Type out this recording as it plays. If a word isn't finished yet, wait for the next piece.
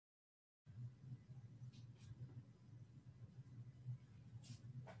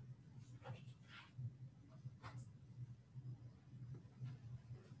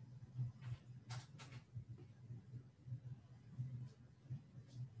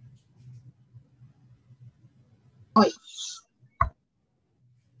Oi.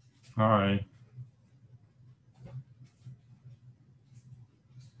 Hi.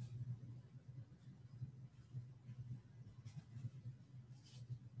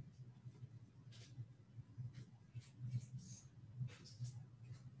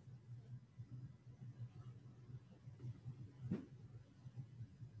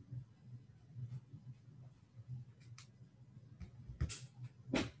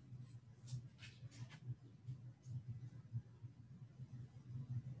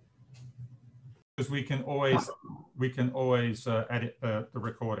 Because we can always edit the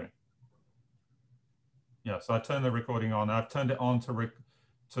recording. Yeah, so I turned the recording on. I've turned it on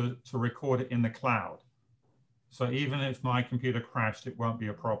to record it in the cloud. So even if my computer crashed, it won't be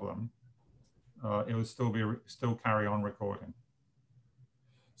a problem. It will still carry on recording.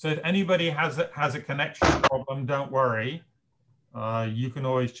 So if anybody has a connection problem, don't worry. You can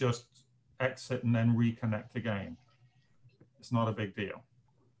always just exit and then reconnect again. It's not a big deal.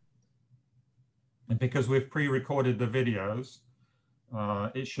 And because we've pre-recorded the videos,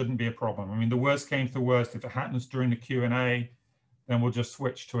 it shouldn't be a problem. I mean, the worst came to worst, if it happens during the Q&A, then we'll just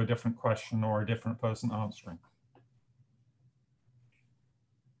switch to a different question or a different person answering.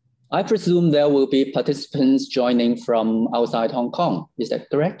 I presume there will be participants joining from outside Hong Kong. Is that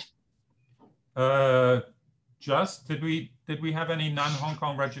correct? Just, did we have any non-Hong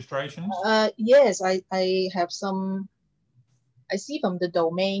Kong registrations? Yes, I have some. I see from the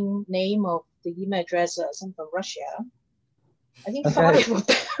domain name of the email address, some from Russia. I think 5 of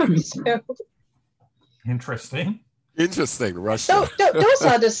them. So. Interesting. Interesting, Russia. So, those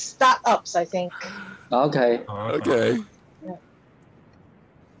are the startups, I think. Okay. Oh, okay. Okay.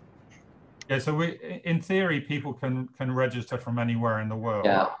 Yeah, so in theory, people can register from anywhere in the world.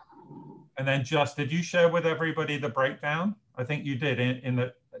 Yeah. And then just, did you share with everybody the breakdown? I think you did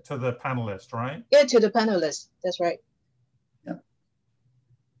to the panelists, right? Yeah, to the panelists. That's right. Yeah.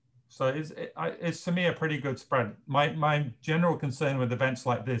 So it's to me a pretty good spread. My general concern with events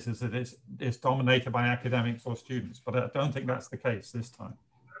like this is that it's dominated by academics or students, but I don't think that's the case this time.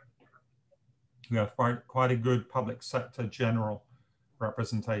 We have quite a good public sector general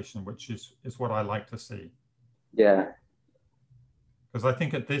representation, which is what I like to see. Yeah. Because I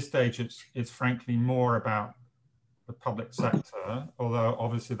think at this stage, it's frankly more about the public sector, although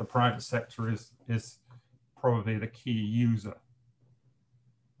obviously the private sector is probably the key user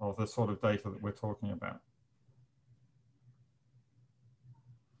of the sort of data that we're talking about.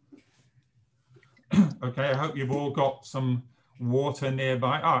 Okay, I hope you've all got some water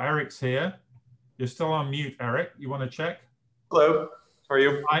nearby. Oh, Eric's here. You're still on mute, Eric. You want to check? Hello, how are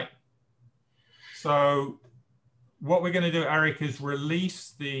you? Hi. So what we're going to do, Eric, is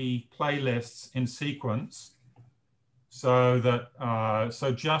release the playlists in sequence so that,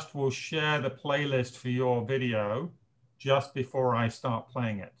 so Just will share the playlist for your video just before I start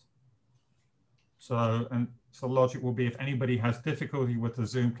playing it. So logic will be if anybody has difficulty with the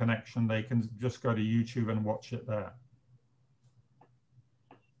Zoom connection, they can just go to YouTube and watch it there.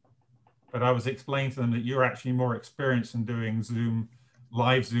 But I was explaining to them that you're actually more experienced in doing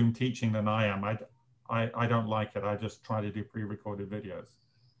live Zoom teaching than I am. I don't like it. I just try to do pre-recorded videos.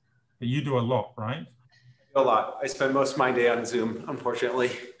 But you do a lot, right? A lot. I spend most of my day on Zoom,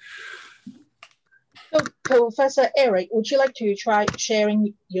 unfortunately. So, Professor Eric, would you like to try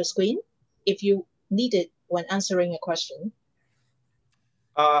sharing your screen if you need it when answering a question?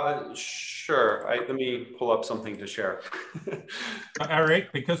 Sure. Let me pull up something to share.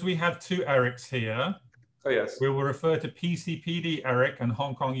 Eric, because we have 2 Erics here, oh yes, we will refer to PCPD Eric and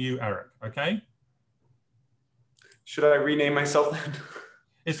Hong Kong U Eric, okay? Should I rename myself then?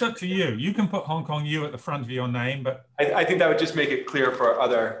 It's up to you. You can put Hong Kong U at the front of your name, but I think that would just make it clear for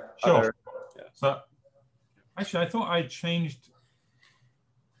other. Sure. Yeah. So actually, I thought I changed.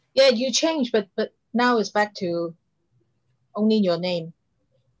 Yeah, you changed, but now it's back to only your name.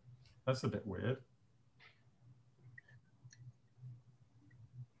 That's a bit weird.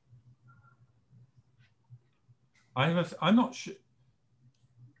 I'm not sure.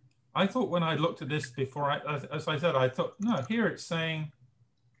 I thought when I looked at this before, as I said, I thought, no, here it's saying,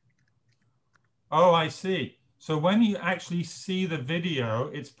 oh, I see. So when you actually see the video,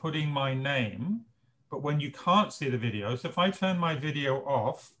 it's putting my name, but when you can't see the video, so if I turn my video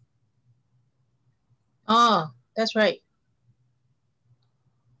off. Ah, that's right.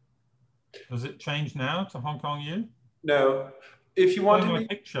 Does it change now to Hong Kong U? No. If you want to make a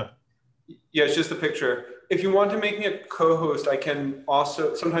picture. Yeah, it's just a picture. If you want to make me a co-host, I can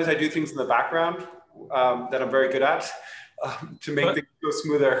also, sometimes I do things in the background that I'm very good at to make things go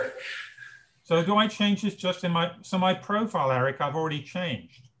smoother. So do I change this just in my profile, Eric, I've already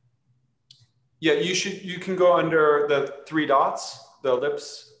changed. Yeah, you can go under the 3 dots, the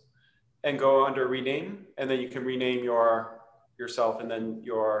ellipse, and go under rename, and then you can rename yourself, and then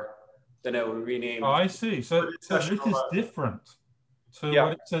it will rename. Oh, I see. So this is different to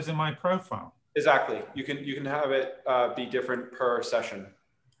what it says in my profile. Exactly. You can have it be different per session.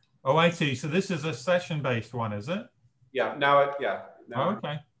 Oh, I see. So this is a session-based one, is it? Yeah. Now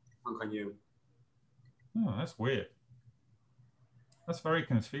okay. Oh, that's weird. That's very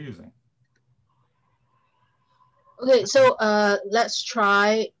confusing. Okay, so let's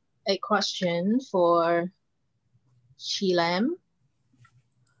try a question for Chilam.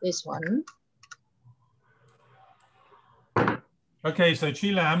 This one. Okay, so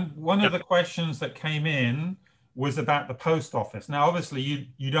Chilam, one of the questions that came in was about the post office. Now,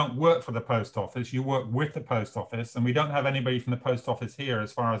 obviously, you don't work for the post office, you work with the post office, and we don't have anybody from the post office here,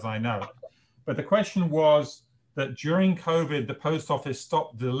 as far as I know. But the question was that during COVID, the post office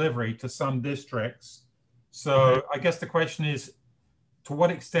stopped delivery to some districts. So I guess the question is, to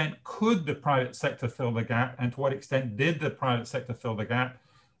what extent could the private sector fill the gap, and to what extent did the private sector fill the gap,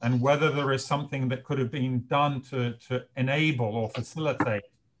 and whether there is something that could have been done to enable or facilitate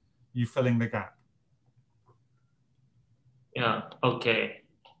you filling the gap? Yeah, okay.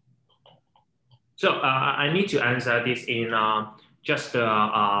 So I need to answer this in just the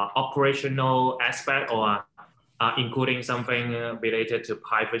operational aspect, or including something related to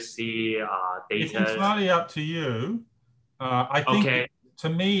privacy data. It's entirely up to you. I think to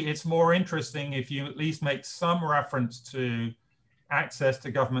me, it's more interesting if you at least make some reference to access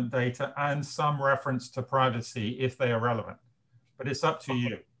to government data and some reference to privacy if they are relevant. But it's up to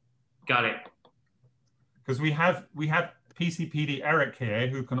you. Got it. Because we have PCPD Eric here,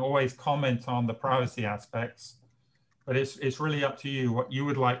 who can always comment on the privacy aspects, but it's really up to you what you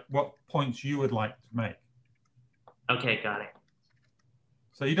would like, what points you would like to make. Okay, got it.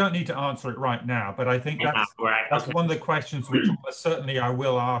 So you don't need to answer it right now, but I think that's one of the questions which certainly I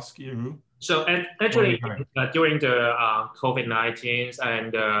will ask you. So actually, during the COVID-19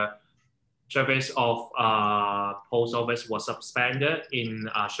 and the service of post office was suspended in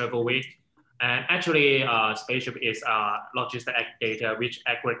several weeks. And actually, Spaceship is logistic data which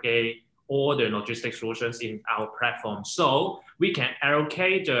aggregate all the logistic solutions in our platform. So we can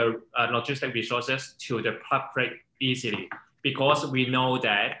allocate the logistic resources to the public easily, because we know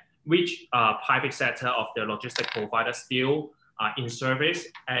that which private sector of the logistic provider still in service,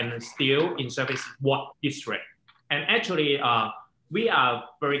 and still in service what district. And actually, we are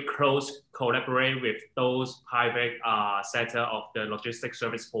very close collaborate with those private sector of the logistic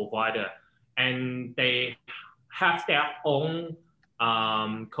service provider, and they have their own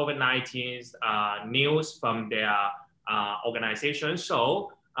COVID-19 news from their organization.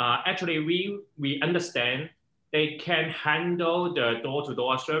 So actually, we understand they can handle the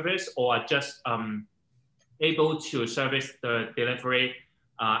door-to-door service, or just able to service the delivery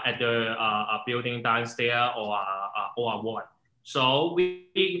at the building downstairs or what. So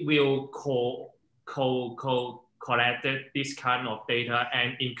we will collect this kind of data,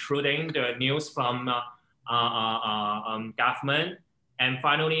 and including the news from government. And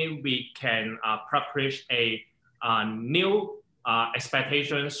finally, we can publish a new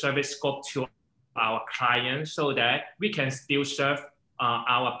expectation service scope to our clients, so that we can still serve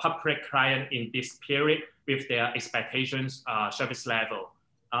our public client in this period with their expectations service level.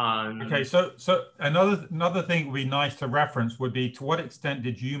 Okay, so another thing would be nice to reference would be, to what extent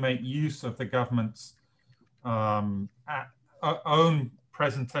did you make use of the government's own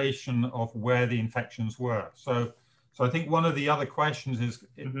presentation of where the infections were? So I think one of the other questions is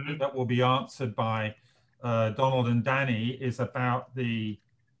that will be answered by Donald and Danny, is about the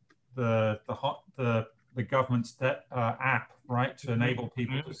government's app, right, to enable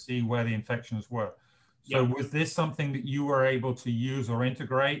people to see where the infections were. So was this something that you were able to use or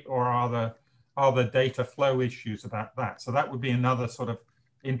integrate, or are there data flow issues about that? So that would be another sort of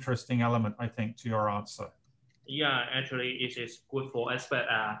interesting element, I think, to your answer. Yeah, actually, it is good for us, but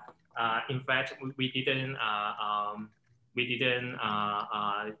in fact, we didn't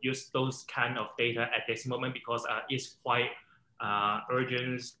use those kind of data at this moment, because it's quite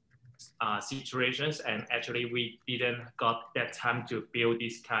urgent situations, and actually we didn't got that time to build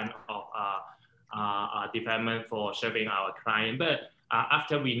this kind of development for serving our client. But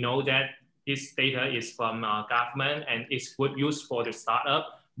after we know that this data is from government and it's good use for the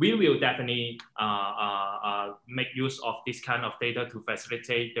startup, we will definitely make use of this kind of data to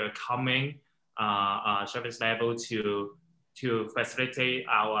facilitate the coming service level, to facilitate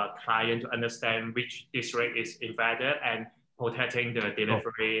our client to understand which district is infected, and protecting the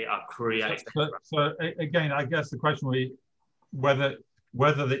delivery courier, etc. So again, I guess the question would be whether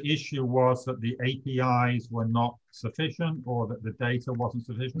whether the issue was that the APIs were not sufficient or that the data wasn't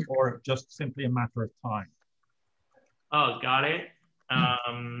sufficient, or just simply a matter of time. Oh, got it.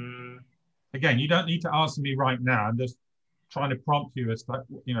 Again, you don't need to answer me right now. I'm just trying to prompt you as to,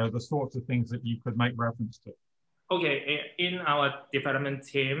 you know, the sorts of things that you could make reference to. Okay, in our development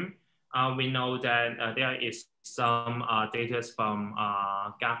team, we know that there is some data from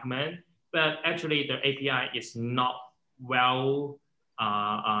government, but actually the API is not well,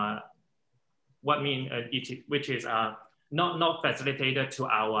 which is not facilitated to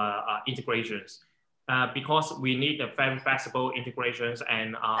our integrations. Because we need a very flexible integrations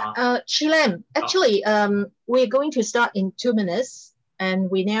and Chilam, actually, we're going to start in 2 minutes, and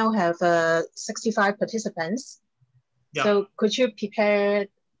we now have 65 participants. Yeah. So could you prepare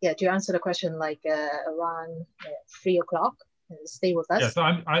to answer the question like around 3 o'clock and stay with us? Yeah,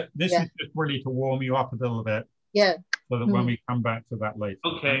 so this is just really to warm you up a little bit. Yeah. So that when we come back to that later.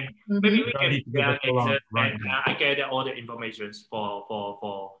 Okay. Maybe we can later, right now. I get all the information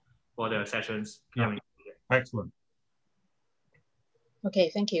for the sessions coming. Yeah. Excellent.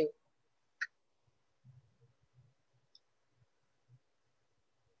 Okay, thank you.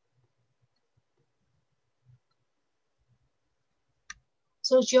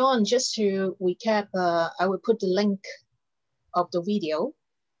 So John, just to recap, I will put the link of the video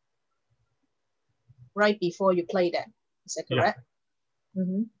right before you play that. Is that correct? Yeah.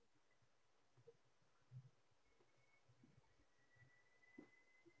 Mm-hmm.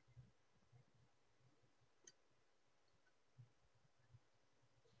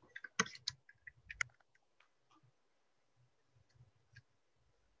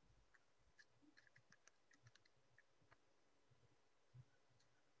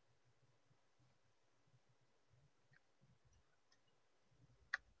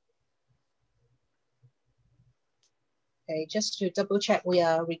 Okay, just to double check, we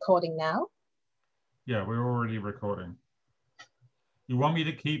are recording now. Yeah, we're already recording. You want me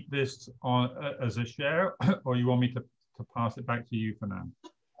to keep this on as a share, or you want me to pass it back to you for now?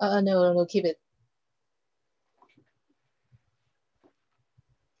 No, keep it.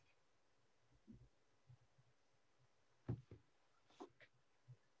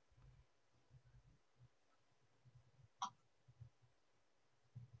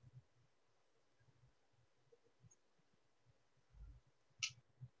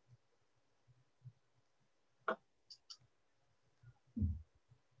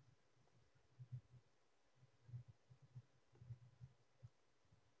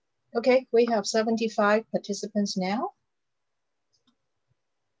 Okay, we have 75 participants now.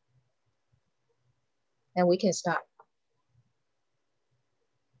 And we can start.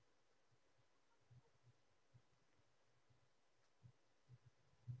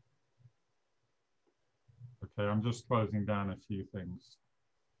 Okay, I'm just closing down a few things.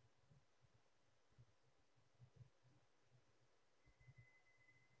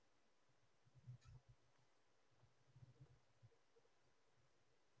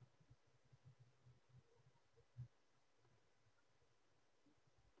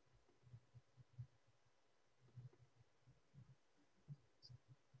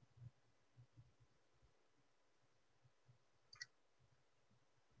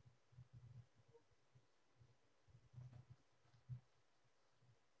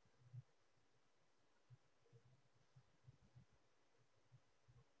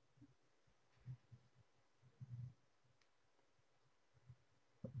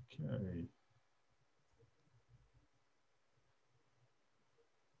 Okay.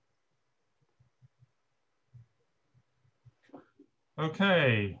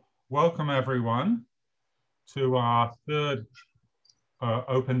 Okay, welcome everyone to our third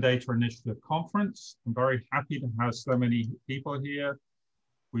Open Data Initiative conference. I'm very happy to have so many people here.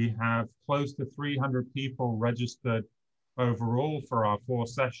 We have close to 300 people registered overall for our 4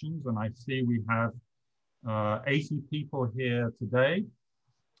 sessions, and I see we have 80 people here today.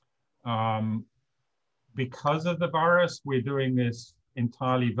 Because of the virus, we're doing this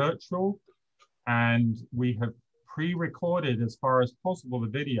entirely virtual, and we have pre-recorded as far as possible the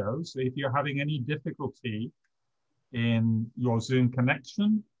videos. So if you're having any difficulty in your Zoom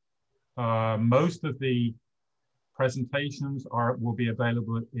connection, most of the presentations will be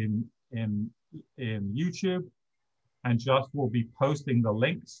available in YouTube, and just will be posting the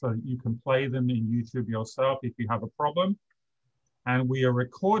links so that you can play them in YouTube yourself if you have a problem. And we are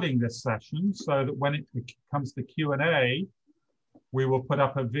recording this session so that when it comes to Q&A, we will put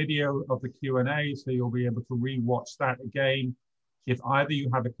up a video of the Q&A, so you'll be able to re-watch that again if either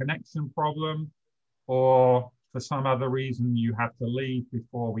you have a connection problem or for some other reason you have to leave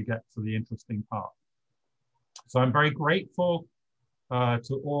before we get to the interesting part. So I'm very grateful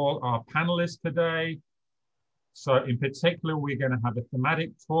to all our panelists today. So in particular, we're going to have a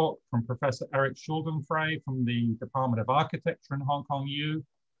thematic talk from Professor Eric Schuldenfrey from the Department of Architecture in Hong Kong U.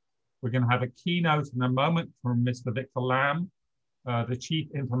 We're going to have a keynote in a moment from Mr. Victor Lam, the Chief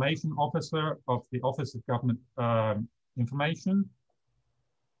Information Officer of the Office of Government Information.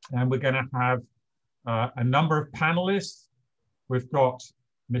 And we're going to have a number of panelists. We've got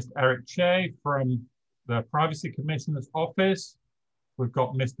Mr. Eric Che from the Privacy Commissioner's Office. We've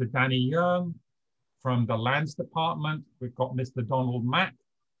got Mr. Danny Young from the Lands Department. We've got Mr. Donald Mack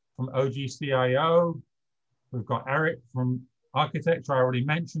from OGCIO. We've got Eric from Architecture, I already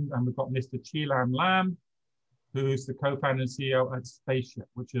mentioned, and we've got Mr. Chi-Lam Lam, who's the co-founder and CEO at Spaceship,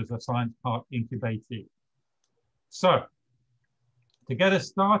 which is a science park incubator. So, to get us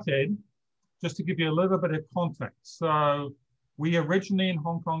started, just to give you a little bit of context. So, we originally in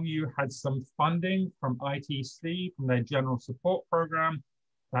Hong Kong U had some funding from ITC, from their general support program.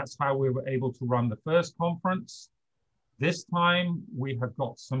 That's how we were able to run the first conference. This time, we have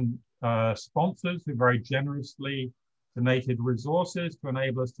got some sponsors who very generously donated resources to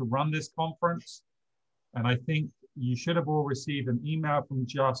enable us to run this conference. And I think you should have all received an email from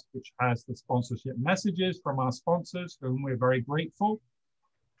Just, which has the sponsorship messages from our sponsors, for whom we're very grateful.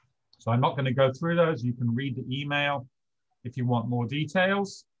 So I'm not going to go through those. You can read the email if you want more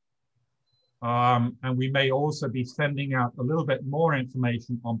details. And we may also be sending out a little bit more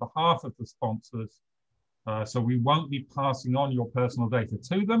information on behalf of the sponsors. So we won't be passing on your personal data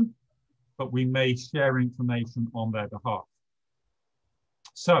to them, but we may share information on their behalf.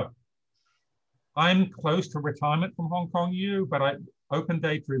 So I'm close to retirement from Hong Kong U, but open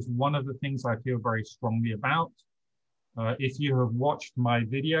data is one of the things I feel very strongly about. If you have watched my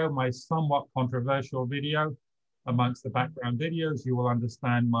video, my somewhat controversial video, amongst the background videos, you will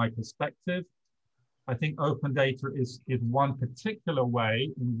understand my perspective. I think open data is one particular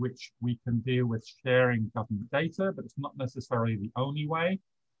way in which we can deal with sharing government data, but it's not necessarily the only way.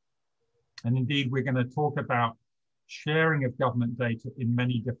 And indeed, we're going to talk about sharing of government data in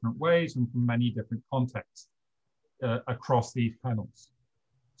many different ways and from many different contexts across these panels.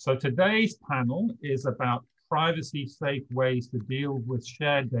 So today's panel is about privacy-safe ways to deal with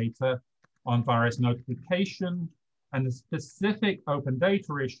shared data on virus notification, and the specific open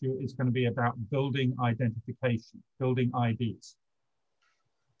data issue is going to be about building identification, building IDs.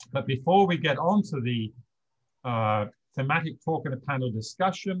 But before we get on to the thematic talk and a panel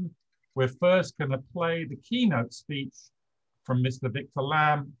discussion, we're first going to play the keynote speech from Mr. Victor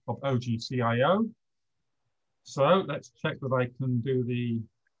Lam of OGCIO. So let's check that I can do the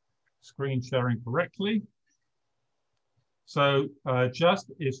screen sharing correctly. So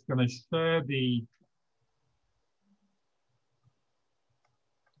Just is going to share the,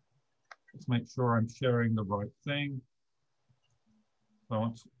 let's make sure I'm sharing the right thing. I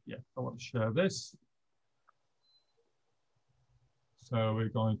want to share this. So we're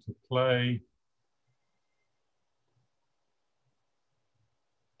going to play.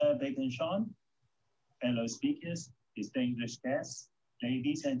 Bacon-Shone, fellow speakers, distinguished guests,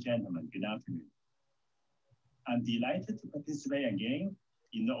 ladies and gentlemen, good afternoon. I'm delighted to participate again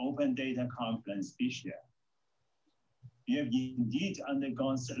in the Open Data Conference this year. We have indeed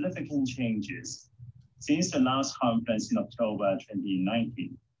undergone significant changes since the last conference in October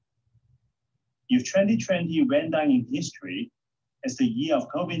 2019. If 2020 went down in history as the year of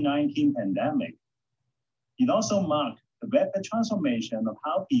COVID-19 pandemic, it also marked the rapid transformation of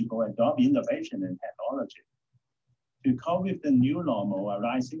how people adopt innovation and technology to cope with the new normal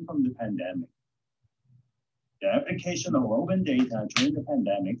arising from the pandemic. The application of open data during the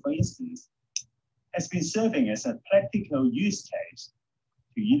pandemic, for instance, has been serving as a practical use case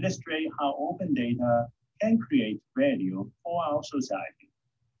to illustrate how open data can create value for our society.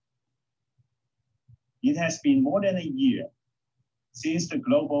 It has been more than a year since the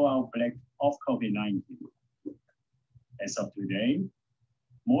global outbreak of COVID-19. As of today,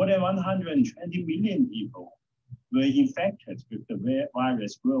 more than 120 million people were infected with the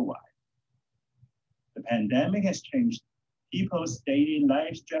virus worldwide. The pandemic has changed people's daily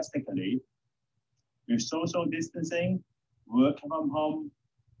lives drastically, with social distancing, work from home,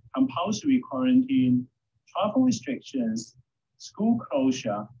 compulsory quarantine, travel restrictions, school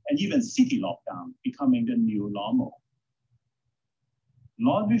closure, and even city lockdown becoming the new normal.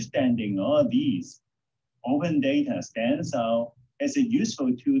 Notwithstanding all these, open data stands out as a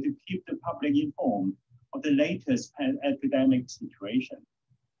useful tool to keep the public informed of the latest epidemic situation.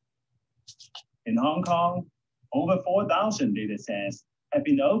 In Hong Kong, over 4,000 datasets have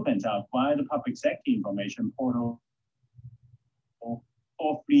been opened up via the Public Safety Information Portal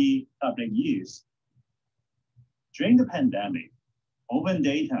for free public use. During the pandemic, Open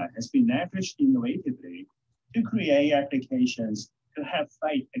data has been leveraged innovatively to create applications to help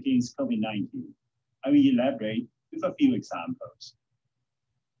fight against COVID-19. I will elaborate with a few examples.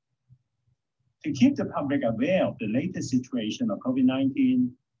 To keep the public aware of the latest situation of COVID-19,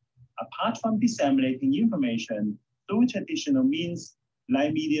 apart from disseminating information through traditional means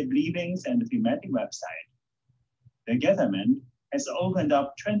like media briefings and the thematic website, the government has opened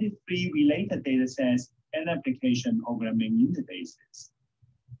up 23 related datasets and application programming interfaces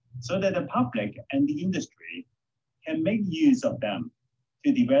so that the public and the industry can make use of them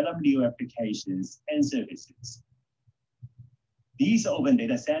to develop new applications and services. These open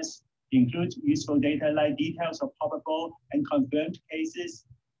datasets include useful data like details of probable and confirmed cases,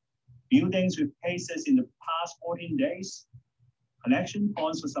 buildings with cases in the past 14 days, collection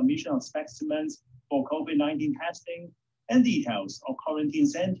points for submission of specimens for COVID-19 testing, and details of quarantine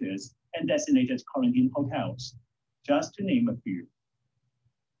centers and designated quarantine hotels, just to name a few.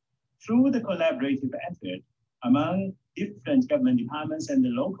 Through the collaborative effort among different government departments and the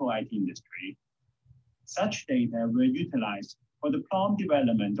local IT industry, such data were utilized for the prompt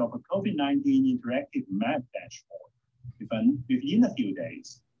development of a COVID-19 interactive map dashboard within a few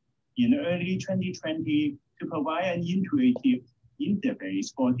days in early 2020 to provide an intuitive interface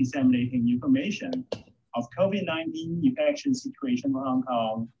for disseminating information of COVID-19 infection situation in Hong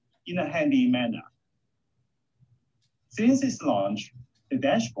Kong in a handy manner. Since its launch, the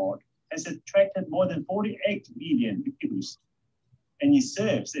dashboard has attracted more than 48 million views, and it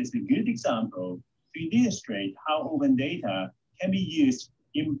serves as a good example to illustrate how open data can be used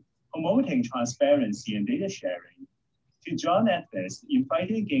in promoting transparency and data sharing to join efforts in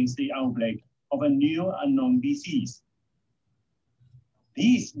fighting against the outbreak of a new unknown disease.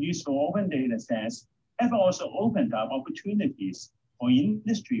 These useful open data sets have also opened up opportunities for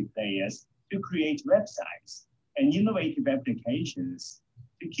industry players to create websites and innovative applications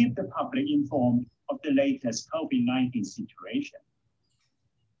to keep the public informed of the latest COVID-19 situation.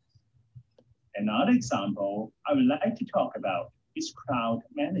 Another example I would like to talk about is crowd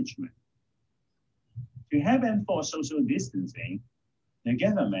management. To help enforce social distancing, the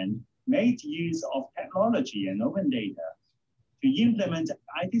government made use of technology and open data to implement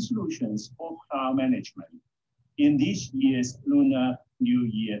IT solutions for crowd management in this year's Lunar New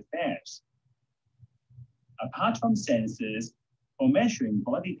Year fairs. Apart from sensors for measuring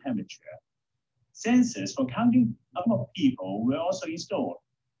body temperature, sensors for counting number of people were also installed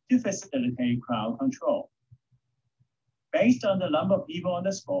to facilitate crowd control. Based on the number of people on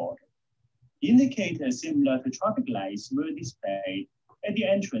the spot, indicators similar to traffic lights were displayed at the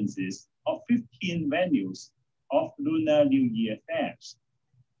entrances of 15 venues of Lunar New Year fairs.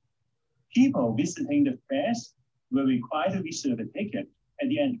 People visiting the fairs were required to reserve a ticket at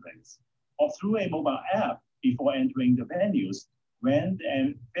the entrance or through a mobile app before entering the venues when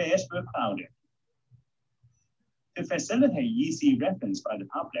the fairs were crowded. To facilitate easy reference by the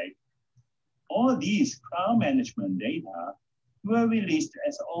public, all these crowd management data were released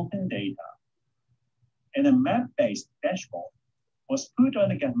as open data, and a map-based dashboard was put on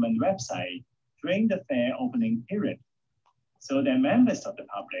the government website during the fair opening period, so that members of the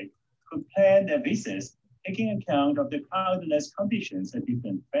public could plan their visits taking account of the crowdless conditions at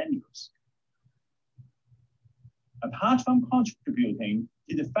different venues. Apart from contributing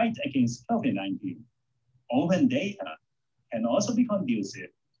to the fight against COVID-19, open data can also be conducive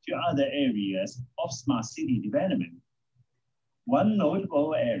to other areas of smart city development. One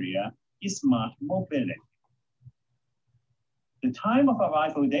notable area is smart mobility. The time of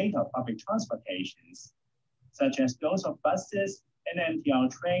arrival data of public transportations, such as those of buses and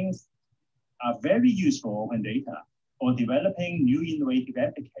MTR trains, are very useful open data for developing new innovative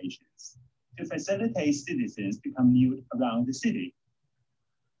applications to facilitate citizens to commute around the city.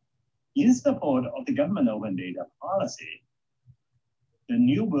 In support of the government open data policy, the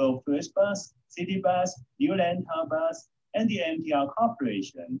New World First Bus, City Bus, New Land Town Bus, and the MTR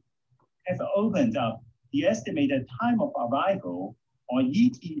Corporation have opened up the estimated time of arrival, or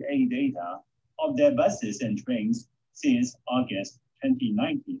ETA data, of their buses and trains since August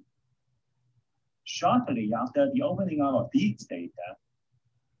 2019. Shortly after the opening up of these data,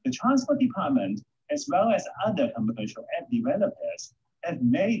 the Transport Department, as well as other commercial app developers, have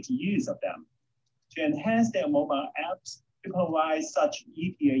made use of them to enhance their mobile apps to provide such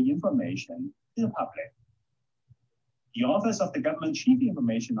ETA information to the public. The Office of the Government Chief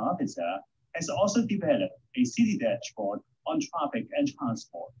Information Officer has also developed a city dashboard on traffic and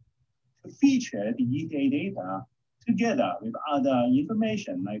transport to feature the ETA data together with other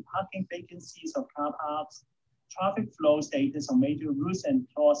information like parking vacancies of car parks, traffic flow status on major routes and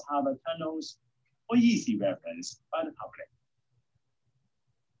cross harbor tunnels for easy reference by the public.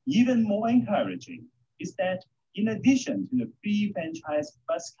 Even more encouraging is that in addition to the free franchise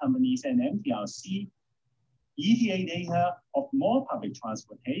bus companies and MTRC, ETA data of more public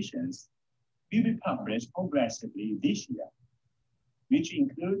transportations will be published progressively this year, which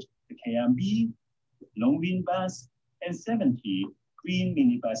include the KMB, Longwin Bus, and 70 green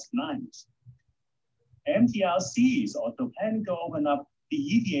minibus lines. MTRC is also planning to open up the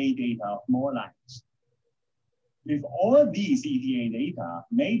ETA data of more lines. With all these ETA data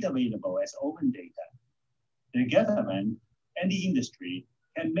made available as open data, the government and the industry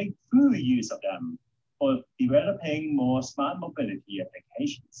can make full use of them for developing more smart mobility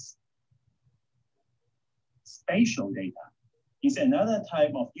applications. Spatial data is another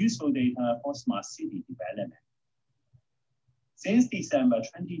type of useful data for smart city development. Since December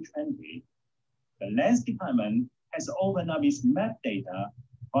 2020, the Lands Department has opened up its map data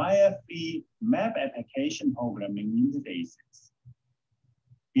via free map application programming interfaces.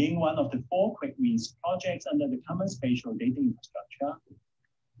 Being one of the 4 quick wins projects under the Common Spatial Data Infrastructure,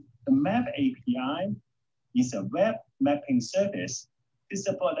 the Map API is a web mapping service to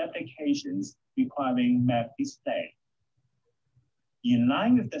support applications requiring map display. In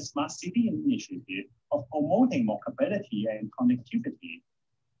line with the Smart City initiative of promoting mobility and connectivity,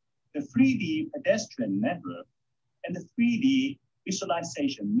 the 3D pedestrian network and the 3D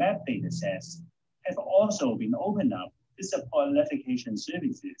visualization map datasets have also been opened up to support navigation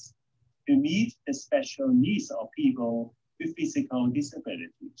services to meet the special needs of people with physical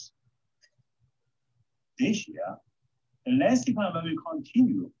disabilities. This year, the Lands Department will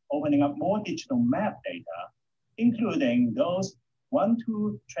continue opening up more digital map data, including those 1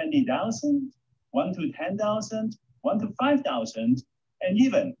 to 20,000, 1 to 10,000, 1 to 5,000, and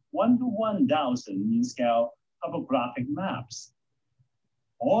even 1 to 1,000 in scale topographic maps.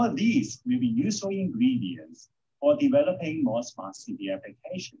 All these will be useful ingredients for developing more smart city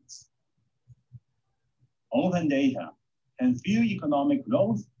applications. Open data can fuel economic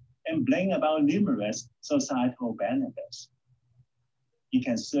growth and bring about numerous societal benefits. It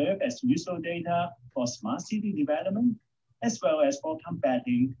can serve as useful data for smart city development, as well as for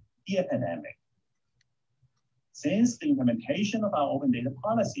combating the epidemic. Since the implementation of our open data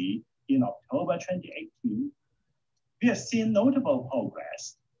policy in October 2018, we have seen notable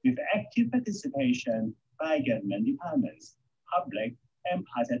progress with active participation by government departments, public and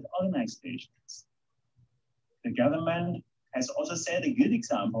private organizations. The government has also set a good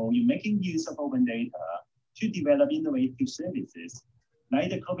example in making use of open data to develop innovative services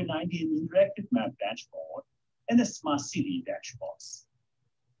like the COVID-19 interactive map dashboard and the smart city dashboards.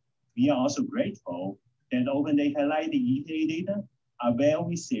 We are also grateful that open data like the ETA data are well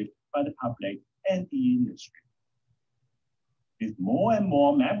received by the public and the industry. With more and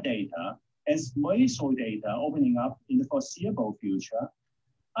more map data and spatial data opening up in the foreseeable future,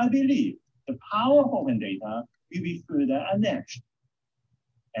 I believe the power of open data will be further unleashed.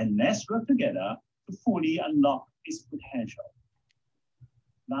 And let's work together to fully unlock its potential.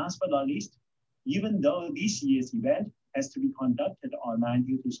 Last but not least, even though this year's event has to be conducted online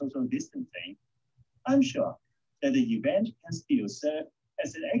due to social distancing, I'm sure that the event can still serve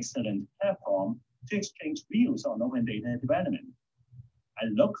as an excellent platform to exchange views on open data development. I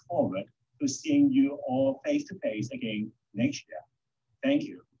look forward to seeing you all face-to-face again next year. Thank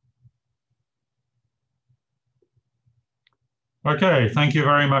you. Okay, thank you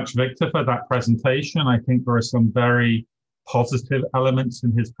very much, Victor, for that presentation. I think there are some very positive elements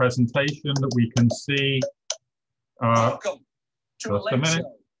in his presentation that we can see. Welcome to just a minute.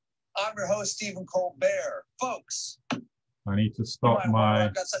 Show. I'm your host, Stephen Colbert. Folks, I need to stop my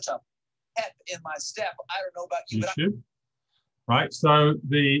I've got such a pep in my step. I don't know about you, YouTube. Right, so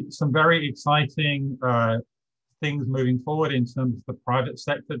some very exciting things moving forward in terms of the private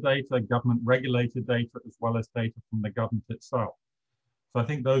sector data, government regulated data, as well as data from the government itself. So I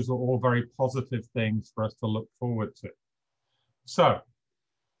think those are all very positive things for us to look forward to. So,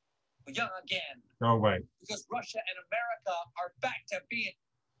 young again. Go away. Because Russia and America are back to being.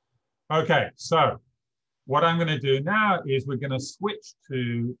 Okay, so what I'm going to do now is we're going to switch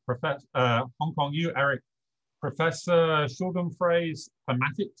to Hong Kong U, Eric, Professor Schuldenfrey's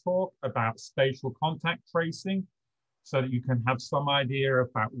thematic talk about spatial contact tracing, so that you can have some idea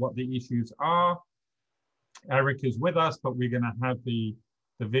about what the issues are. Eric is with us, but we're going to have the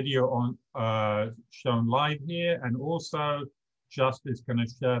video on shown live here, and also Just is going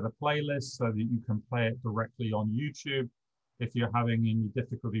to share the playlist so that you can play it directly on YouTube if you're having any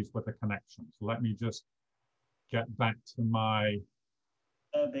difficulties with the connection. So let me just get back to my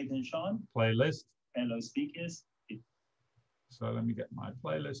Bacon-Shone playlist. Hello, speakers. So let me get my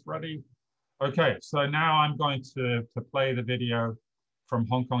playlist ready. Okay, so now I'm going to play the video from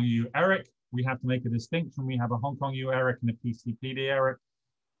Hong Kong U Eric. We have to make a distinction. We have a Hong Kong U Eric and a PCPD Eric.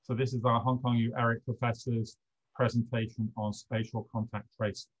 So this is our Hong Kong U Eric professor's presentation on spatial contact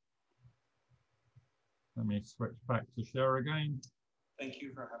tracing. Let me switch back to share again. Thank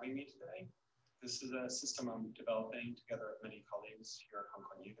you for having me today. This is a system I'm developing together with many colleagues here at Hong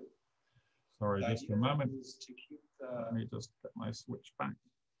Kong U. Sorry, just a moment. To keep Let me just get my switch back.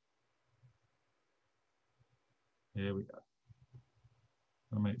 Here we go.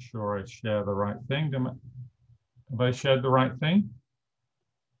 I'll make sure I share the right thing. Have I shared the right thing?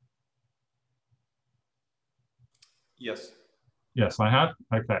 Yes. Yes, I have.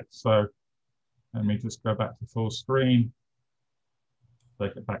 Okay, so let me just go back to full screen.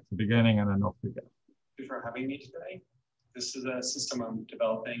 Take it back to the beginning and then off we go. Thank you for having me today. This is a system I'm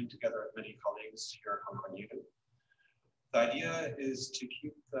developing together with many colleagues here at Hong Kong U. The idea is to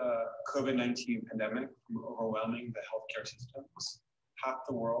keep the COVID-19 pandemic from overwhelming the healthcare systems. Half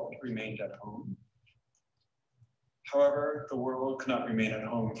the world remained at home. However, the world cannot remain at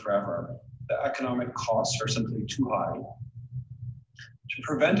home forever. The economic costs are simply too high. To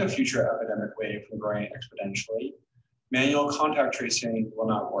prevent a future epidemic wave from growing exponentially, manual contact tracing will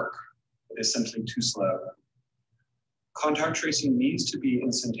not work. It is simply too slow. Contact tracing needs to be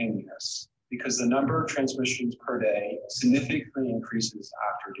instantaneous because the number of transmissions per day significantly increases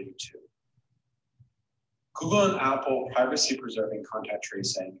after day 2. Google and Apple privacy-preserving contact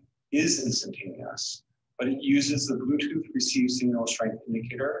tracing is instantaneous, but it uses the Bluetooth receive signal strength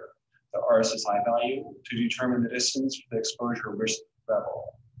indicator, the RSSI value, to determine the distance for the exposure risk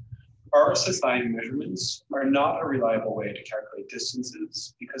level. RSSI measurements are not a reliable way to calculate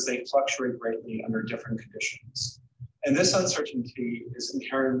distances because they fluctuate greatly under different conditions. And this uncertainty is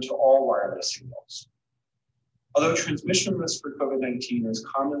inherent to all wireless signals. Although transmission risk for COVID-19 is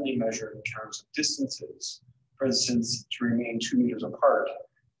commonly measured in terms of distances, for instance, to remain 2 meters apart,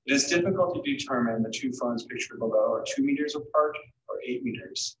 it is difficult to determine the 2 phones pictured below are 2 meters apart or 8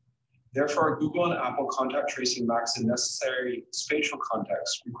 meters. Therefore, Google and Apple contact tracing lacks the necessary spatial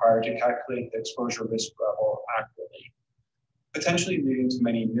context required to calculate the exposure risk level accurately, potentially leading to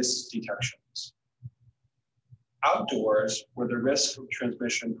many misdetections. Outdoors, where the risk of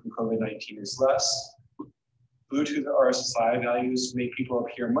transmission from COVID-19 is less, Bluetooth RSSI values make people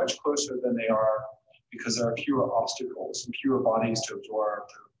appear much closer than they are because there are fewer obstacles and fewer bodies to absorb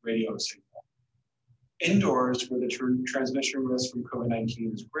the radio signal. Indoors, where the transmission risk from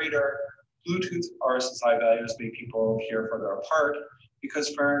COVID-19 is greater, Bluetooth RSSI values make people appear further apart because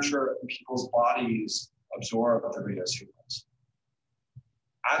furniture and people's bodies absorb the radio signals.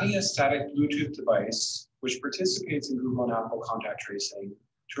 Adding a static Bluetooth device, which participates in Google and Apple contact tracing,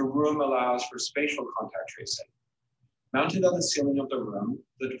 to a room allows for spatial contact tracing. Mounted on the ceiling of the room,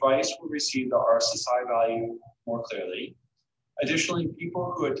 the device will receive the RSSI value more clearly. Additionally,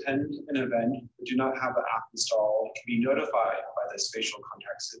 people who attend an event but do not have the app installed can be notified by the spatial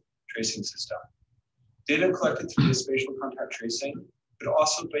contact tracing system. Data collected through the spatial contact tracing could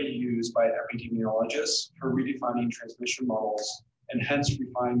also be used by epidemiologists for redefining transmission models and hence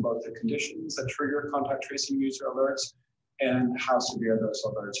refine both the conditions that trigger contact tracing user alerts and how severe those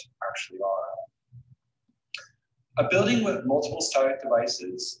alerts actually are. A building with multiple static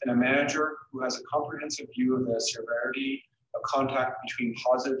devices and a manager who has a comprehensive view of the severity of contact between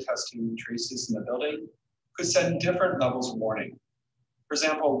positive testing traces in the building could send different levels of warning. For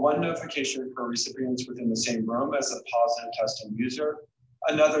example, one notification for recipients within the same room as a positive testing user,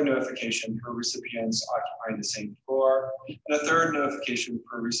 another notification for recipients occupying the same floor, and a third notification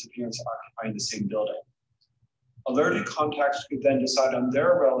for recipients occupying the same building. Alerted contacts could then decide on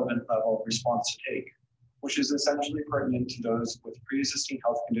their relevant level of response to take, which is essentially pertinent to those with pre-existing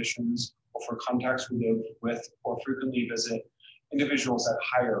health conditions or for contacts who live with or frequently visit individuals at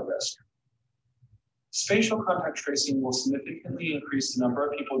higher risk. Spatial contact tracing will significantly increase the number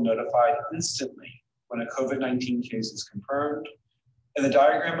of people notified instantly when a COVID-19 case is confirmed. In the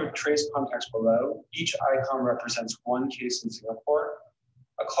diagram of trace contacts below, each icon represents one case in Singapore.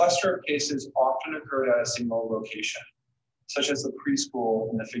 A cluster of cases often occurred at a single location, such as the preschool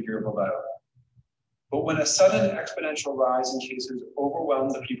in the figure below. But when a sudden exponential rise in cases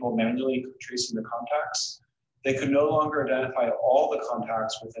overwhelmed the people manually tracing the contacts, they could no longer identify all the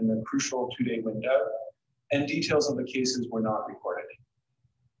contacts within the crucial 2-day window, and details of the cases were not recorded.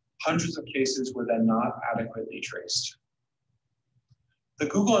 Hundreds of cases were then not adequately traced. The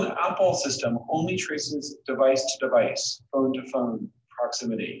Google and Apple system only traces device to device, phone to phone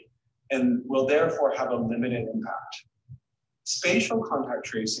proximity, and will therefore have a limited impact. Spatial contact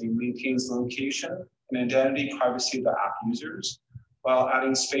tracing maintains the location and identity privacy of the app users while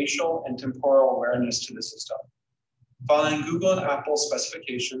adding spatial and temporal awareness to the system. Following Google and Apple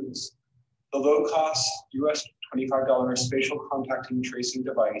specifications, the low-cost US $25 spatial contact tracing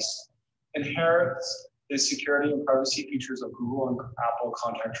device inherits the security and privacy features of Google and Apple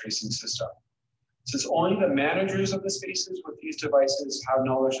contact tracing system. Since only the managers of the spaces with these devices have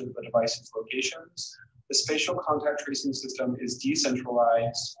knowledge of the device's locations, the spatial contact tracing system is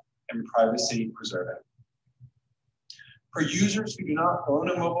decentralized and privacy preserving. For users who do not own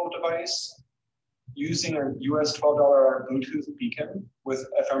a mobile device, using a US $12 Bluetooth beacon with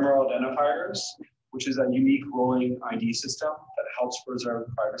ephemeral identifiers, which is a unique rolling ID system that helps preserve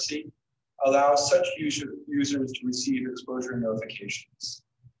privacy, allows such users to receive exposure notifications.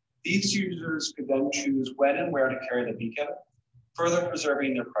 These users could then choose when and where to carry the beacon, further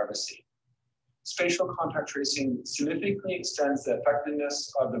preserving their privacy. Spatial contact tracing significantly extends the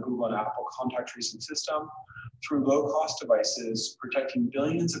effectiveness of the Google and Apple contact tracing system through low-cost devices, protecting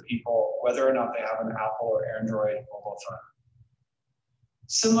billions of people, whether or not they have an Apple or Android mobile phone.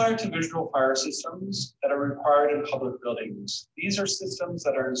 Similar to visual fire systems that are required in public buildings, these are systems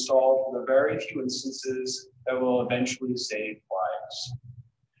that are installed for the very few instances that will eventually save lives.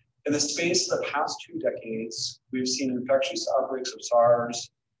 In the space of the past 2 decades, we've seen infectious outbreaks of SARS,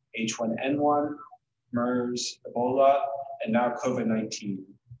 H1N1, MERS, Ebola, and now COVID-19.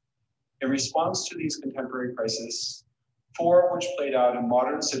 In response to these contemporary crises, 4 of which played out in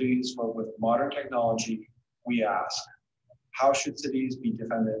modern cities with modern technology, we ask, how should cities be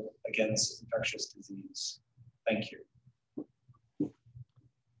defended against infectious disease? Thank you.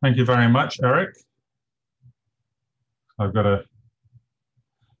 Thank you very much, Eric. I've got a,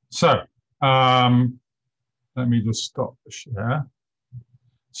 so let me just stop the share.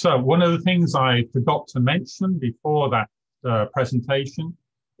 So one of the things I forgot to mention before that presentation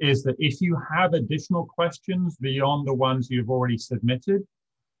is that if you have additional questions beyond the ones you've already submitted,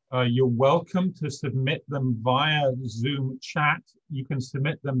 you're welcome to submit them via Zoom chat. You can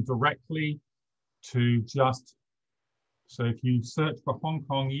submit them directly to just, so if you search for Hong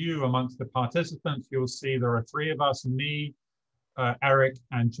Kong U amongst the participants, you'll see there are 3 of us, me, Eric,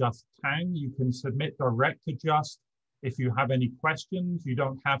 and Just Tang. You can submit direct to Just. If you have any questions, you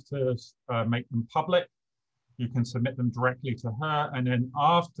don't have to make them public. You can submit them directly to her. And then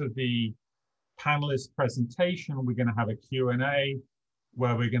after the panelist presentation, we're going to have a Q&A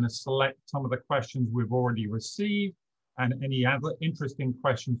where we're going to select some of the questions we've already received and any other interesting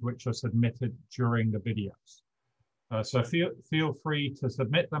questions which are submitted during the videos. So feel free to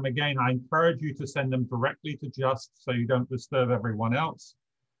submit them. Again, I encourage you to send them directly to Just so you don't disturb everyone else.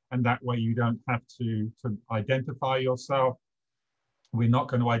 And that way you don't have to identify yourself. We're not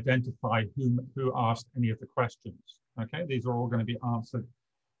going to identify who asked any of the questions. Okay, these are all going to be answered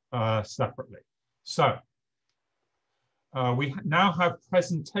separately. So we now have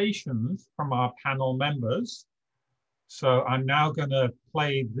presentations from our panel members. So I'm now going to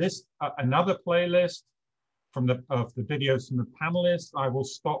play this another playlist from the videos from the panelists. I will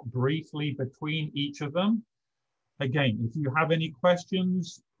stop briefly between each of them. Again, if you have any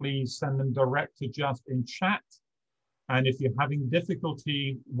questions, please send them direct to Just in chat. And if you're having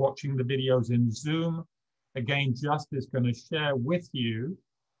difficulty watching the videos in Zoom, again, Just is going to share with you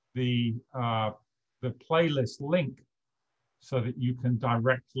the playlist link so that you can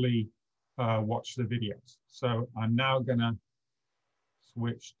directly watch the videos. So I'm now going to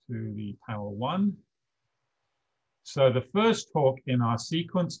switch to the panel 1. So the first talk in our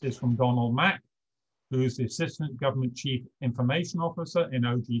sequence is from Donald Mack, who's the Assistant Government Chief Information Officer in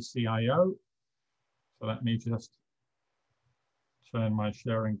OGCIO. So let me just turn my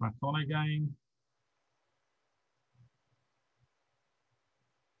sharing back on again.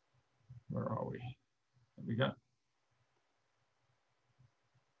 Where are we? There we go.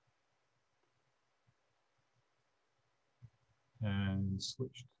 And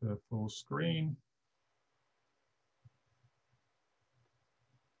switch to full screen.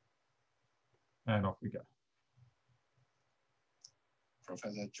 And off we go.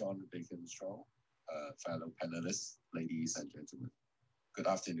 Professor John Bacon-Shone, fellow panelists, ladies and gentlemen, good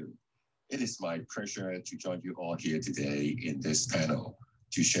afternoon. It is my pleasure to join you all here today in this panel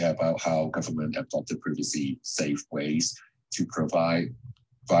to share about how government adopted privacy-safe ways to provide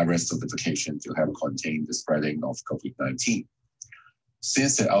virus notification to help contain the spreading of COVID-19.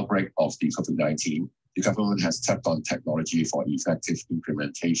 Since the outbreak of the COVID-19, the government has tapped on technology for effective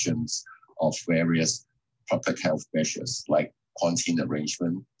implementations of various public health measures like quarantine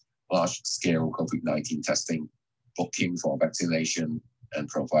arrangement, large-scale COVID-19 testing, booking for vaccination, and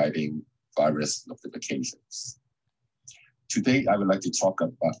providing virus notifications. Today, I would like to talk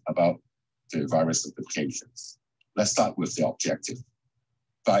about the virus notifications. Let's start with the objective.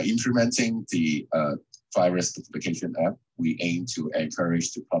 By implementing the virus notification app, we aim to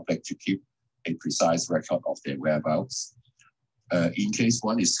encourage the public to keep a precise record of their whereabouts. In case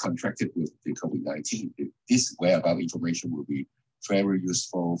one is contracted with the COVID-19, this whereabout information will be very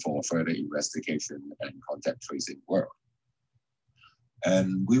useful for further investigation and contact tracing work.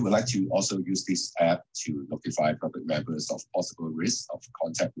 And we would like to also use this app to notify public members of possible risks of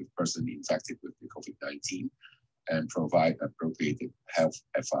contact with persons infected with the COVID-19 and provide appropriate health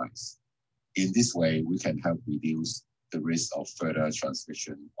advice. In this way, we can help reduce the risk of further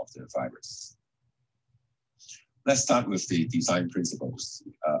transmission of the virus. Let's start with the design principles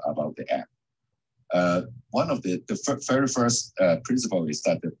about the app. One of the very first principle is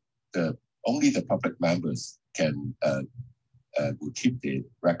that only the public members will keep the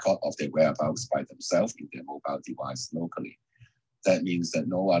record of their whereabouts by themselves in their mobile device locally. That means that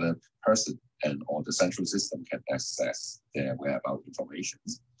no other person or the central system can access their whereabouts information.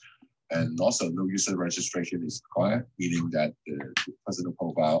 And also no user registration is required, meaning that the personal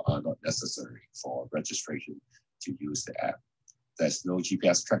profile are not necessary for registration to use the app. There's no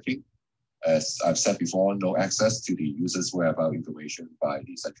GPS tracking. As I've said before, no access to the user's whereabouts information by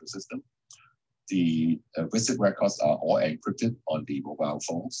the central system. The visit records are all encrypted on the mobile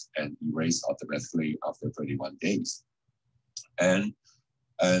phones and erased automatically after 31 days. And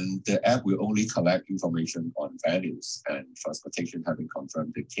the app will only collect information on venues and transportation having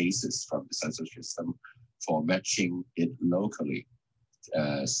confirmed the cases from the central system for matching it locally,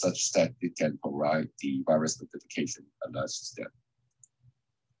 such that it can provide the virus notification alerts to them.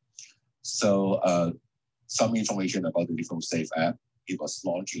 So some information about the LiveHomeSafe app. It was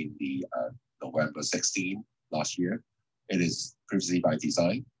launched in the November 16 last year. It is previously by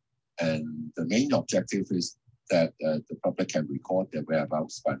design. And the main objective is that the public can record their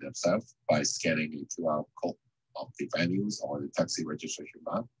whereabouts by themselves by scanning a QR code of the venues or the taxi registration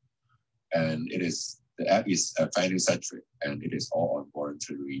map. And the app is venue-centric, and it is all on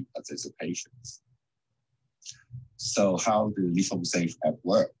voluntary participations. So how the LiveHomeSafe app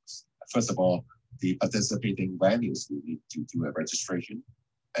works? First of all, the participating venues will need to do a registration,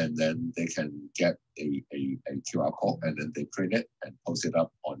 and then they can get a QR code, and then they print it and post it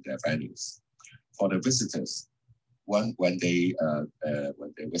up on their venues. For the visitors, when they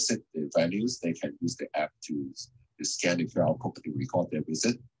visit the venues, they can use the app to scan the QR code to record their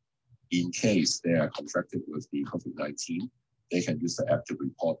visit. In case they are contracted with the COVID-19, they can use the app to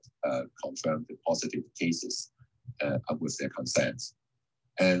report, confirm the positive cases with their consent.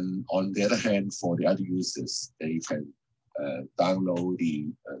 And on the other hand, for the other users, they can download the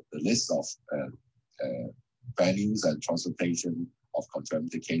list of venues and transportation of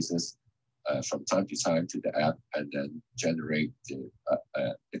confirmed cases from time to time to the app, and then generate the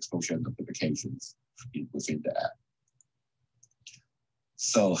exposure notifications within the app.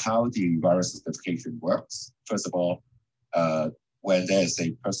 So how the virus notification works? First of all, when there is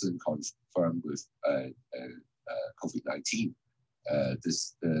a person confirmed with COVID-19,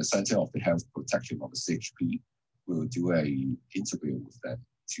 the Center of the Health Protection of the CHP will do an interview with them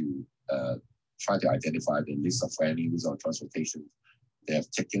to try to identify the list of venues or transportation they have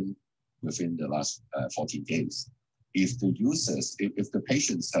taken within the last 14 days. If the users, if the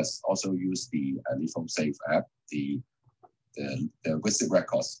patients has also used the LiveHomeSafe app, the visit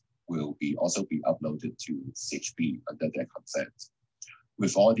records will also be uploaded to CHP under their consent.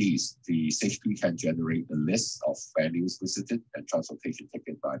 With all these, the CHP can generate a list of venues visited and transportation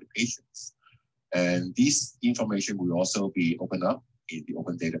taken by the patients. And this information will also be opened up in the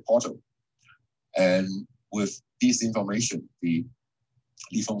Open Data Portal. And with this information, the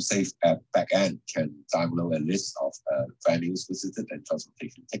LiveHomeSafe app backend can download a list of venues visited and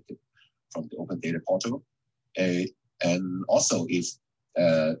transportation taken from the Open Data Portal. And also, if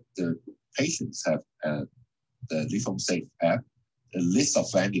the patients have the LiveHomeSafe app, the list of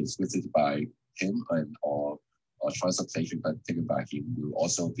venues visited by him or transportation taken by him will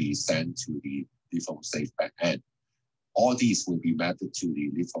also be sent to the LiveHomeSafe backend. All these will be mapped to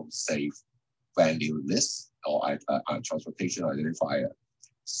the LiveHomeSafe venue list or transportation identifier,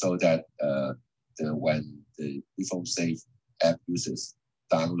 so that when the LiveHomeSafe app users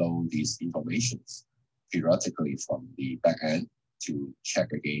download these informations periodically from the backend to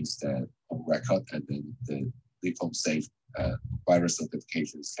check against the home record, and then the LiveHomeSafe virus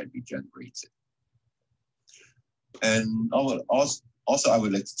notifications can be generated. And also I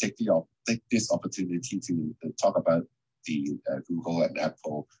would like to take this opportunity to talk about the Google and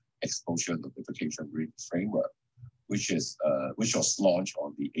Apple exposure notification framework, which was launched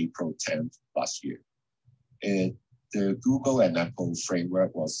on the April 10th last year. The Google and Apple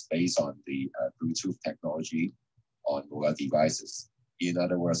framework was based on the Bluetooth technology on mobile devices. In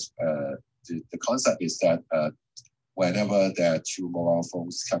other words, the concept is that whenever there are two mobile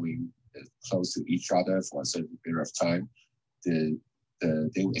phones coming close to each other for a certain period of time,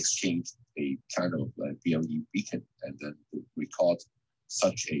 they will exchange a kind of BLE beacon and then record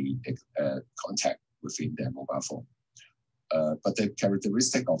such a contact within their mobile phone. But the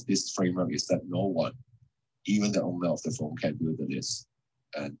characteristic of this framework is that no one, even the owner of the phone, can view the list.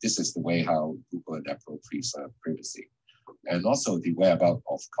 And this is the way how Google and Apple preserve privacy. And also the whereabouts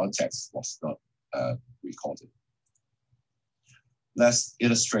of contacts was not recorded. Let's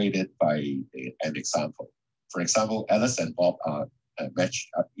illustrate it by an example. For example, Alice and Bob are matched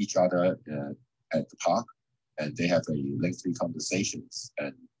up each other at the park, and they have a lengthy conversations.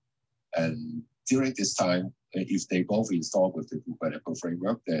 And during this time, if they both install with the Google and Apple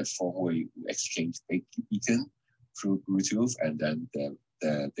framework, their phone will exchange beacon through Bluetooth, and then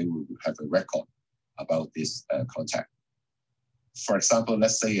they will have a record about this contact. For example,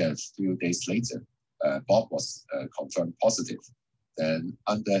 let's say a few days later, Bob was confirmed positive. Then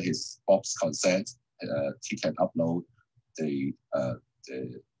under Bob's consent, he can upload the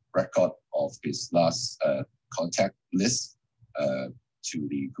record of his last contact list to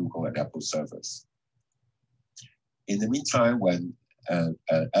the Google and Apple servers. In the meantime, when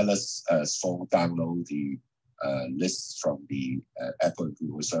Alice's phone download the lists from the Apple and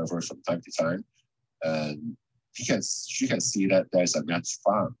Google servers from time to time, she can see that there's a match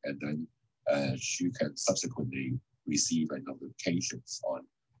found, and then she can subsequently receive a notifications on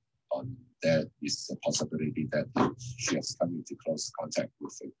there is a possibility that she has come into close contact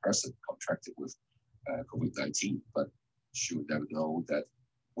with a person contracted with COVID-19, but she would never know that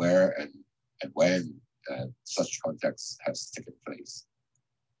where and when such contacts has taken place.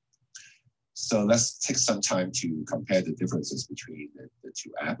 So let's take some time to compare the differences between the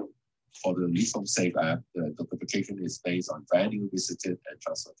two apps. For the Leave Home Safe app, the notification is based on venue visited and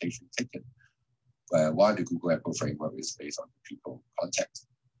transportation taken, while the Google Apple framework is based on people contact.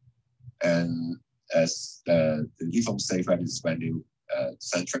 And as the Leave Home Safe app is venue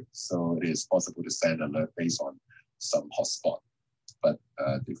centric, so it is possible to send alert based on some hotspot. But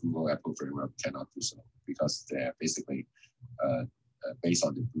the Google Apple framework cannot do so because they're basically based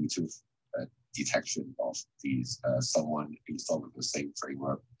on the Bluetooth detection of these someone installed with the same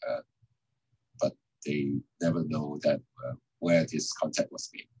framework, but they never know that where this contact was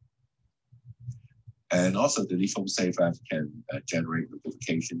made. And also the Leave Home Safe app can generate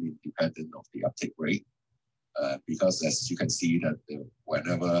notification independent of the uptake rate, because as you can see that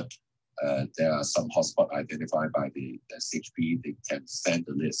whenever there are some hotspot identified by the CHP, they can send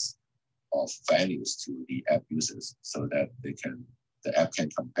a list of values to the app users so that the app can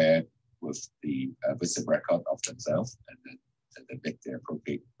compare with the visit record of themselves and then make the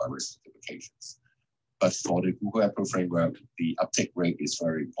appropriate virus notifications. But for the Google Apple framework, the uptake rate is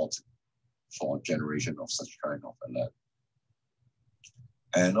very important for generation of such kind of alert.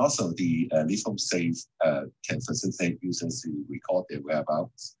 And also the Leave Home Safe can facilitate users to record their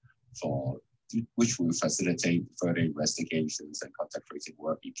whereabouts, which will facilitate further investigations and contact tracing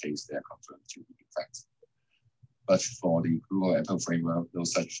work in case they are confirmed to be infected. But for the Google Apple framework, no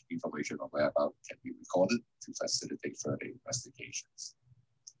such information on whereabouts can be recorded to facilitate further investigations.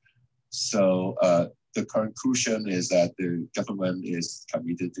 So the conclusion is that the government is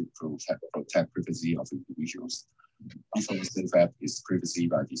committed to protect privacy of individuals. Leave Home Safe app is privacy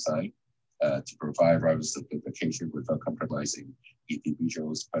by design to provide virus notification without compromising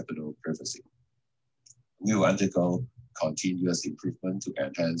individuals' personal privacy. We will undergo continuous improvement to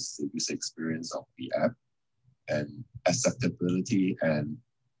enhance the user experience of the app, and acceptability and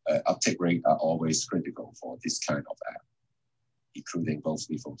uptake rate are always critical for this kind of app, including both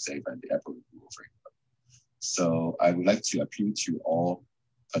Leave Home Safe and the Apple and Google framework. So I would like to appeal to all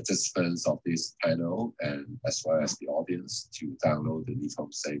participants of this panel and as well as the audience to download the Leave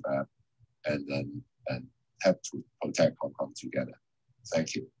Home Safe app and help to protect Hong Kong together.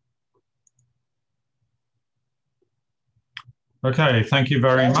 Thank you. Okay, thank you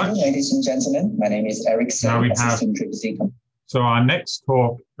very much. Ladies and gentlemen, my name is Eric Say, Assistant Privacy. So our next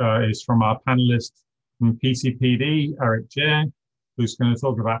talk is from our panelist from PCPD, Eric Jie, who's going to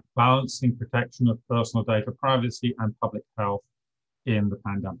talk about balancing protection of personal data privacy and public health in the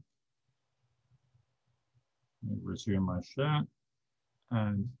pandemic. Let me resume my share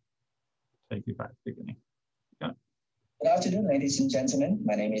and take you back to the beginning. Yeah. Good afternoon, ladies and gentlemen.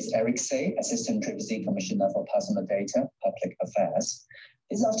 My name is Eric Say, Assistant Privacy Commissioner for Personal Data, Public Affairs.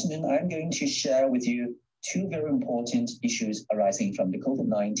 This afternoon, I'm going to share with you two very important issues arising from the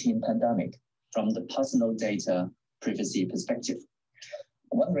COVID-19 pandemic from the personal data privacy perspective.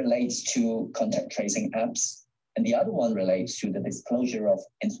 One relates to contact tracing apps, And the other one relates to the disclosure of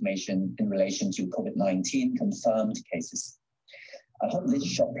information in relation to COVID-19 confirmed cases. I hope this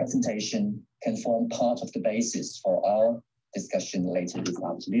short presentation can form part of the basis for our discussion later this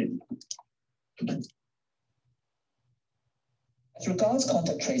afternoon. As regards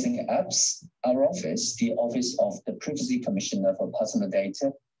contact tracing apps, our office, the Office of the Privacy Commissioner for Personal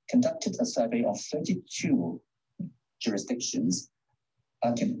Data, conducted a survey of 32 jurisdictions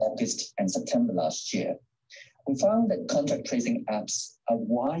back in August and September last year. We found that contact tracing apps are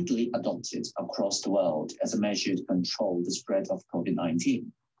widely adopted across the world as a measure to control the spread of COVID-19.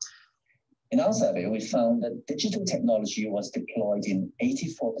 In our survey, we found that digital technology was deployed in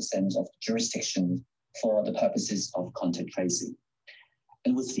 84% of jurisdictions for the purposes of contact tracing.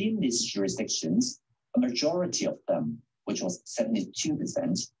 And within these jurisdictions, a majority of them, which was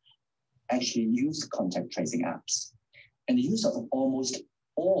 72%, actually used contact tracing apps. And the use of almost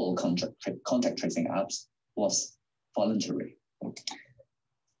all contact tracing apps was voluntary.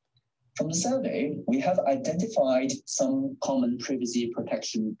 From the survey, we have identified some common privacy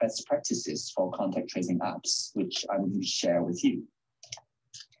protection best practices for contact tracing apps, which I will share with you.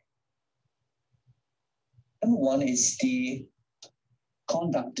 Number one is the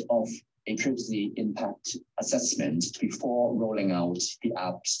conduct of a privacy impact assessment before rolling out the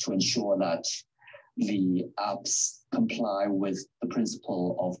apps to ensure that the apps comply with the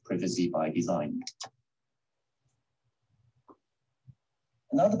principle of privacy by design.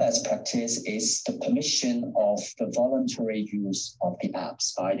 Another best practice is the permission of the voluntary use of the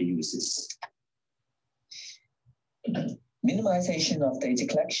apps by the users. Minimization of data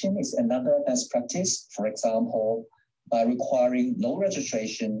collection is another best practice. For example, by requiring no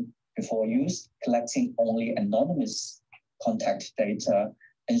registration before use, collecting only anonymous contact data,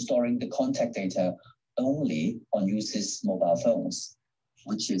 and storing the contact data only on users' mobile phones,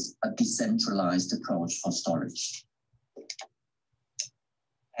 which is a decentralized approach for storage.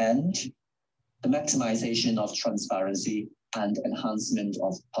 And the maximization of transparency and enhancement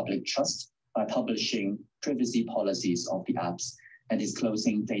of public trust by publishing privacy policies of the apps and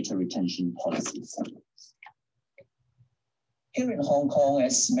disclosing data retention policies. Here in Hong Kong,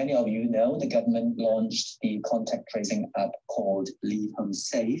 as many of you know, the government launched the contact tracing app called Leave Home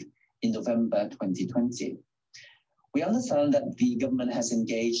Safe in November 2020. We understand that the government has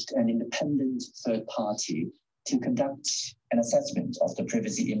engaged an independent third party to conduct an assessment of the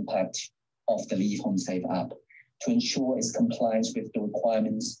privacy impact of the Leave Home Safe app to ensure its compliance with the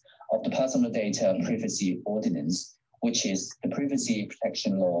requirements of the Personal Data Privacy Ordinance, which is the privacy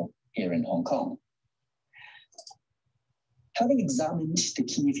protection law here in Hong Kong. Having examined the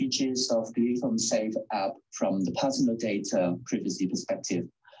key features of the Leave Home Safe app from the personal data privacy perspective,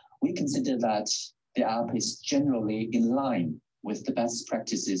 we consider that the app is generally in line with the best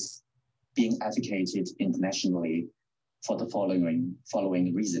practices being advocated internationally for the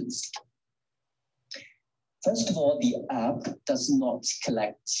following reasons. First of all, the app does not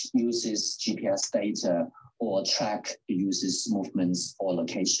collect users' GPS data or track the users' movements or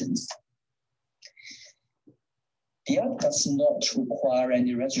locations. The app does not require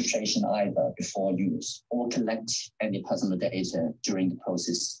any registration either before use or collect any personal data during the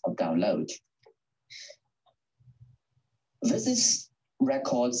process of download. Visit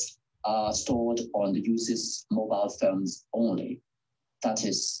records are stored on the user's mobile phones only. That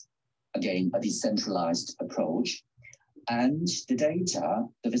is, again, a decentralized approach. And the data,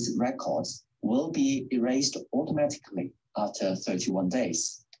 the visit records, will be erased automatically after 31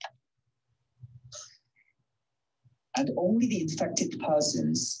 days. And only the infected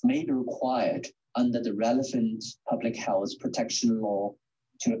persons may be required under the relevant public health protection law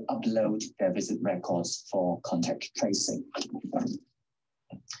to upload their visit records for contact tracing.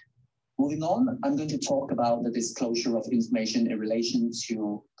 Moving on, I'm going to talk about the disclosure of information in relation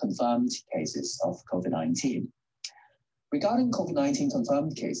to confirmed cases of COVID-19. Regarding COVID-19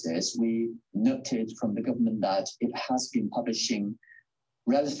 confirmed cases, we noted from the government that it has been publishing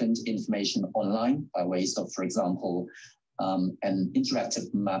relevant information online by ways of, for example, an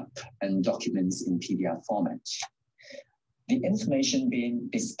interactive map and documents in PDF format. The information being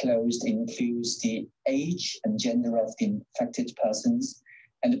disclosed includes the age and gender of the infected persons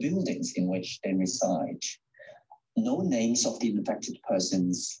and the buildings in which they reside. No names of the infected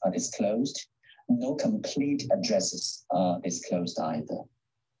persons are disclosed. No complete addresses are disclosed either.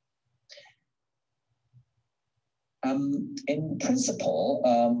 In principle,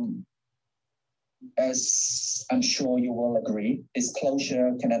 as I'm sure you will agree,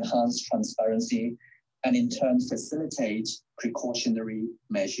 disclosure can enhance transparency and in turn facilitate precautionary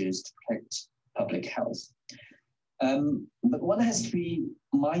measures to protect public health. But one has to be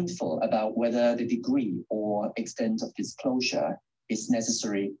mindful about whether the degree or extent of disclosure is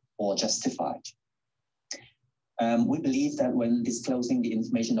necessary or justified. We believe that when disclosing the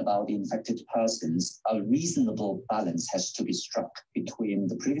information about the infected persons, a reasonable balance has to be struck between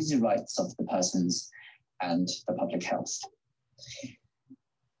the privacy rights of the persons and the public health.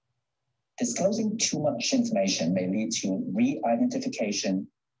 Disclosing too much information may lead to re-identification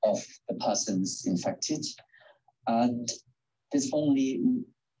of the persons infected, and this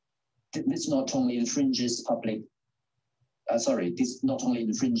not only infringes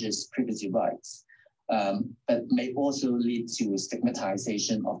privacy rights, but may also lead to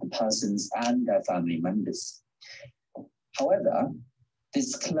stigmatization of the persons and their family members. However,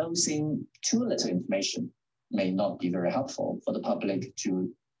 disclosing too little information may not be very helpful for the public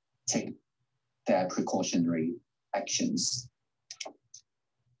to take their precautionary actions.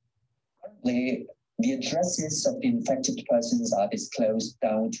 Currently, the addresses of the infected persons are disclosed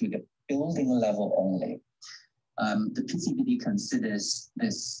down to the building level only. The PCPD considers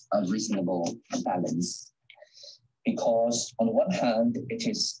this a reasonable balance because, on the one hand, it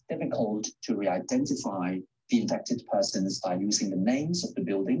is difficult to re-identify the infected persons by using the names of the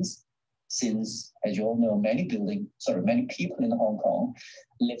buildings, since, as you all know, many people in Hong Kong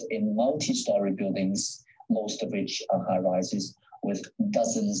live in multi-story buildings, most of which are high-rises with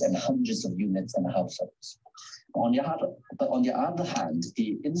dozens and hundreds of units and households. On the other hand,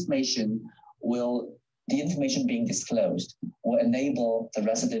 the information being disclosed will enable the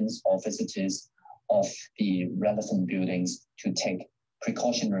residents or visitors of the relevant buildings to take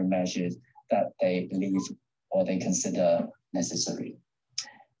precautionary measures that they believe or they consider necessary.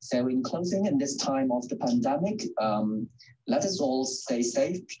 So in closing, in this time of the pandemic, let us all stay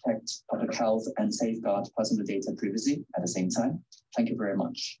safe, protect public health, and safeguard personal data privacy at the same time. Thank you very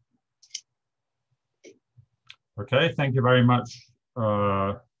much. Okay, thank you very much,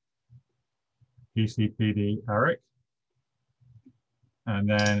 PCPD Eric. And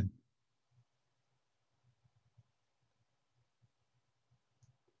then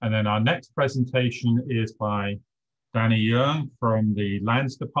our next presentation is by Danny Yeung from the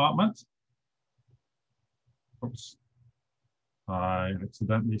Lands Department. Oops. I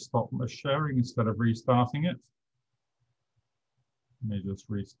accidentally stopped my sharing instead of restarting it. Let me just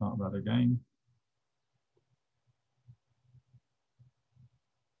restart that again.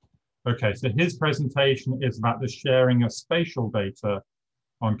 Okay, so his presentation is about the sharing of spatial data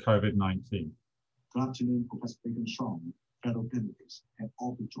on COVID-19. Good afternoon, Professor Bacon-Shone, fellow panelists, and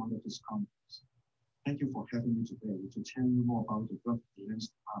all who joined this conference. Thank you for having me today to tell you more about the work of the Lands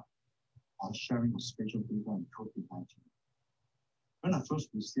Department on sharing of spatial data on COVID-19. When I first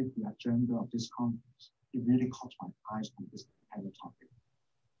received the agenda of this conference, it really caught my eyes on this particular topic.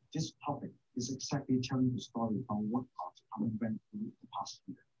 This topic is exactly telling the story about what our department went through the past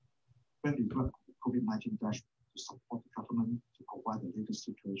year, when we worked on the COVID-19 dashboard to support the government to provide the latest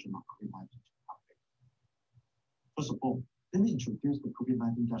situation of COVID-19 to the public. First of all, let me introduce the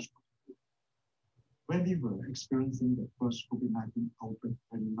COVID-19 dashboard. When we were experiencing the first COVID-19 outbreak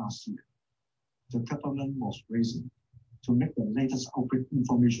early last year, the government was racing to make the latest outbreak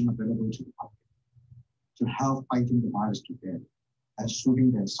information available to the public, to help fighting the virus together and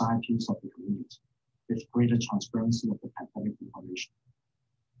soothing the anxieties of the community with greater transparency of the pandemic information.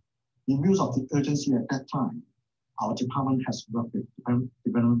 In view of the urgency at that time, our department has worked with the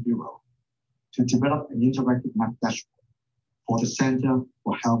Development Bureau to develop an interactive map dashboard for the Center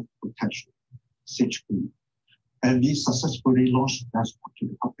for Health Protection, CHP, and we successfully launched the dashboard to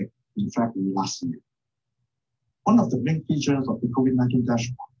the public in February last year. One of the main features of the COVID-19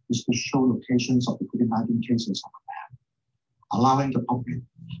 dashboard is to show locations of the COVID-19 cases on the map, allowing the public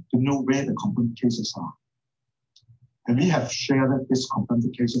to know where the confirmed cases are. And we have shared this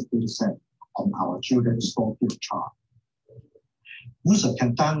confirmed cases data set on our children store field chart. Users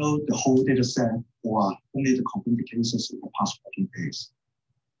can download the whole data set or only the confirmed cases in the past 14 days.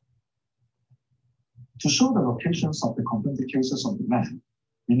 To show the locations of the confirmed cases on the map,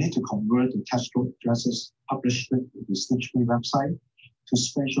 we need to convert the test code addresses published in the CHP website to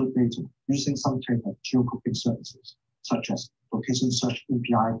spatial data using some type of geocoding services, such as location search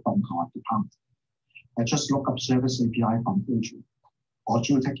API from our department, and just lookup service API from Agent, or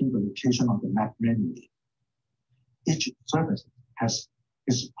geotagging the location of the map manually. Each service has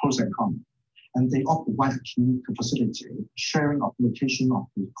its pros and cons, and they all provide a key to facilitate sharing of location of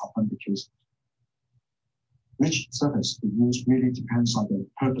the confirmed cases. Which service to use really depends on the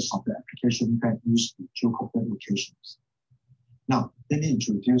purpose of the application that uses the geocoded locations. Now, let me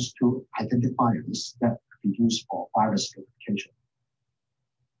introduce two identifiers that can be used for virus verification.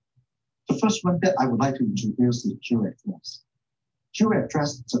 The first one that I would like to introduce is GeoAddress.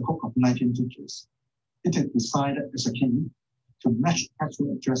 GeoAddress is a code of 19 digits. It is designed as a key to match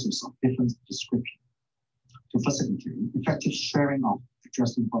actual addresses of different descriptions to facilitate effective sharing of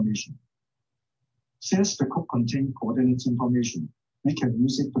address information. Since the code contains coordinates information, we can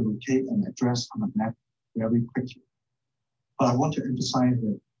use it to locate an address on a map very quickly. But I want to emphasize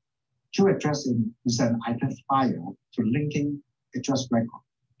that GeoAddress is an identifier to linking address records,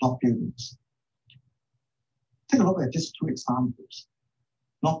 not buildings. Take a look at these two examples.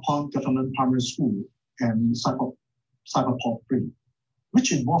 North Point Government Primary School and Cyberport 3,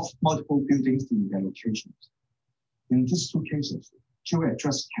 which involves multiple buildings in their locations. In these two cases,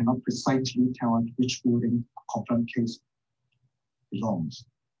 GeoAddress cannot precisely tell us which building a confirmed case belongs.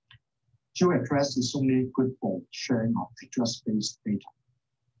 GeoAddress is only good for sharing of address-based data.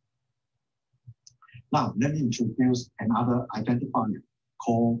 Now, let me introduce another identifier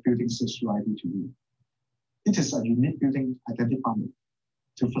called Building Social ID to you. It is a unique building identifier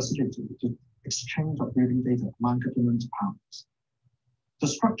to facilitate the exchange of building data among government departments. The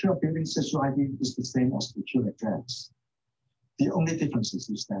structure of Building Social ID is the same as the GeoAddress. The only difference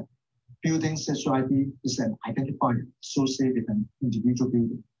is that Building Social ID is an identifier associated with an individual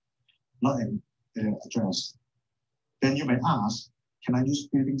building, not an address. Then you may ask, can I use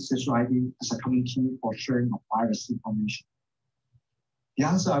Building Social ID as a common key for sharing of virus information? The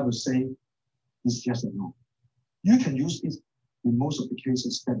answer I would say is yes and no. You can use it in most of the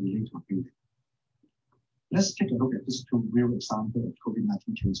cases that relate to a building. Let's take a look at these two real examples of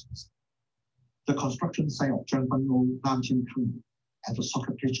COVID-19 cases. The construction site of Zhengbenzhou Nanjing Tunnel and the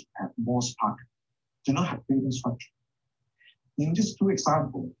soccer pitch at Moss Park do not have building structure. In these two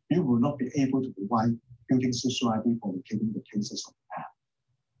examples, we will not be able to provide Building Social ID for locating the cases on the map.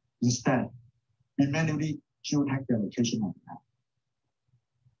 Instead, we manually geotag their location on the map.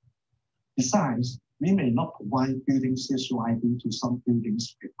 Besides, we may not provide Building Social ID to some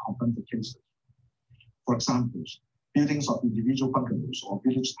buildings with confirmed cases. For example, buildings of individual bungalows or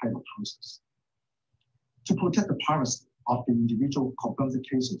village type of houses. To protect the privacy of the individual confirmed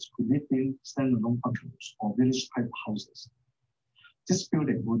cases who live in standalone bungalows or village type houses, this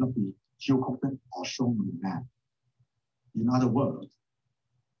building will not be geocoded or shown on the map. In other words,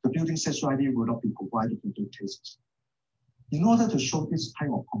 the Building Social ID will not be provided for those cases. In order to show this type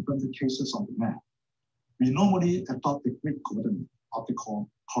of confirmed cases on the map, we normally adopt the grid coordinate of the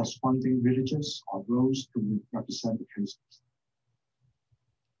corresponding villages or roads to represent the cases.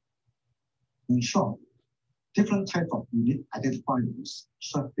 In short, different types of unique identifiers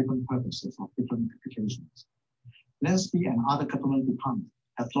serve different purposes for different applications. LANSB and other government departments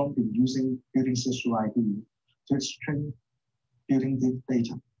have long been using Building Social ID to exchange building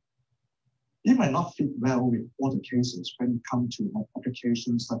data. It might not fit well with all the cases when it comes to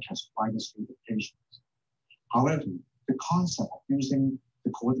applications such as virus identifications. However, the concept of using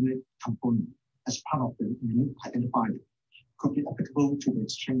the coordinate component as part of the unique identifier could be applicable to the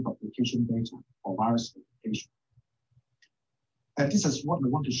exchange of location data for virus identification. And this is what I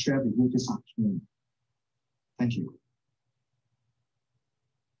want to share with you this afternoon. Thank you.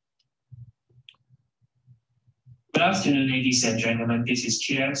 Good afternoon, ladies and gentlemen. This is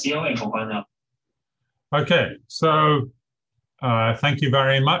Chair, CEO, and Obana. Okay, so thank you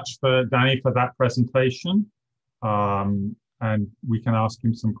very much for Danny for that presentation. And we can ask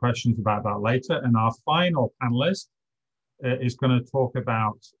him some questions about that later. And our final panelist is going to talk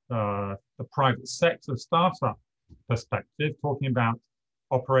about the private sector startup perspective, talking about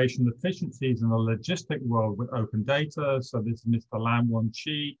operational efficiencies in the logistic world with open data. So this is Mr. Lam Won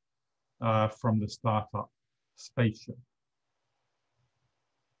Chi from the startup Spaceship.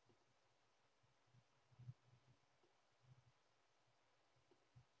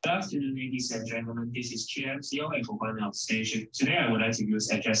 Good afternoon, ladies and gentlemen. This is Chair, CEO, and co-founder of Spaceship. Today, I would like to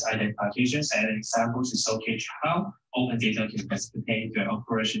use address identifications as an example to showcase how open data can facilitate the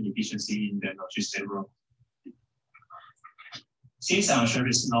operation efficiency in the logistics world. Since our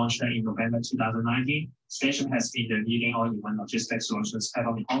service launched in November 2019, Spaceship has been the leading all-in-one logistics solutions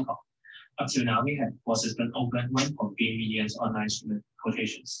platform in Hong Kong. Up to now, we have processed over 1.3 million online shipment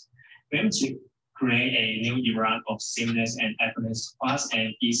quotations. We aim to create a new era of seamless and effortless, fast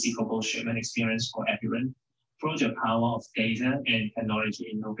and easy global shipment experience for everyone through the power of data and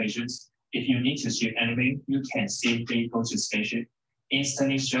technology innovations. If you need to ship anything, you can simply go to Spaceship,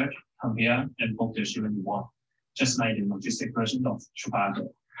 instantly search, compare, and book the shipment you want, just like the logistic version of Trivago.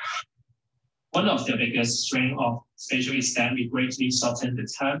 One of the biggest strengths of Spaceship is that we greatly shorten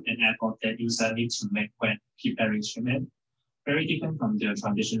the time and effort that users need to make when preparing shipment. Very different from the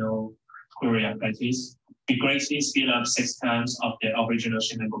traditional courier practice. We greatly speed up 6 times of the original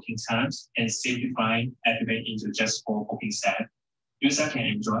shipment booking times and simplify everything into just 4 booking steps. User can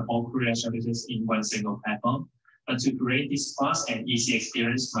enjoy all courier services in one single platform. But to create this fast and easy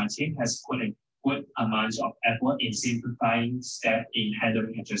experience, my team has put a good amount of effort in simplifying steps in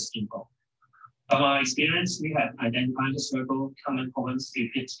handling address info. From our experience, we have identified several common problems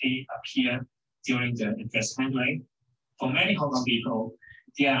repeatedly appear during the address handling. For many Hong Kong people,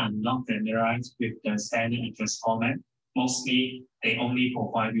 they are not familiarized with the standard address format. Mostly, they only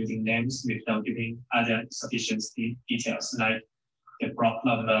provide building names without giving other sufficient details like the block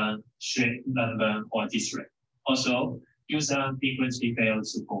number, street number, or district. Also, users frequently fail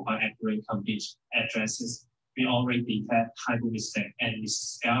to provide accurate complete addresses. We already detect typo mistake and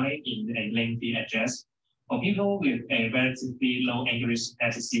misspelling in a lengthy address. For people with a relatively low English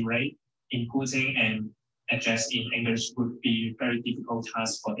literacy rate, inputting an address in English would be a very difficult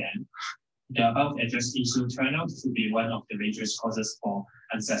task for them. The above address issue turned out to be one of the major causes for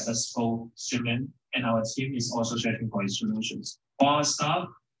unsuccessful shipment, and our team is also searching for solutions. For our staff,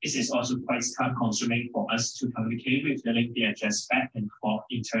 this is also quite time-consuming for us to communicate with the lengthy address back and forth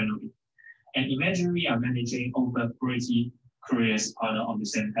internally. And imagine we are managing over 30 couriers partner on the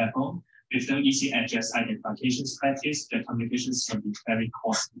same platform. With no easy address identifications practice, the communications can be very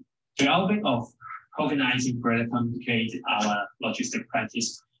costly. The outbreak of COVID-19 further complicated our logistic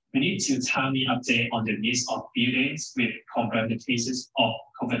practice. We need to timely update on the list of buildings with confirmed cases of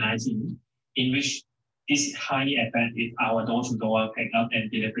COVID-19, in which this highly affected our door-to-door pickup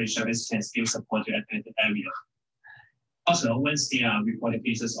and delivery service can still support the affected area. Also, once there are reported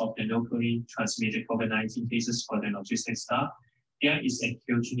cases of the locally transmitted COVID-19 cases for the logistics staff, there is a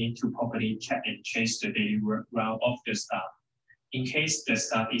huge need to properly check and change the daily route of the staff. In case the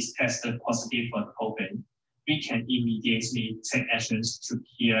staff is tested positive for COVID, we can immediately take actions to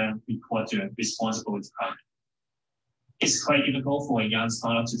report the responsible department. It's quite difficult for a young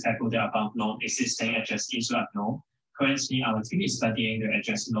startup to tackle the above non-existing address issue unknown. Currently, our team is studying the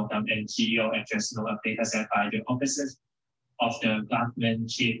address lookup and geo address lookup dataset by the offices of the government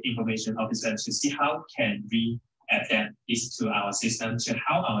chief information officer to see how can we adapt this to our system to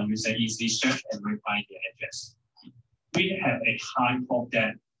how our user easily search and refine their address. We have a high hope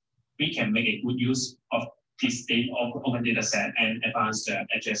that we can make a good use of this open data set and advance the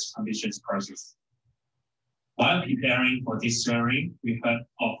address conditions process. While preparing for this sharing, we heard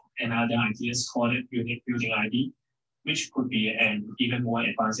of another idea called unique building ID, which could be an even more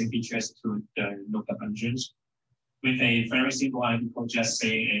advancing features to the lookup functions. With a very simple ID code, just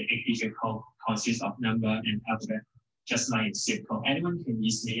say a 8-digit code consists of number and alphabet, just like zip code. Anyone can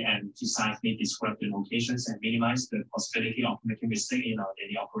easily and precisely describe the locations and minimize the possibility of making mistakes in our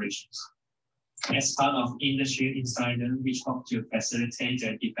daily operations. As part of Industry Insider, we hope to facilitate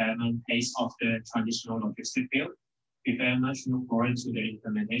the development pace of the traditional logistic field. We very much look forward to the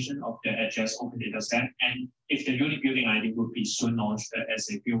implementation of the address open data set, and if the unique building ID would be soon launched as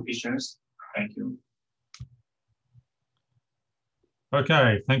a few features. Thank you.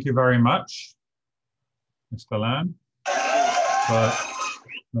 Okay, thank you very much, Mr. Lam. So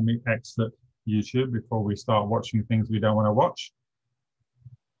let me exit YouTube before we start watching things we don't want to watch.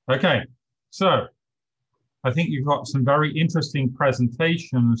 Okay, so I think you've got some very interesting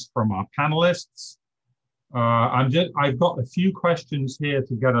presentations from our panelists. I've got a few questions here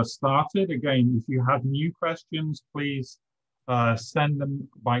to get us started. Again, if you have new questions, please send them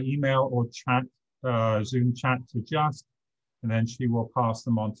by email or chat, Zoom chat to Just, and then she will pass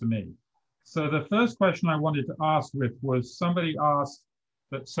them on to me. So the first question I wanted to ask with was somebody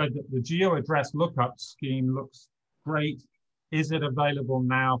said that the geo address lookup scheme looks great. Is it available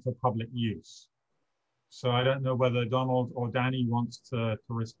now for public use? So I don't know whether Donald or Danny wants to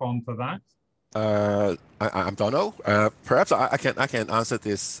respond to that. I'm Donald. Perhaps I can answer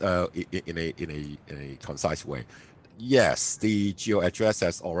this in a concise way. Yes, the geo address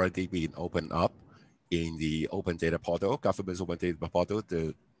has already been opened up in the Open Data Portal, government's Open Data Portal.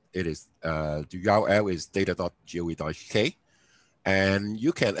 The URL is data.gov.hk. And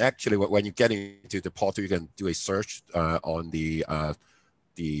you can actually, when you get into the portal, you can do a search on the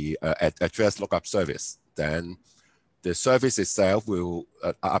address lookup service. Then the service itself will,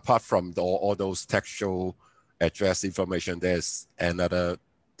 apart from all those textual address information, there's another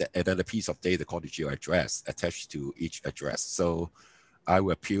piece of data called the geo address attached to each address. So I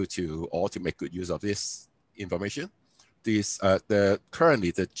will appeal to all to make good use of this information.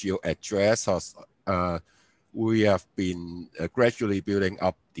 Currently the geo address has we have been gradually building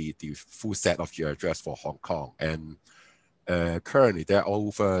up the full set of geo address for Hong Kong, and currently there are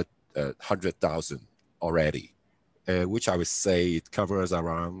over 100,000 already, which I would say it covers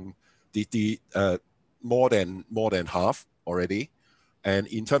around more than half already. And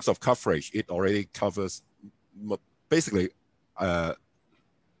in terms of coverage, it already covers basically around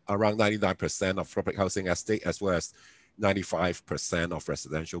 99% of public housing estate, as well as 95% of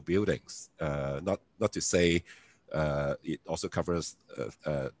residential buildings. Not to say it also covers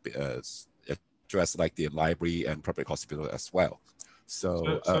address like the library and public hospital as well.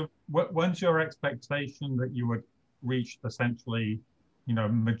 So when's your expectation that you would reach essentially,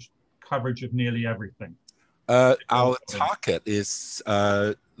 coverage of nearly everything? Our target is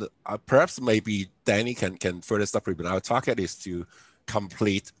perhaps maybe Danny can further supplement. Our target is to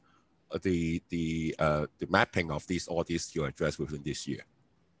complete the mapping of all these geo address within this year.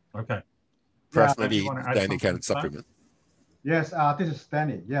 Okay. Perhaps maybe Danny can supplement. Yes, this is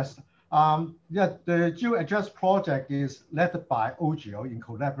Danny. Yes. The geo address project is led by OGO in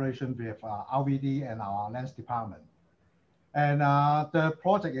collaboration with RVD and our lands department. And the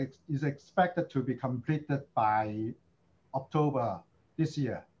project is expected to be completed by October this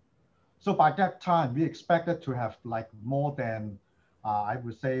year. So by that time, we expected to have like more than, I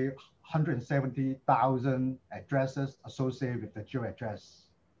would say, 170,000 addresses associated with the geo address.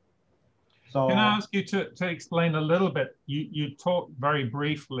 So, can I ask you to explain a little bit? You talked very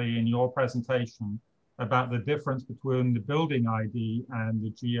briefly in your presentation about the difference between the building ID and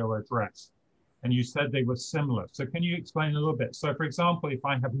the geo address. And you said they were similar. So can you explain a little bit? So for example, if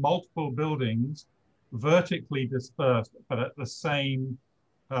I have multiple buildings vertically dispersed, but at the same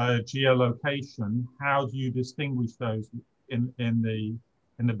geolocation, how do you distinguish those in the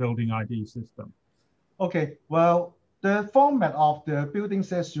building ID system? Okay, well, the format of the building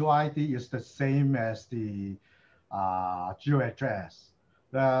sales UID is the same as the geo address.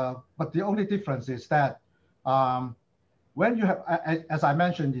 But the only difference is that when you have, as I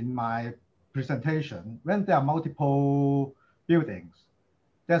mentioned in my presentation, when there are multiple buildings,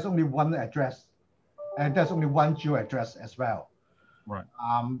 there's only one address and there's only one geo address as well. Right.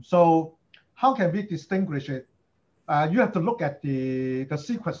 So how can we distinguish it? You have to look at the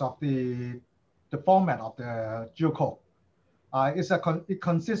sequence of the format of the geocode. It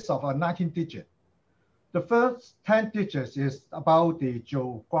consists of 19 digits. The first 10 digits is about the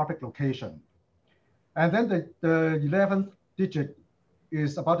geographic location. And then the 11th digit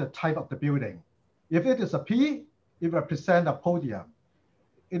is about the type of the building. If it is a P, it represents a podium.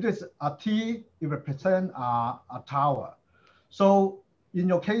 It is a T, it represents a tower. So in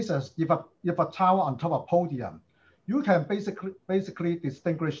your cases, if a tower on top of podium, you can basically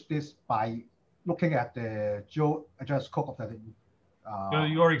distinguish this by looking at the geo address code of the. So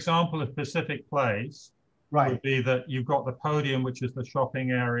your example of Pacific Place would be that you've got the podium, which is the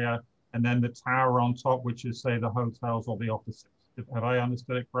shopping area, and then the tower on top, which is, say, the hotels or the offices. Have I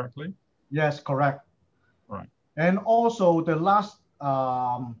understood it correctly? Yes, correct. Right. And also the last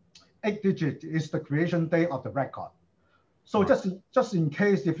 8 digits is the creation date of the record. So just in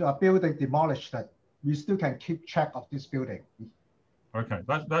case if a building demolished, that we still can keep track of this building. Okay,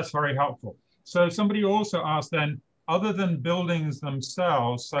 that's very helpful. So somebody also asked then, other than buildings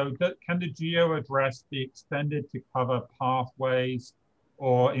themselves, so can the geo address be extended to cover pathways,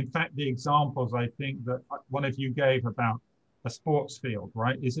 or in fact the examples I think that one of you gave about a sports field,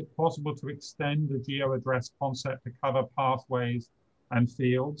 right? Is it possible to extend the geo address concept to cover pathways and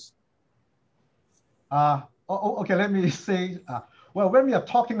fields? Okay, let me say, well, when we are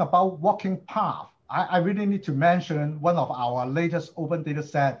talking about walking path, I really need to mention one of our latest open data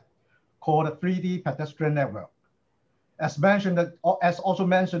set called the 3D pedestrian network. As also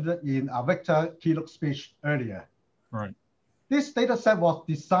mentioned in Victor Keelook's speech earlier. Right. This data set was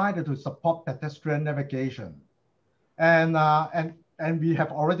designed to support pedestrian navigation. And we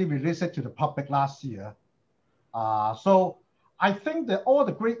have already released it to the public last year. So I think that all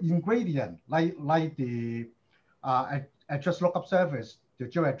the great ingredients, like the address lookup service, the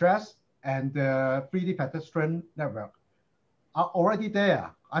geo address, and the 3D pedestrian network are already there.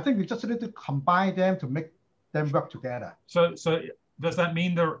 I think we just need to combine them to make them work together. So does that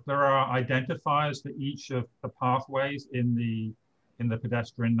mean there are identifiers for each of the pathways in the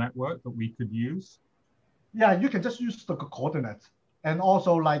pedestrian network that we could use? Yeah, you can just use the coordinates, and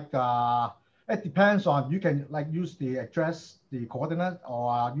also like it depends on, you can like use the address, the coordinate,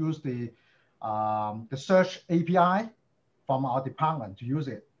 or use the search API from our department to use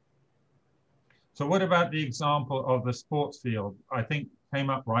it. So what about the example of the sports field? I think came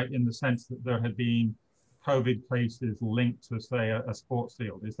up right in the sense that there had been COVID cases linked to, say, a sports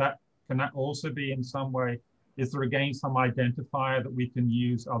field. Can that also be in some way, is there again some identifier that we can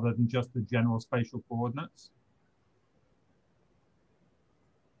use other than just the general spatial coordinates?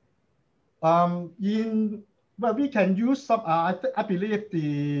 Well, we can use some, I believe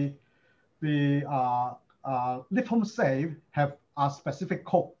the Live Home Safe have a specific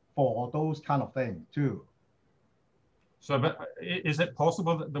code for those kind of things too. So, but is it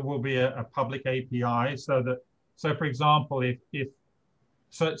possible that there will be a public API so that, so for example,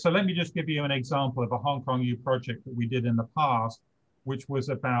 so let me just give you an example of a Hong Kong U project that we did in the past, which was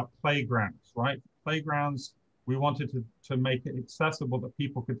about playgrounds, right? Playgrounds, we wanted to make it accessible that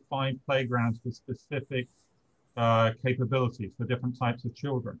people could find playgrounds with specific capabilities for different types of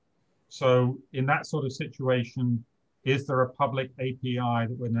children. So in that sort of situation, is there a public API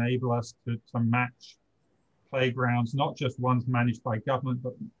that would enable us to match playgrounds, not just ones managed by government,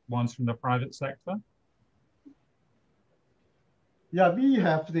 but ones from the private sector? Yeah, we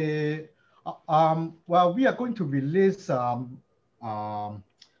have the, well, we are going to release some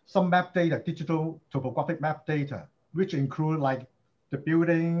map data, digital topographic map data, which include like the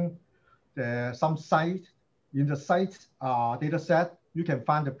building, some site. In the site data set, you can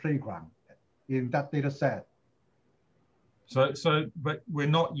find the playground in that data set. But we're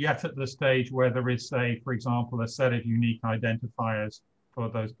not yet at the stage where there is, say, for example, a set of unique identifiers for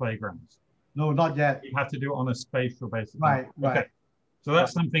those playgrounds. No, not yet. You have to do it on a spatial basis. Right, right. Okay. So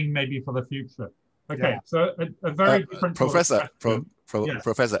that's something maybe for the future. Okay, yeah. So a very different Professor,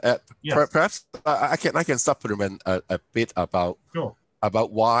 Professor Ed, yes. Perhaps I can supplement a bit about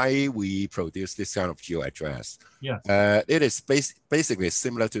why we produce this kind of geo address. Yes. It is basically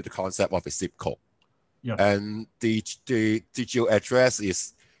similar to the concept of a zip code. Yes. And the geo address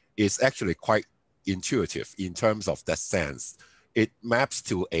is actually quite intuitive in terms of that sense. It maps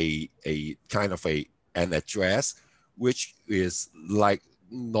to a kind of an address which is like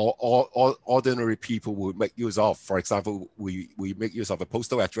not all ordinary people would make use of. For example, we make use of a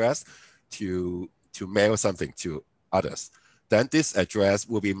postal address to mail something to others. Then this address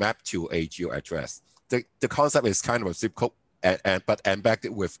will be mapped to a geo address. The concept is kind of a zip code, but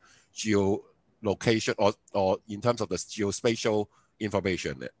embedded with geolocation or in terms of the geospatial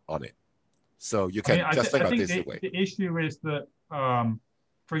information on it. So you can just think about this way. The issue is that,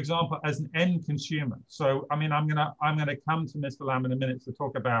 for example, as an end consumer. So I mean, I'm gonna come to Mr. Lam in a minute to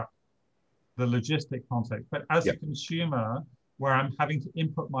talk about the logistic context. But as a consumer, where I'm having to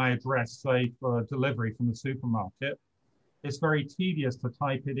input my address, say for delivery from the supermarket, it's very tedious to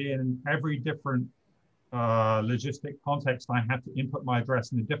type it in. Every different logistic context, I have to input my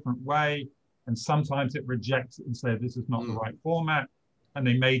address in a different way. And sometimes it rejects it and says this is not the right format, and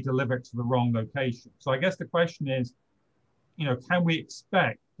they may deliver it to the wrong location. So I guess the question is, you know, can we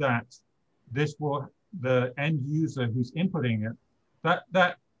expect that this will, the end user who's inputting it,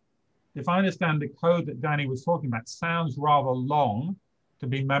 that if I understand the code that Danny was talking about, sounds rather long to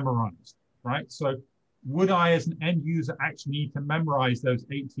be memorized, right? So would I, as an end user, actually need to memorize those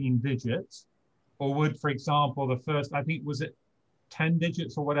 18 digits? Or would, for example, the first, I think, was it 10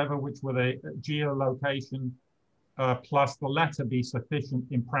 digits or whatever, which were the geolocation plus the letter be sufficient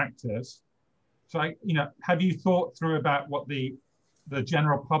in practice? So, you know, have you thought through about what the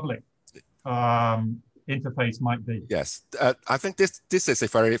general public interface might be? Yes, I think this is a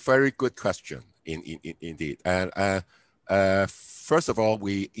very, very good question indeed. And first of all,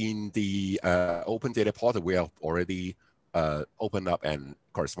 we in the Open Data Portal, we have already opened up an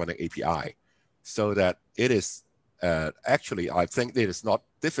corresponding API, so that it is actually, I think it is not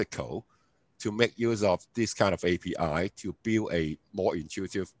difficult to make use of this kind of API to build a more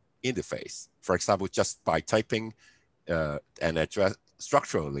intuitive interface. For example, just by typing an address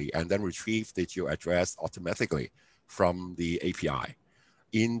structurally and then retrieve the geo address automatically from the API.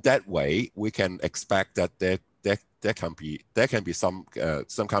 In that way, we can expect that there can be some kind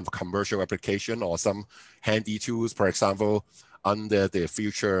of commercial application or some handy tools, for example, under the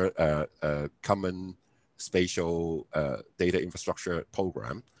future common spatial data infrastructure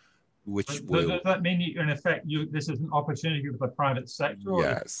program, which will... Does that mean, in effect, this is an opportunity for the private sector, or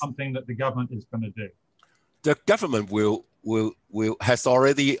is it something that the government is going to do? The government has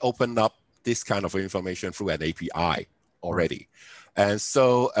already opened up this kind of information through an API already. Right. And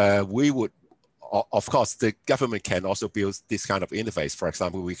so we would, of course, the government can also build this kind of interface. For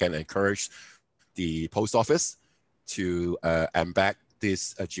example, we can encourage the post office to embed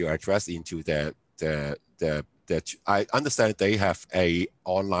this geo address into I understand they have a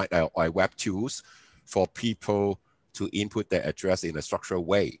online web tools for people to input their address in a structural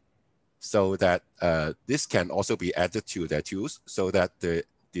way, so that this can also be added to their tools, so that the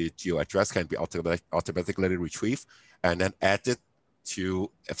geo address can be automatically retrieved and then added to,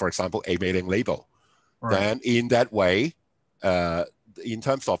 for example, a mailing label. Right. Then in that way, in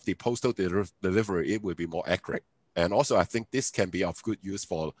terms of the postal delivery, it will be more accurate. And also, I think this can be of good use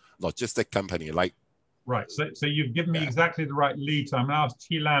for logistic company like Right. So you've given me exactly the right lead. So I'm going to ask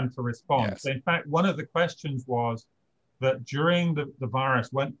Chilan to respond. Yes. So in fact, one of the questions was that during the virus,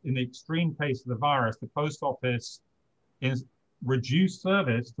 when in the extreme case of the virus, the post office is reduced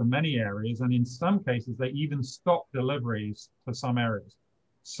service to many areas, and in some cases, they even stopped deliveries to some areas.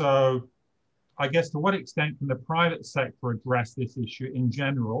 So I guess to what extent can the private sector address this issue in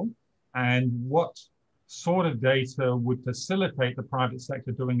general, and what sort of data would facilitate the private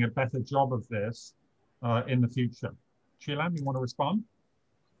sector doing a better job of this in the future? Chilan, you want to respond?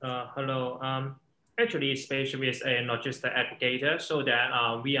 Hello. Actually, especially with a not just the aggregator, so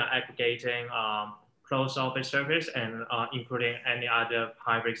that we are aggregating closed office service and including any other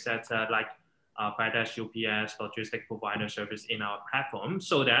private sector like FedEx, UPS, logistic provider service in our platform,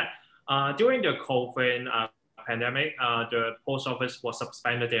 so that during the COVID pandemic, the post office was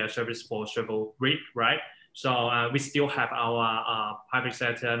suspended their service for several weeks, right? So we still have our private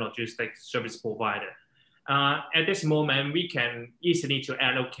sector logistic service provider. At this moment, we can easily to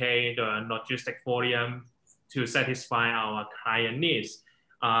allocate the logistic volume to satisfy our client needs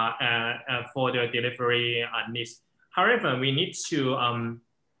for the delivery needs. However, we need to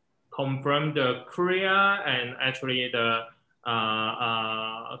confirm the courier and actually the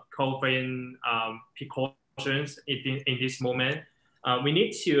COVID precautions in this moment. We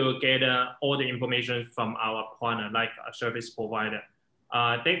need to get all the information from our partner, like a service provider.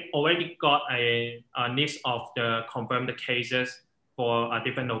 They already got a list of the confirmed cases for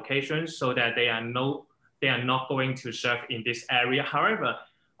different locations, so that they are not going to serve in this area. However,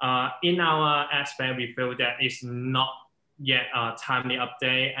 in our aspect, we feel that it's not yet a timely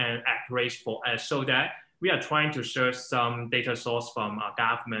update and accurate for us, so that we are trying to search some data source from our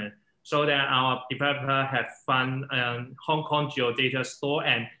government, so that our developer have found Hong Kong geodata store,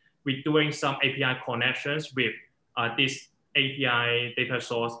 and we're doing some API connections with this API data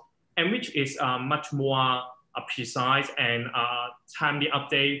source, and which is much more precise and timely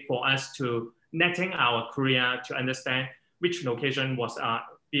update for us to netting our courier to understand which location was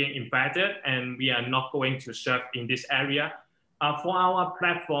being infected, and we are not going to serve in this area. For our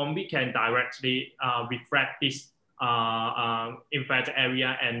platform, we can directly reflect this infected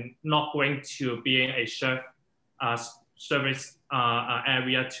area and not going to being a service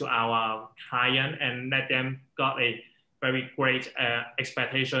area to our client, and let them got a very great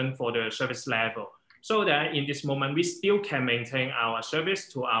expectation for the service level, so that in this moment, we still can maintain our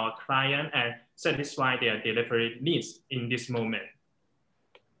service to our client and satisfy their delivery needs in this moment.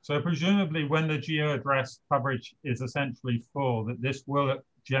 So presumably when the geo address coverage is essentially full, that this will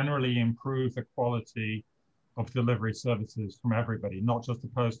generally improve the quality of delivery services from everybody, not just the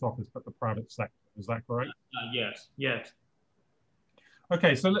post office, but the private sector. Is that correct? Yes, yes.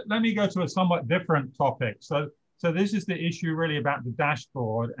 Okay, so let me go to a somewhat different topic. So this is the issue really about the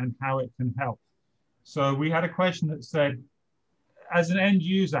dashboard and how it can help. So we had a question that said, as an end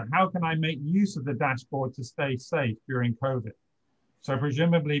user, how can I make use of the dashboard to stay safe during COVID? So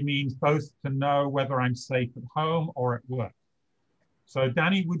presumably means both to know whether I'm safe at home or at work. So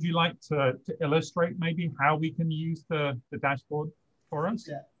Danny, would you like to illustrate maybe how we can use the dashboard for us?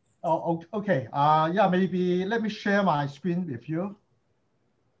 Yeah. Oh, okay. Yeah, maybe let me share my screen with you.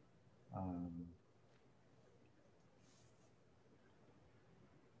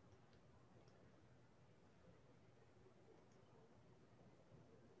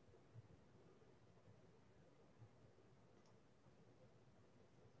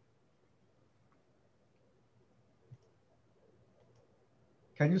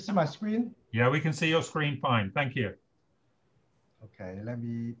 Can you see my screen? Yeah, we can see your screen fine. Thank you. Okay, let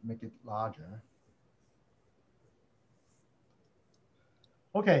me make it larger.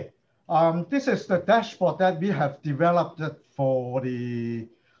 Okay, this is the dashboard that we have developed for the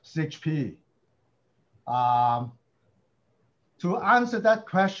CHP. To answer that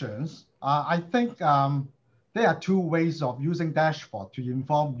questions, I think there are two ways of using dashboard to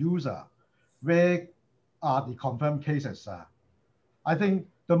inform user where the confirmed cases are. I think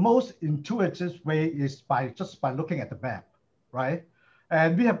the most intuitive way is just by looking at the map, right?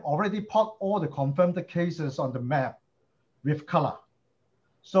 And we have already put all the confirmed cases on the map with color.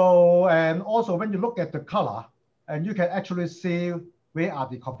 So, and also when you look at the color, and you can actually see where are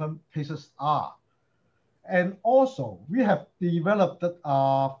the confirmed cases are. And also we have developed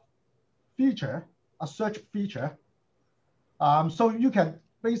a feature, a search feature. So you can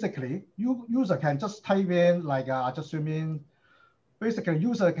basically, user can just type in, like just zoom in. Basically,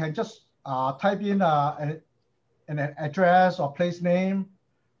 user can just type in an address or place name,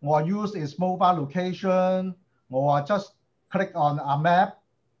 or use its mobile location, or just click on a map,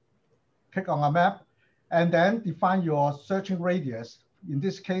 and then define your searching radius. In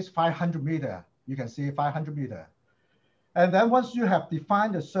this case, 500 meters You can see 500 meter. And then once you have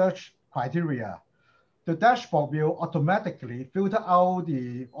defined the search criteria, the dashboard will automatically filter out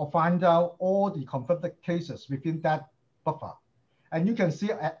or find out all the confirmed cases within that buffer. And you can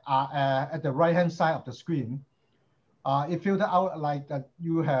see at the right-hand side of the screen, it filtered out like that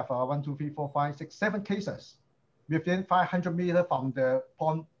you have 1, 2, 3, 4, 5, 6, 7 cases within 500 meters from the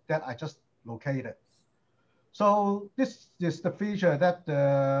point that I just located. So this is the feature that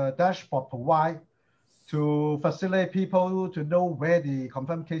the dashboard provides to facilitate people to know where the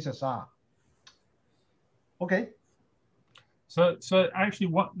confirmed cases are. Okay. So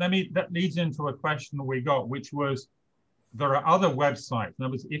actually, that leads into a question we got, which was, there are other websites. In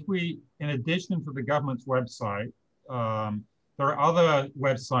other words, if we, in addition to the government's website, there are other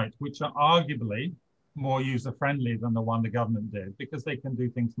websites which are arguably more user-friendly than the one the government did, because they can do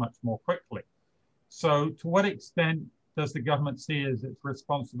things much more quickly. So to what extent does the government see as its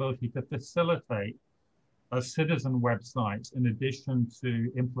responsibility to facilitate a citizen website in addition to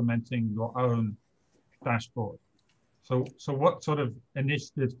implementing your own dashboard? So what sort of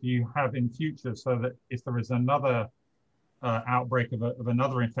initiatives do you have in future so that if there is another outbreak of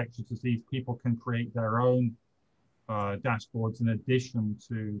another infectious disease, people can create their own dashboards in addition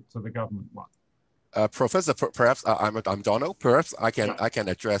to the government one? Professor, perhaps I'm Donald. Perhaps I can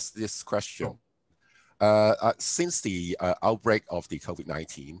address this question. Since the outbreak of the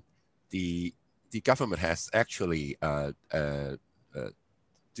COVID-19, the government has actually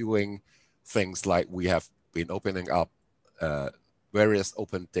doing things like we have been opening up various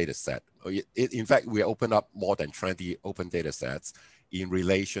open data sets. In fact, we opened up more than 20 open data sets in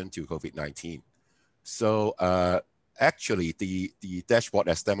relation to COVID-19. So actually, the dashboard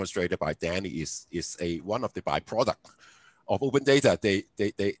as demonstrated by Danny is one of the byproduct of open data. They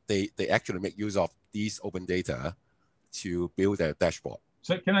actually make use of these open data to build their dashboard.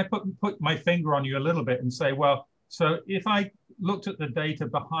 So can I put my finger on you a little bit and say, well, so if I looked at the data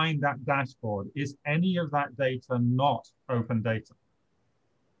behind that dashboard, is any of that data not open data?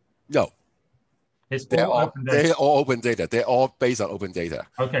 No. They're all open data. They're all open data. They're all based on open data.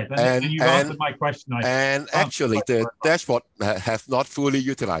 Okay, then you've answered my question. Actually, the dashboard has not fully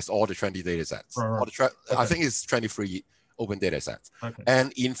utilized all the 20 data sets. Right. I think it's 23 open data sets. Okay.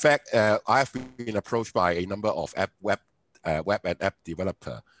 And in fact, I've been approached by a number of web and app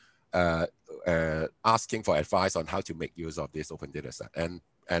developer asking for advice on how to make use of this open data set. And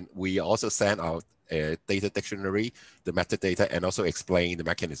we also send out a data dictionary, the metadata, and also explain the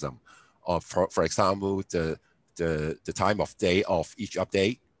mechanism of, for example, the time of day of each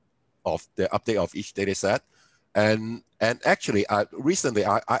update, of the update of each data set. And actually, recently,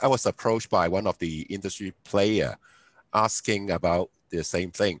 I was approached by one of the industry player asking about the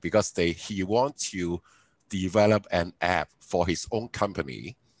same thing, because he wants to develop an app for his own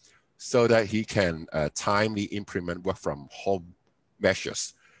company so that he can timely implement work from home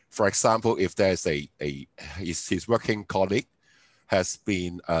measures. For example, if there's his working colleague has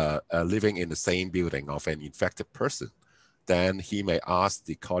been living in the same building of an infected person, then he may ask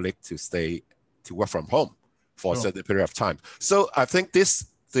the colleague to work from home for a certain period of time. So I think this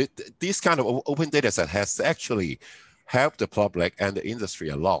kind of open data set has actually helped the public and the industry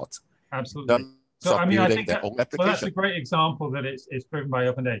a lot. Absolutely. So I mean, I think that's a great example that it's driven by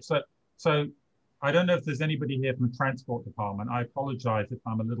open data. So I don't know if there's anybody here from the transport department. I apologize if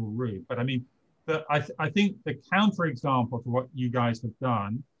I'm a little rude, but I mean, I think the counterexample to what you guys have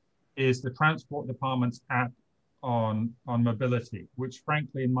done is the transport department's app on mobility, which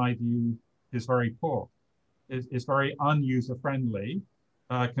frankly, in my view, is very poor. It's very unuser-friendly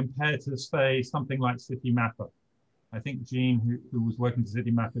compared to, say, something like Citymapper. I think Gene, who was working for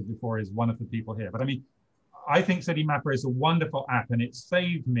Citymapper before, is one of the people here. But I mean, I think Citymapper is a wonderful app, and it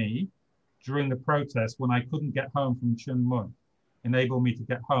saved me during the protest when I couldn't get home from Chun Mun, enabled me to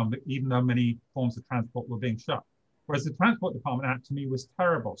get home, even though many forms of transport were being shut. Whereas the transport department app to me was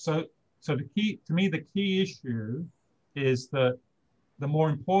terrible. So the key issue is that the more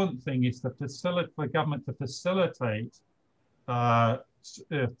important thing is for government to facilitate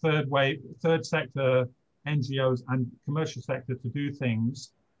third sector NGOs and commercial sector to do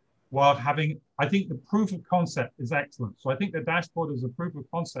things while having, I think the proof of concept is excellent. So I think the dashboard as a proof of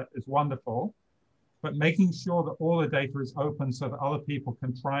concept is wonderful, but making sure that all the data is open so that other people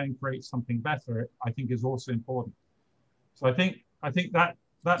can try and create something better, I think is also important. So I think that's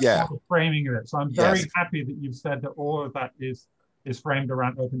sort of framing of it. So I'm very happy that you've said that all of that is framed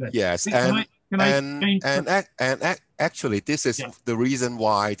around open data. Yes, actually, this is the reason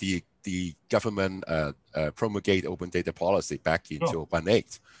why the government promulgated open data policy back in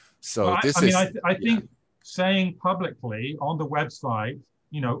 2008. So I think saying publicly on the website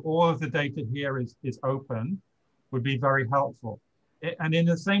all of the data here is open would be very helpful. And in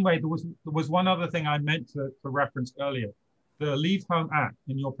the same way, there was one other thing I meant to reference earlier. The Leave Home Act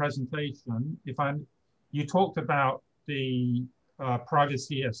in your presentation, you talked about the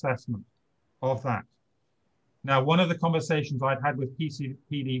privacy assessment of that. Now, one of the conversations I'd had with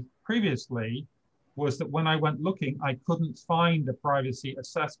PCPD previously was that when I went looking, I couldn't find the privacy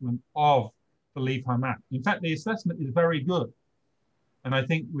assessment of the Leave Home Act. In fact, the assessment is very good. And I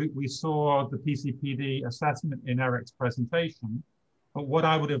think we saw the PCPD assessment in Eric's presentation. But what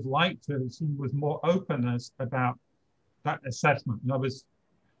I would have liked to have seen was more openness about that assessment.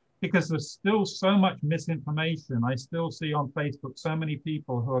 Because there's still so much misinformation. I still see on Facebook so many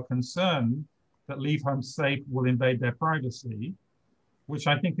people who are concerned that Leave Home Safe will invade their privacy, which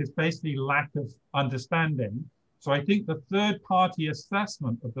I think is basically lack of understanding. So I think the third-party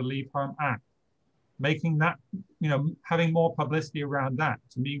assessment of the Leave Home Act, making that, having more publicity around that,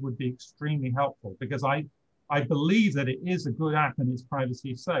 to me would be extremely helpful, because I believe that it is a good act and it's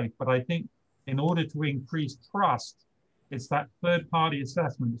privacy safe, but I think in order to increase trust, it's that third-party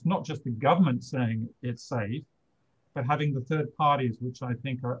assessment. It's not just the government saying it's safe, but having the third parties, which I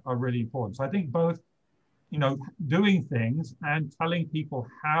think are really important. So I think both, doing things and telling people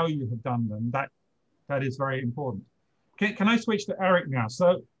how you have done them, that is very important. Can I switch to Eric now?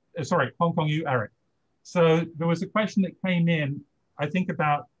 So, sorry, Hong Kong, you, Eric. So there was a question that came in, I think,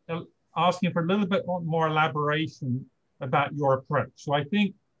 about asking for a little bit more elaboration about your approach. So I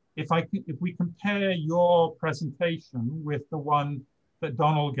think if we compare your presentation with the one that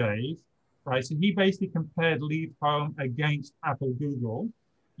Donald gave, right? So he basically compared Leave Home against Apple Google.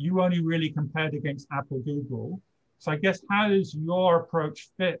 You only really compared against Apple Google. So I guess, how does your approach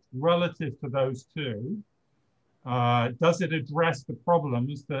fit relative to those two? Does it address the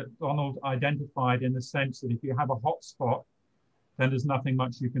problems that Donald identified, in the sense that if you have a hotspot, then there's nothing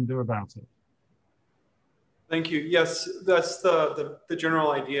much you can do about it? Thank you. Yes, that's the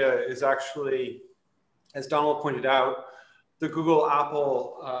general idea is actually, as Donald pointed out, the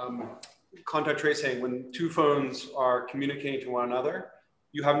Google-Apple contact tracing, when two phones are communicating to one another,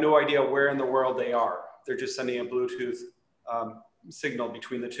 you have no idea where in the world they are. They're just sending a Bluetooth signal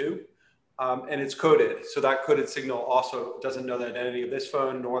between the two. And it's coded. So that coded signal also doesn't know the identity of this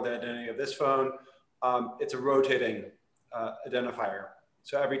phone, nor the identity of this phone. It's a rotating identifier.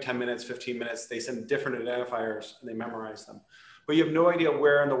 So every 10 minutes, 15 minutes, they send different identifiers and they memorize them. But you have no idea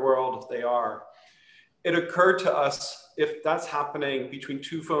where in the world they are. It occurred to us, if that's happening between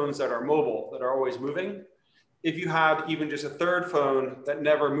two phones that are mobile, that are always moving, if you had even just a third phone that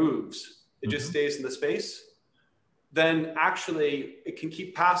never moves, it just stays in the space, then actually it can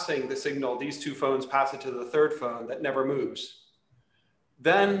keep passing the signal. These two phones pass it to the third phone that never moves.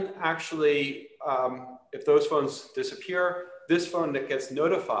 Then actually, if those phones disappear, this phone that gets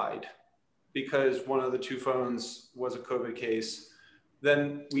notified because one of the two phones was a COVID case,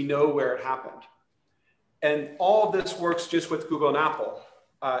 then we know where it happened. And all of this works just with Google and Apple.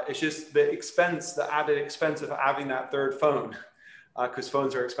 It's just the expense, the added expense of having that third phone, because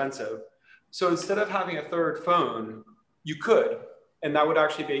phones are expensive. So instead of having a third phone, you could, and that would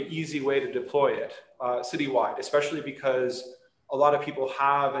actually be an easy way to deploy it citywide, especially because a lot of people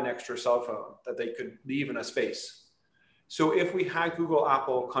have an extra cell phone that they could leave in a space. So if we had Google,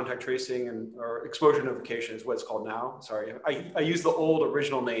 Apple contact tracing or exposure notification is what it's called now. Sorry, I use the old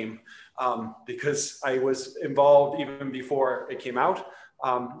original name because I was involved even before it came out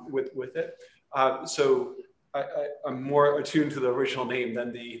with it. So I'm more attuned to the original name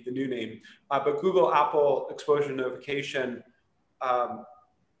than the new name. But Google, Apple exposure notification,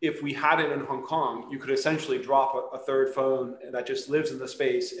 if we had it in Hong Kong, you could essentially drop a third phone that just lives in the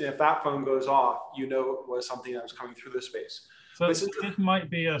space. And if that phone goes off, you know it was something that was coming through the space. So this might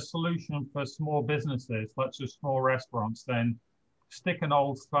be a solution for small businesses, such as small restaurants, then stick an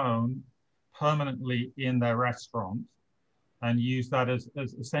old phone permanently in their restaurant and use that as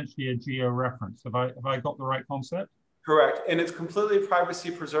essentially a geo-reference. Have I got the right concept? Correct. And it's completely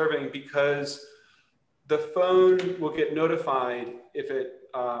privacy preserving because the phone will get notified if it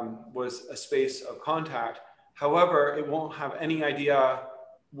was a space of contact. However, it won't have any idea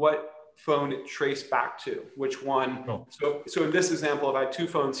what phone it traced back to, which one. Oh. So in this example, if I had two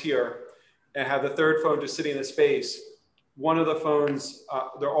phones here and have the third phone just sitting in the space, one of the phones,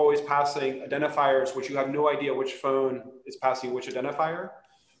 they're always passing identifiers, which you have no idea which phone is passing which identifier.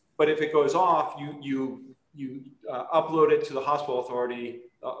 But if it goes off, you upload it to the hospital authority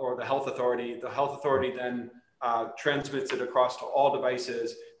or the health authority. The health authority then transmits it across to all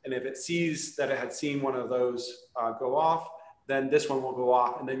devices. And if it sees that it had seen one of those go off, then this one will go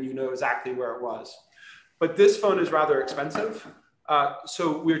off and then you know exactly where it was. But this phone is rather expensive.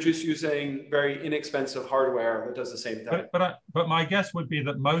 So we're just using very inexpensive hardware that does the same thing. But my guess would be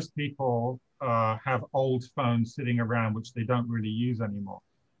that most people have old phones sitting around which they don't really use anymore.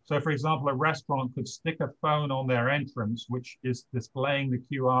 So for example, a restaurant could stick a phone on their entrance, which is displaying the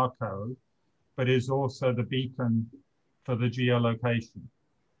QR code, but is also the beacon for the geolocation.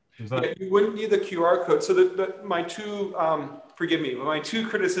 Yeah, you wouldn't need the QR code. So my two, forgive me, but my two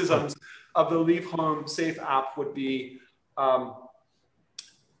criticisms of the Leave Home Safe app would be,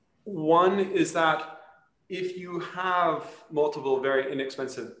 one is that if you have multiple very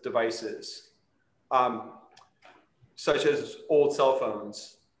inexpensive devices, such as old cell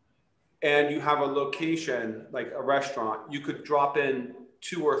phones, and you have a location like a restaurant, you could drop in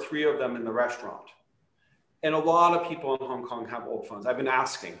 2 or 3 of them in the restaurant. And a lot of people in Hong Kong have old phones. I've been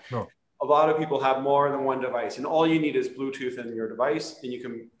asking. Sure. A lot of people have more than one device, and all you need is Bluetooth in your device, and you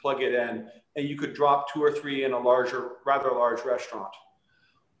can plug it in, and you could drop 2 or 3 in a rather large restaurant.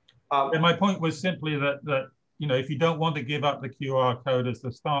 And my point was simply that you know, if you don't want to give up the QR code as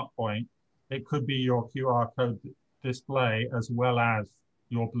the start point, it could be your QR code display as well as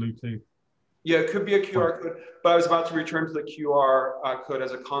your Bluetooth. Yeah, it could be a QR code, but I was about to return to the QR code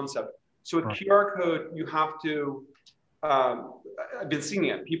as a concept. So with QR code, you have to, I've been seeing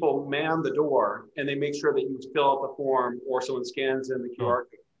it, people man the door and they make sure that you fill out the form or someone scans in the QR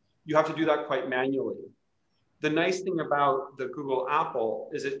code. You have to do that quite manually. The nice thing about the Google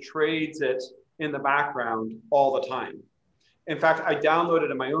Apple is it trades it in the background all the time. In fact, I downloaded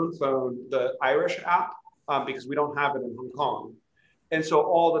in my own phone the Irish app because we don't have it in Hong Kong. And so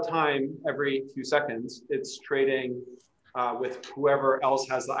all the time, every few seconds, it's trading with whoever else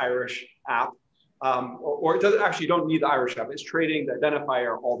has the Irish app. Or it doesn't actually, you don't need the Irish app. It's trading the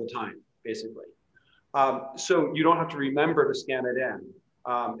identifier all the time, basically. So you don't have to remember to scan it in.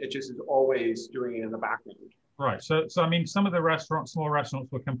 It just is always doing it in the background. Right. So I mean, some of the small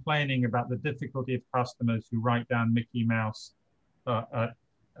restaurants were complaining about the difficulty of customers who write down Mickey Mouse, you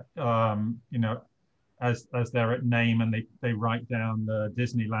know, as their name, and they write down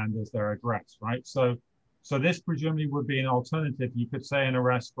Disneyland as their address, right? So this presumably would be an alternative. You could say in a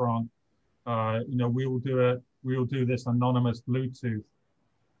restaurant, you know, we will do this anonymous Bluetooth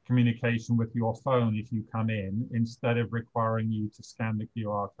communication with your phone if you come in, instead of requiring you to scan the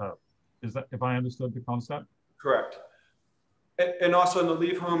QR code. Is that, if I understood the concept? Correct. And also in the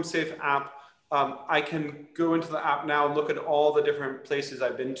Leave Home Safe app, I can go into the app now and look at all the different places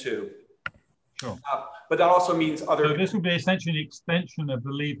I've been to. Sure. But that also means other. So this would be essentially an extension of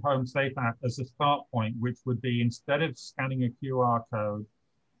the Leave Home Safe app as a start point, which would be, instead of scanning a QR code,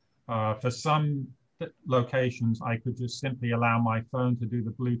 for some locations, I could just simply allow my phone to do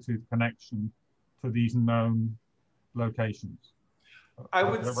the Bluetooth connection to these known locations. I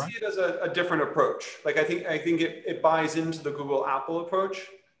would see it as a different approach. Like I think it buys into the Google Apple approach,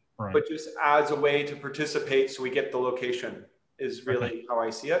 but just adds a way to participate so we get the location is really how I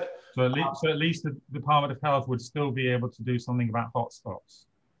see it. So at least the Department of Health would still be able to do something about hotspots.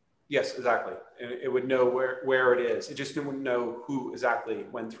 Yes, exactly. It would know where it is. It just wouldn't know who exactly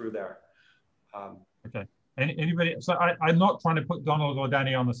went through there. Okay. Anybody? So I'm not trying to put Donald or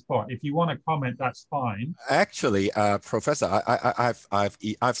Danny on the spot. If you want to comment, that's fine. Actually, Professor, I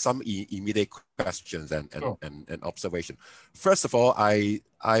have some immediate questions and observation. First of all, I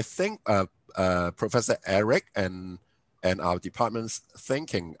think Professor Eric and our department's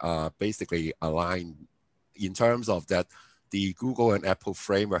thinking are basically aligned in terms of that the Google and Apple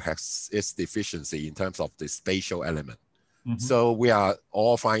framework has its deficiency in terms of the spatial element. Mm-hmm. So we are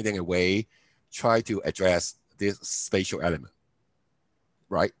all finding a way try to address this spatial element,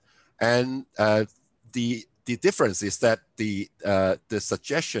 right? And the difference is that the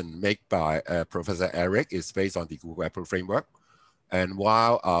suggestion made by Professor Eric is based on the Google Apple framework, and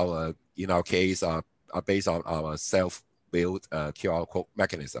while our in our case are based on our self-built QR code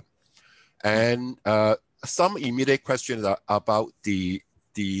mechanism. And some immediate questions about the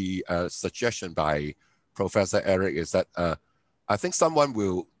suggestion by Professor Eric is that I think someone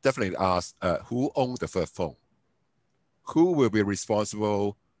will definitely ask who owns the first phone? Who will be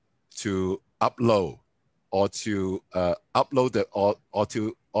responsible to upload or to upload the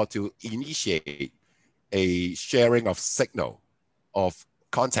or to initiate a sharing of signal of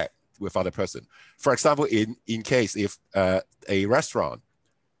contact with other person? For example, in case if a restaurant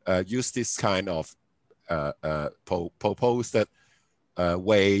use this kind of proposed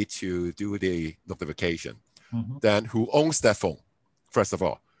way to do the notification, mm-hmm. Then who owns that phone? First of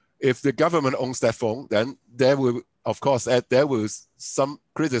all, if the government owns that phone, then there will, of course, there will some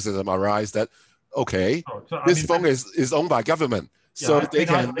criticism arise that, okay, so, this phone is owned by government, yeah, so they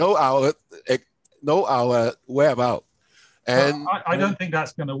can know our whereabouts. And well, I don't think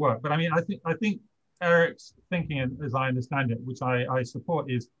that's going to work. But I mean, I think Eric's thinking, as I understand it, which I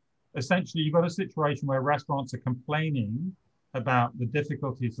support, is essentially you've got a situation where restaurants are complaining about the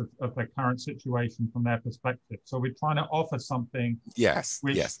difficulties of their current situation from their perspective. So we're trying to offer something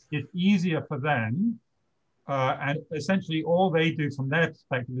which is easier for them. And essentially all they do from their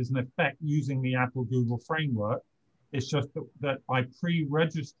perspective is in effect using the Apple Google framework. It's just that by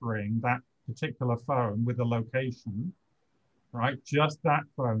pre-registering that particular phone with a location, right, just that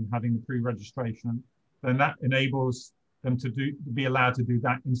phone having the pre-registration, then that enables them to be allowed to do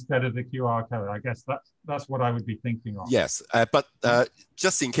that instead of the QR code. I guess that's what I would be thinking of. Yes, but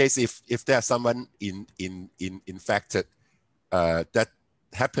just in case if there's someone infected that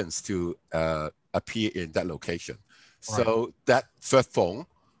happens to appear in that location, right. So that first phone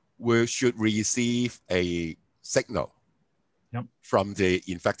should receive a signal from the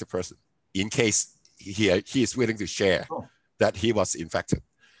infected person in case he is willing to share that he was infected.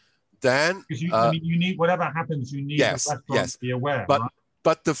 Then I mean, you need, whatever happens, you need the restaurant to be aware.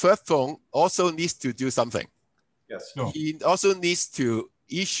 But the first phone also needs to do something. Yes. Sure. He also needs to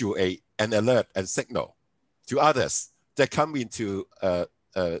issue an alert and signal to others that come into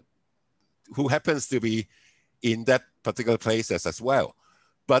who happens to be in that particular places as well.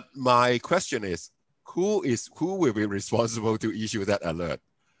 But my question is, who will be responsible to issue that alert?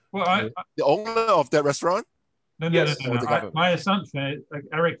 Well, the owner of that restaurant? No. My assumption,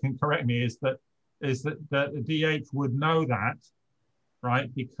 Eric can correct me, is that the DH would know that,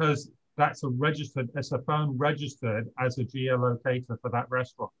 right? Because it's a phone registered as a geolocator for that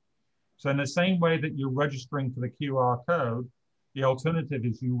restaurant. So in the same way that you're registering for the QR code, the alternative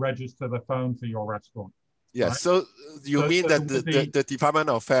is you register the phone for your restaurant. Yeah, right? So you mean that the Department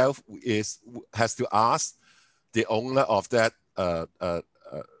of Health has to ask the owner of that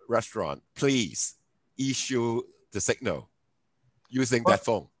restaurant, please issue the signal using that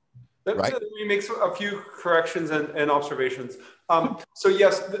phone, right? Let me make a few corrections and observations. So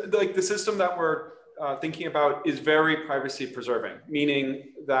yes, the system that we're thinking about is very privacy preserving,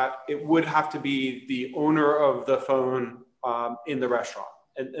 meaning that it would have to be the owner of the phone in the restaurant.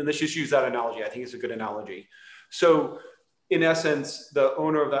 And let's just use that analogy. I think it's a good analogy. So in essence, the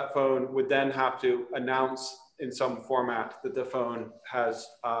owner of that phone would then have to announce in some format that the phone has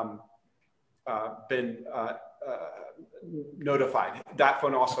been notified. That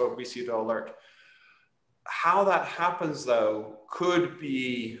phone also received an alert. How that happens, though, could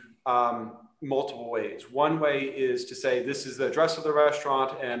be multiple ways. One way is to say this is the address of the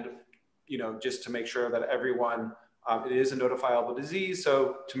restaurant, and just to make sure that everyone, it is a notifiable disease,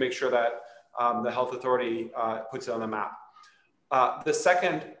 so to make sure that the health authority puts it on the map. The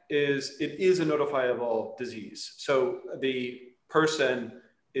second is it is a notifiable disease, so the person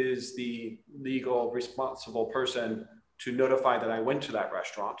is the legal responsible person to notify that I went to that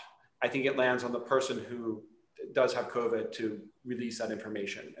restaurant. I think it lands on the person who does have COVID to release that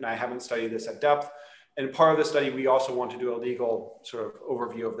information. And I haven't studied this at depth. And part of the study, we also want to do a legal sort of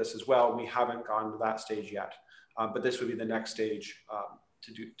overview of this as well. We haven't gone to that stage yet, but this would be the next stage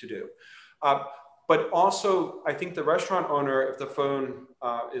to do. But also, I think the restaurant owner, if the phone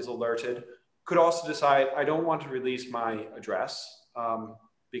is alerted, could also decide, I don't want to release my address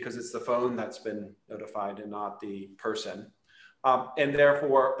because it's the phone that's been notified and not the person. And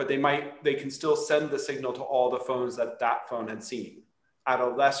therefore, but they can still send the signal to all the phones that phone had seen at a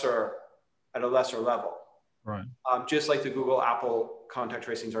lesser level. Right. Just like the Google, Apple contact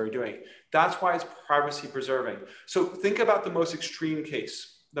tracing is already doing. That's why it's privacy preserving. So think about the most extreme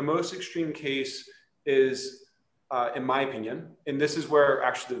case. The most extreme case is, in my opinion, and this is where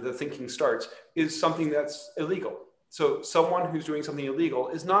actually the thinking starts, is something that's illegal. So someone who's doing something illegal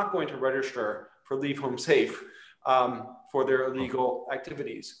is not going to register for Leave Home Safe for their illegal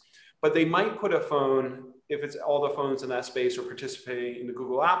activities. But they might put a phone, if it's all the phones in that space or participating in the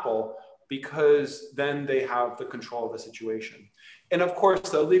Google, Apple, because then they have the control of the situation. And of course,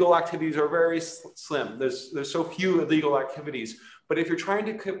 the illegal activities are very slim. There's so few illegal activities. But if you're trying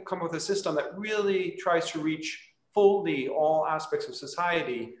to come up with a system that really tries to reach fully all aspects of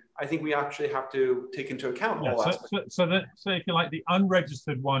society, I think we actually have to take into account all aspects. So if you like the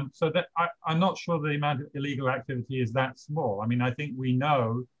unregistered one, so that I'm not sure the amount of illegal activity is that small. I mean, I think we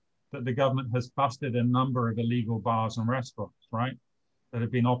know that the government has busted a number of illegal bars and restaurants, right, that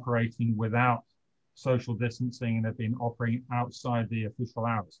have been operating without social distancing and have been operating outside the official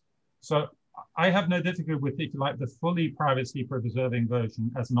hours. So I have no difficulty with, if you like, the fully privacy preserving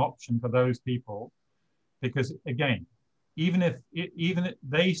version as an option for those people, because again, even if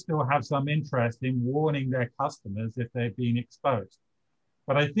they still have some interest in warning their customers if they've been exposed.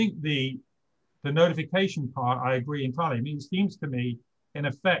 But I think the the notification part, I agree entirely. I mean, it seems to me, in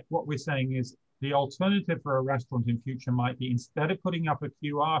effect, what we're saying is the alternative for a restaurant in future might be, instead of putting up a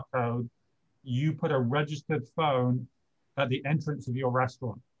QR code, you put a registered phone at the entrance of your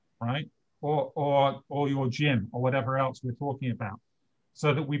restaurant, right? Or your gym or whatever else we're talking about,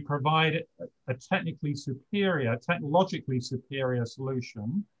 so that we provide a technologically superior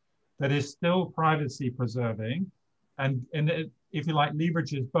solution that is still privacy preserving, and it, if you like,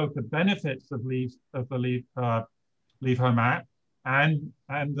 leverages both the benefits of the Leave Home app and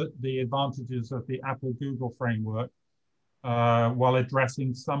the advantages of the Apple Google framework, while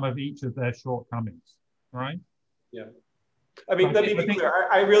addressing some of each of their shortcomings, right? Yeah. I mean, let me be clear.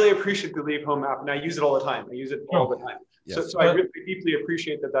 I really appreciate the Leave Home app, and I use it all the time. I use it all the time. Yes. So I really deeply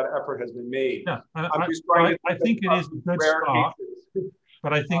appreciate that effort has been made. Yeah, I think it is a good start,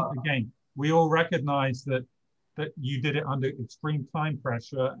 but I think, again, we all recognize that you did it under extreme time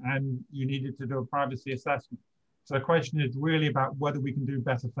pressure and you needed to do a privacy assessment. So the question is really about whether we can do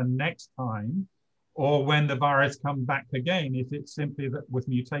better for next time, or when the virus comes back again, if it's simply that with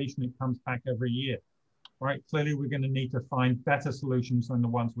mutation, it comes back every year. Right? Clearly, we're going to need to find better solutions than the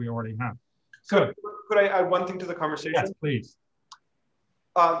ones we already have. So, could I add one thing to the conversation? Yes, please.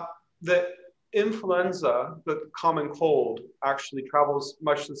 The influenza, the common cold, actually travels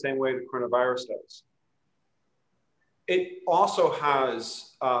much the same way the coronavirus does. It also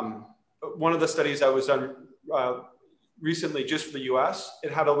has, one of the studies that was done recently just for the US,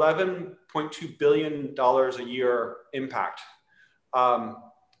 it had $11.2 billion a year impact.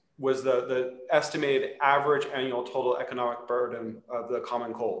 Was the estimated average annual total economic burden of the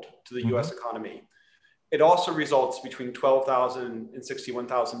common cold to the US economy. It also results between 12,000 and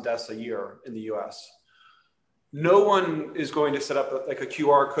 61,000 deaths a year in the US. No one is going to set up like a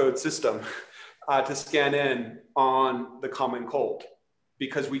QR code system to scan in on the common cold,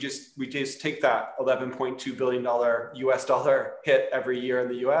 because we just take that $11.2 billion US dollar hit every year in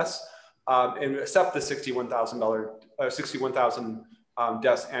the US and accept the 61,000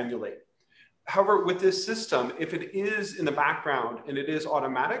 deaths annually. However, with this system, if it is in the background and it is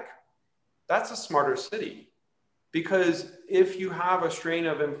automatic, that's a smarter city. Because if you have a strain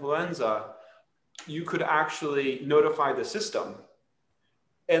of influenza, you could actually notify the system.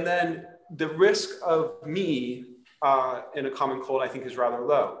 And then the risk of me in a common cold, I think, is rather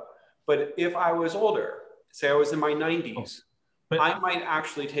low. But if I was older, say I was in my 90s, I might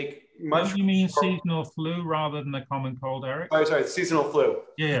actually take much. Don't you mean seasonal flu rather than the common cold, Eric? Oh, sorry, seasonal flu.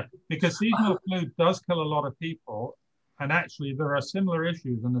 Yeah, because seasonal flu does kill a lot of people. And actually, there are similar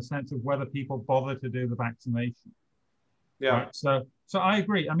issues in the sense of whether people bother to do the vaccination. Yeah. Right? So I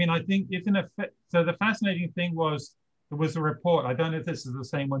agree. I mean, I think if in effect, so the fascinating thing was, there was a report, I don't know if this is the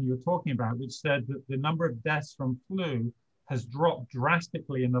same one you were talking about, which said that the number of deaths from flu has dropped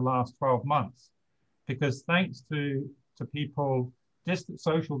drastically in the last 12 months. Because thanks to people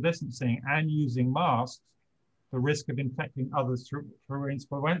social distancing and using masks, the risk of infecting others through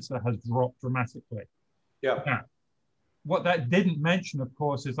influenza has dropped dramatically. Yeah. Now, what that didn't mention, of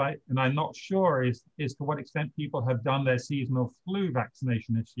course, is and I'm not sure, is to what extent people have done their seasonal flu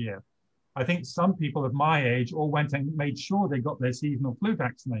vaccination this year. I think some people of my age all went and made sure they got their seasonal flu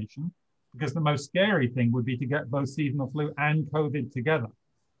vaccination, because the most scary thing would be to get both seasonal flu and COVID together,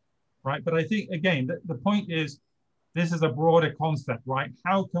 right? But I think, again, the point is, this is a broader concept, right?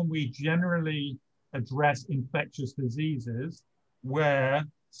 How can we generally address infectious diseases where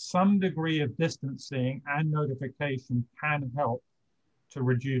some degree of distancing and notification can help to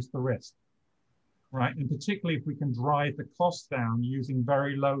reduce the risk, right? And particularly if we can drive the costs down using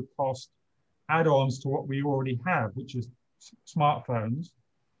very low cost add-ons to what we already have, which is smartphones,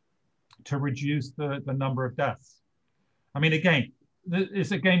 to reduce the number of deaths. I mean, again,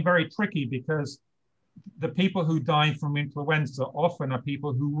 it's again very tricky, because the people who die from influenza often are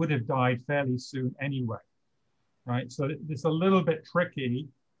people who would have died fairly soon anyway, right? So it's a little bit tricky.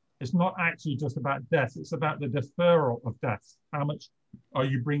 It's not actually just about deaths, it's about the deferral of deaths. How much are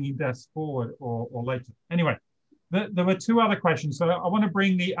you bringing deaths forward or later? Anyway, there were two other questions. So I want to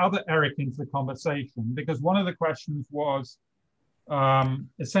bring the other Eric into the conversation, because one of the questions was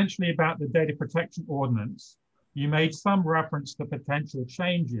essentially about the data protection ordinance. You made some reference to potential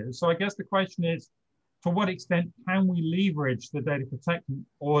changes. So I guess the question is, to what extent can we leverage the data protection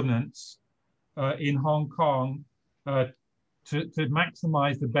ordinance in Hong Kong to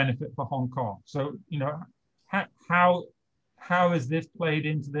maximize the benefit for Hong Kong? So, you know, how is this played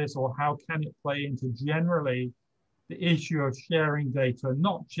into this, or how can it play into generally the issue of sharing data,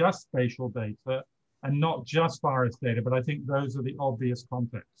 not just spatial data and not just virus data, but I think those are the obvious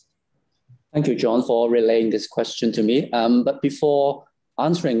contexts. Thank you, John, for relaying this question to me. But before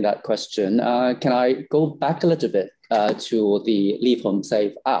answering that question, can I go back a little bit to the Leave Home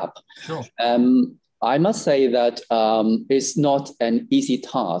Safe app? Sure. I must say that it's not an easy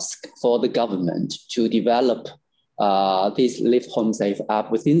task for the government to develop this Live Home Safe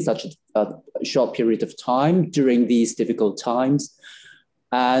app within such a short period of time during these difficult times,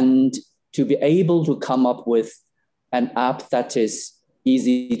 and to be able to come up with an app that is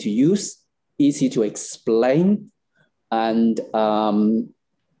easy to use, easy to explain, and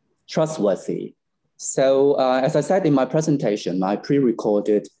trustworthy. So as I said in my presentation, my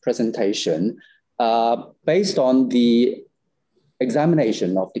pre-recorded presentation, based on the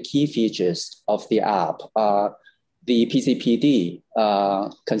examination of the key features of the app, the PCPD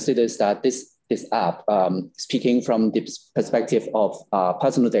considers that this app, speaking from the perspective of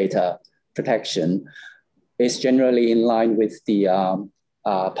personal data protection, is generally in line with the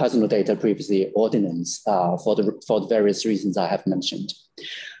Personal Data Privacy Ordinance for the various reasons I have mentioned.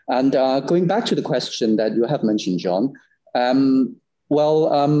 And going back to the question that you have mentioned, John, I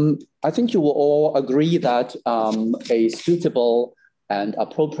think you will all agree that a suitable and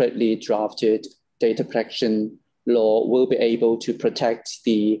appropriately drafted data protection law will be able to protect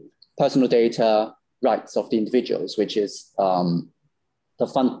the personal data rights of the individuals, which is some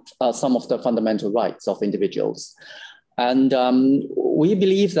of the fundamental rights of individuals. And we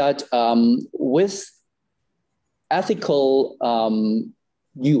believe that with ethical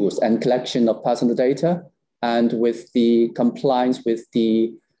use and collection of personal data, and with the compliance with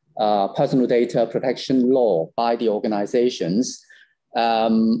the personal data protection law by the organizations,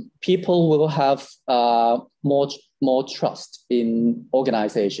 people will have more trust in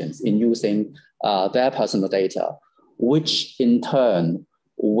organizations in using their personal data, which in turn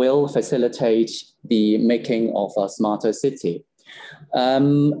will facilitate the making of a smarter city.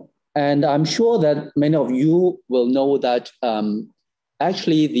 And I'm sure that many of you will know that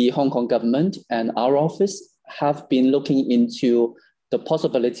actually the Hong Kong government and our office have been looking into the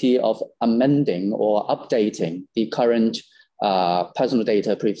possibility of amending or updating the current Personal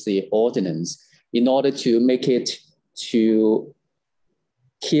Data Privacy Ordinance in order to make it to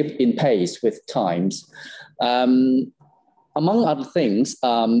keep in pace with times. Among other things,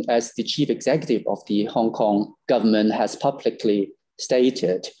 as the chief executive of the Hong Kong government has publicly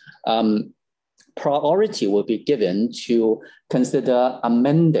stated, priority will be given to consider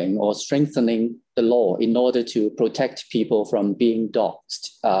amending or strengthening the law in order to protect people from being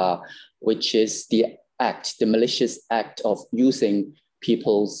doxed, which is the malicious act of using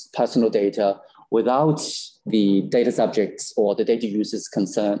people's personal data without the data subjects or the data users'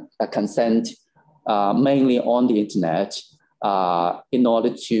 consent, mainly on the internet, in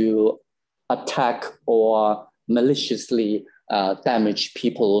order to attack or maliciously damage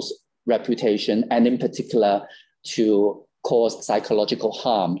people's reputation, and in particular to cause psychological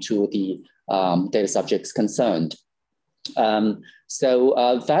harm to the data subjects concerned. So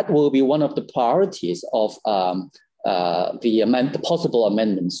that will be one of the priorities of the possible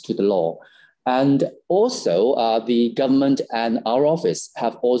amendments to the law. And also the government and our office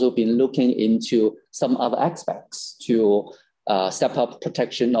have also been looking into some other aspects to step up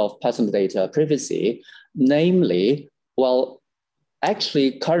protection of personal data privacy, namely, well,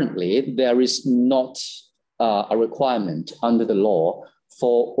 actually currently there is not a requirement under the law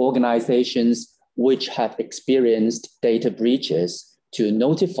for organizations which have experienced data breaches to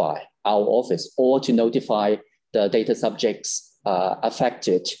notify our office or to notify the data subjects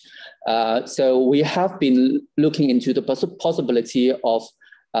affected. So we have been looking into the possibility of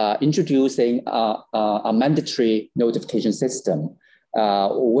introducing a mandatory notification system,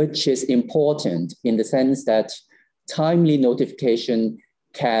 which is important in the sense that timely notification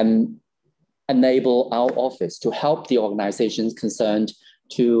can enable our office to help the organizations concerned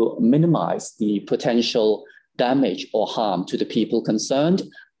to minimize the potential damage or harm to the people concerned.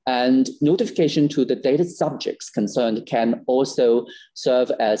 And notification to the data subjects concerned can also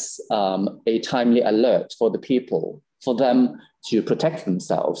serve as a timely alert for the people, for them to protect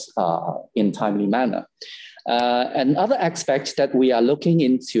themselves in timely manner. Another aspect that we are looking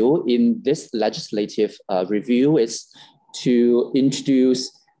into in this legislative review is to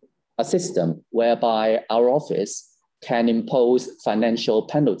introduce a system whereby our office can impose financial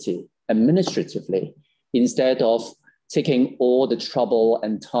penalty administratively instead of taking all the trouble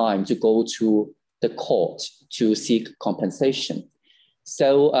and time to go to the court to seek compensation.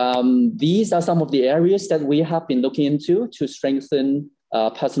 So these are some of the areas that we have been looking into to strengthen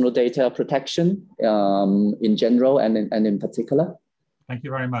personal data protection in general and in particular. Thank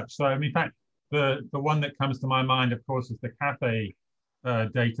you very much. So in fact, the one that comes to my mind, of course, is the cafe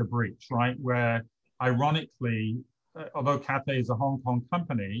data breach, right? Where ironically, although Cathay is a Hong Kong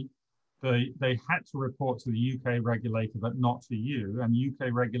company, they had to report to the UK regulator, but not to you, and the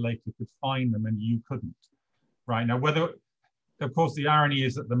UK regulator could fine them and you couldn't. Right now, of course, the irony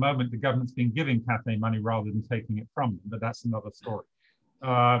is at the moment the government's been giving Cathay money rather than taking it from them, but that's another story.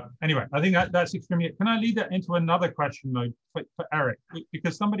 Anyway, I think that's extremely. Can I lead that into another question though for Eric?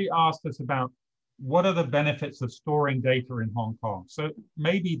 Because somebody asked us about what are the benefits of storing data in Hong Kong. So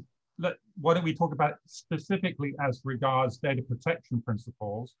maybe why don't we talk about specifically as regards data protection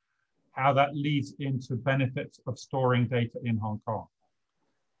principles, how that leads into benefits of storing data in Hong Kong.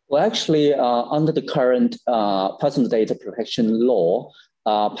 Well, actually, under the current personal data protection law,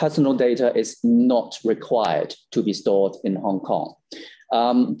 personal data is not required to be stored in Hong Kong.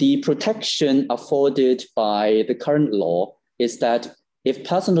 The protection afforded by the current law is that if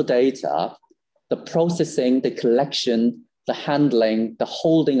personal data, the processing, the collection, the handling, the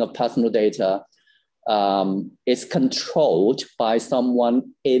holding of personal data is controlled by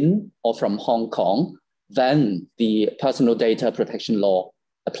someone in or from Hong Kong, then the personal data protection law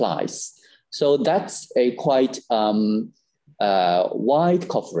applies. So that's a quite wide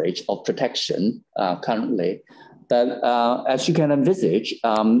coverage of protection currently. That, as you can envisage,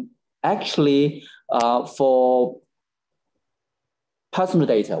 actually for personal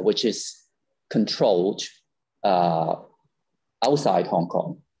data, which is controlled outside Hong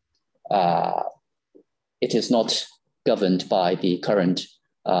Kong, it is not governed by the current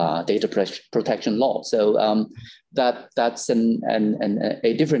data protection law. So that's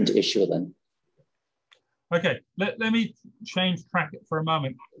a different issue then. Okay, let me change track for a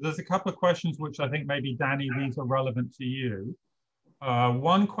moment. There's a couple of questions which I think maybe, Danny, these are relevant to you.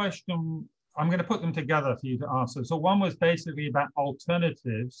 One question, I'm going to put them together for you to answer. So one was basically about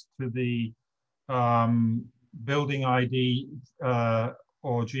alternatives to the building ID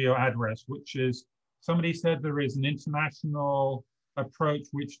or geo address, which is, somebody said there is an international approach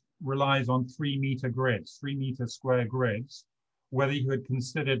which relies on 3-meter grids, 3-meter square grids, whether you had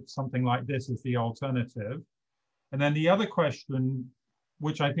considered something like this as the alternative. And then the other question,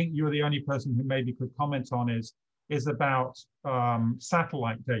 which I think you're the only person who maybe could comment on, is about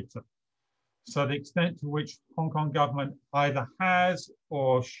satellite data. So the extent to which Hong Kong government either has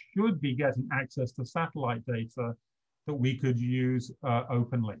or should be getting access to satellite data that we could use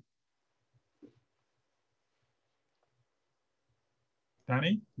openly.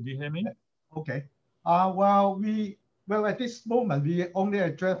 Danny, did you hear me? Okay. Well, at this moment, we only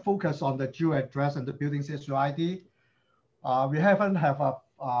focus on the geo address and the building session ID. We haven't have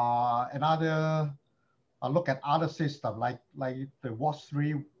another look at other system like the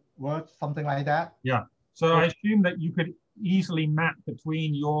WAS3 words, something like that. Yeah. So I assume that you could easily map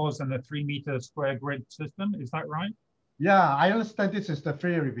between yours and the 3-meter square grid system. Is that right? Yeah, I understand this is the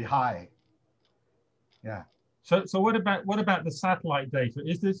theory behind. Yeah. So what about the satellite data?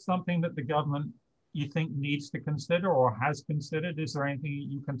 Is this something that the government, you think, needs to consider or has considered? Is there anything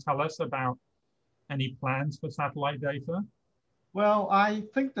you can tell us about any plans for satellite data? Well, I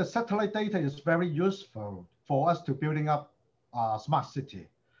think the satellite data is very useful for us to building up a smart city.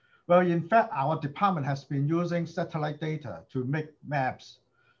 Well, in fact, our department has been using satellite data to make maps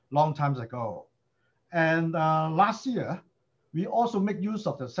long times ago. And last year, we also make use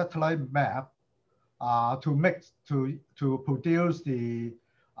of the satellite map to produce the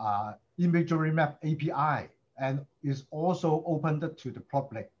imagery map API, and is also opened to the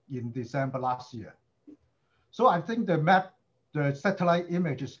public in December last year. So I think the satellite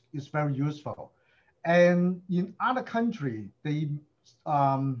image is very useful. And in other countries, they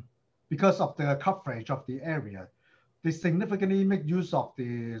because of the coverage of the area, they significantly make use of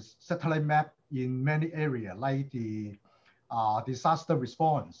the satellite map in many areas, like the disaster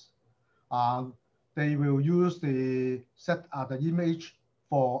response. They will use the image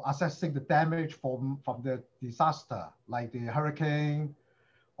for assessing the damage from the disaster, like the hurricane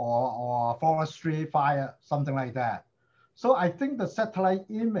or forestry fire, something like that. So I think the satellite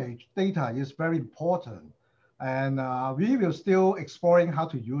image data is very important, and we will still exploring how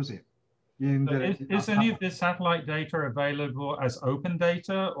to use it. Is any of this satellite data available as open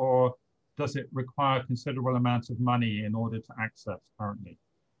data, or does it require considerable amounts of money in order to access currently?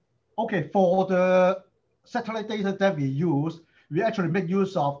 Okay, for the satellite data that we use, we actually make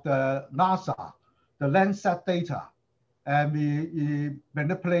use of the NASA, the Landsat data, and we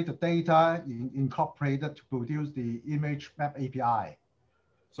manipulate the data, incorporate it to produce the image map API.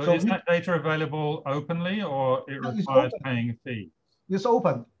 So is that data available openly, or it requires paying a fee? It's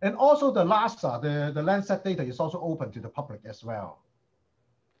open. And also the NASA, the Landsat data is also open to the public as well.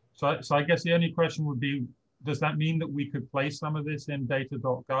 So I guess the only question would be, does that mean that we could place some of this in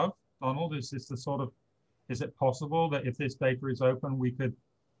data.gov? Donald, is this the sort of, is it possible that if this data is open, we could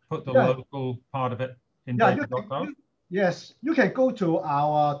put the local part of it in data.gov? Yes, you can go to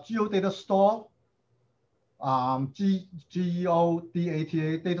our GeoData store,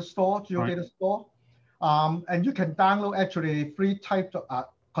 GeoData data store, GeoData store, and you can download actually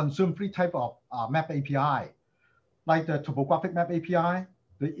consume free type of map API, like the topographic map API,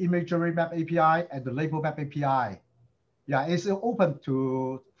 the imagery map API, and the label map API. Yeah, it's open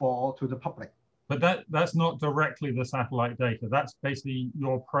to the public. But that's not directly the satellite data. That's basically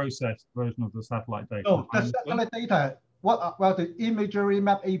your processed version of the satellite data. No, the satellite data, well, the imagery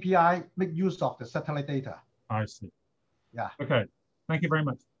map API make use of the satellite data. I see. Yeah. Okay, thank you very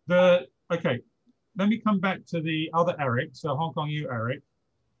much. Okay, let me come back to the other Eric. So Hong Kong U Eric.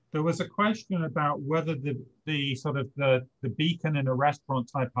 There was a question about whether the sort of the beacon in a restaurant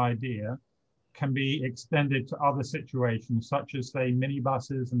type idea can be extended to other situations, such as say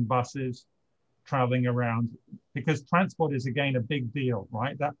minibuses and buses traveling around, because transport is again a big deal,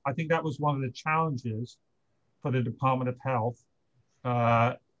 right? That I think that was one of the challenges for the Department of Health,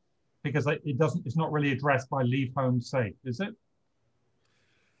 because it's not really addressed by Leave Home Safe, is it?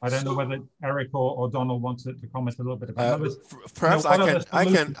 I don't know whether Eric or Donald wants to comment a little bit about that. Perhaps I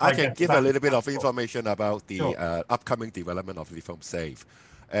can give a little bit of information about the upcoming development of Leave Home Safe.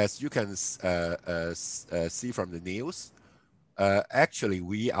 As you can see from the news, actually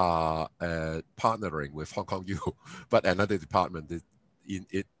we are partnering with Hong Kong U, but another department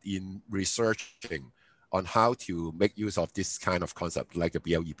in researching on how to make use of this kind of concept, like a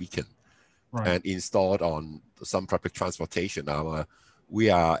BLE beacon, and installed on some public transportation. We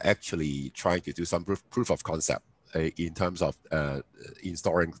are actually trying to do some proof of concept in terms of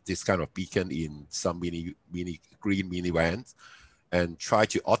installing this kind of beacon in some green minivans, and try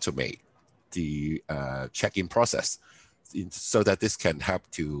to automate the check-in process so that this can help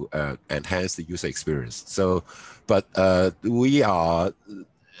to enhance the user experience. So, but we are,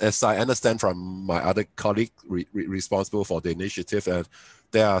 as I understand from my other colleague responsible for the initiative,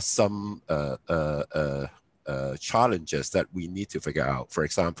 there are some challenges that we need to figure out. For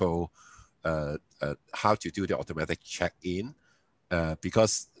example, how to do the automatic check-in,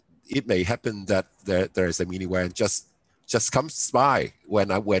 because it may happen that there is a minivan just comes by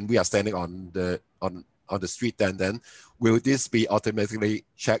when we are standing on the street, then will this be automatically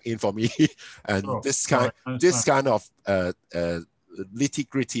checked in for me? And this kind of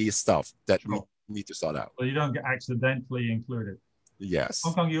nitty-gritty stuff that we need to sort out. So you don't get accidentally included. Yes.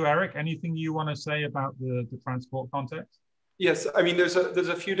 Hong Kong U Eric, anything you want to say about the transport context? Yes, I mean, there's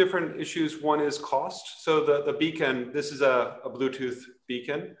a few different issues. One is cost. So the beacon, this is a Bluetooth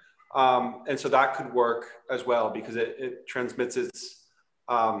beacon. And so that could work as well, because it transmits its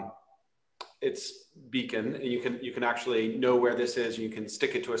beacon, and you can actually know where this is, and you can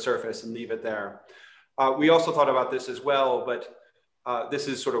stick it to a surface and leave it there. We also thought about this as well, but this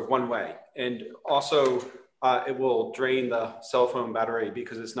is sort of one way. And also it will drain the cell phone battery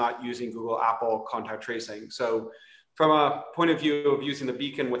because it's not using Google, Apple contact tracing. So from a point of view of using the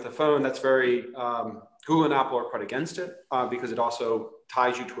beacon with the phone, that's very, Google and Apple are quite against it because it also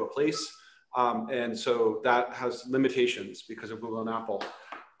ties you to a place. And so that has limitations because of Google and Apple.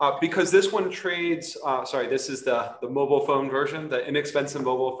 Because this one trades, sorry, this is the mobile phone version, the inexpensive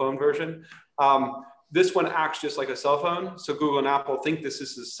mobile phone version. This one acts just like a cell phone. So Google and Apple think this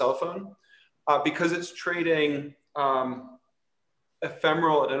is a cell phone. Because it's trading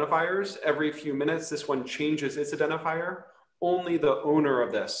ephemeral identifiers every few minutes, this one changes its identifier. Only the owner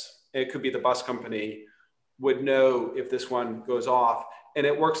of this, it could be the bus company, would know if this one goes off. And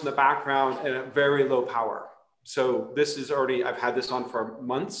it works in the background and at very low power. So this is already, I've had this on for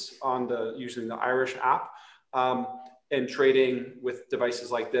months on using the Irish app and trading with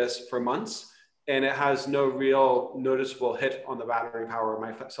devices like this for months. And it has no real noticeable hit on the battery power of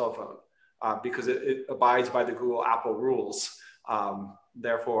my cell phone. Because it abides by the Google Apple rules.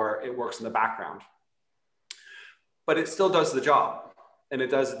 Therefore, it works in the background. But it still does the job. And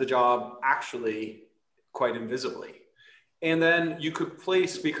it does the job actually quite invisibly. And then you could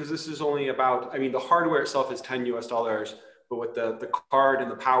place, because this is only about, I mean, the hardware itself is $10 US, but with the card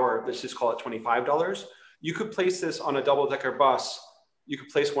and the power, let's just call it $25. You could place this on a double-decker bus. You could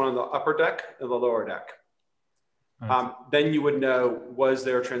place one on the upper deck and the lower deck. Then you would know, was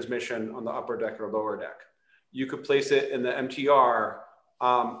there a transmission on the upper deck or lower deck? You could place it in the MTR.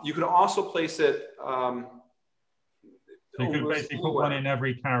 You could also place it. So you could basically put one in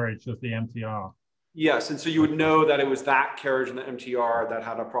every carriage of the MTR. Yes, and so you would know that it was that carriage in the MTR that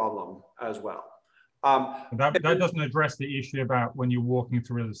had a problem as well. That doesn't address the issue about when you're walking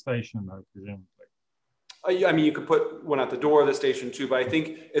through the station, though, presumably. I mean, you could put one at the door of the station too, but I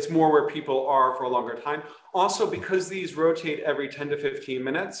think it's more where people are for a longer time. Also, because these rotate every 10 to 15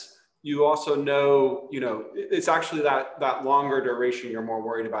 minutes, you also know, it's actually that longer duration you're more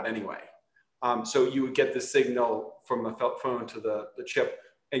worried about anyway. So you would get the signal from the phone to the chip,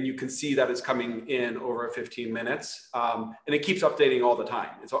 and you can see that it's coming in over 15 minutes. And it keeps updating all the time.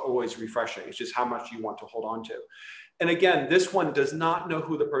 It's always refreshing. It's just how much you want to hold on to. And again, this one does not know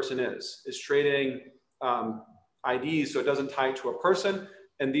who the person is. It's trading IDs, so it doesn't tie to a person,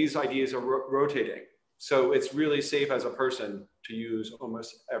 and these IDs are rotating. So it's really safe as a person to use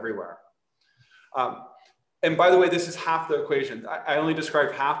almost everywhere. And by the way, this is half the equation. I only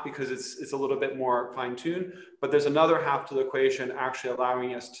described half because it's a little bit more fine-tuned, but there's another half to the equation actually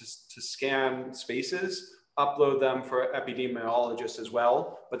allowing us to scan spaces, upload them for epidemiologists as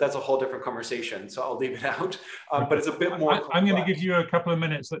well, but that's a whole different conversation, so I'll leave it out. But it's a bit more I'm going to give you a couple of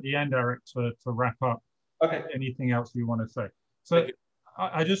minutes at the end, Eric, to wrap up. Okay. Anything else you want to say? So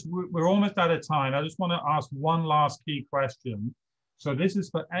we're almost out of time. I just want to ask one last key question. So this is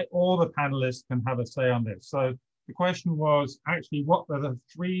for all the panelists can have a say on this. So the question was actually, what are the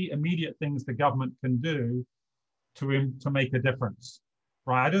 3 immediate things the government can do to make a difference?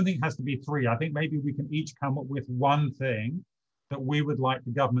 Right, I don't think it has to be 3. I think maybe we can each come up with one thing that we would like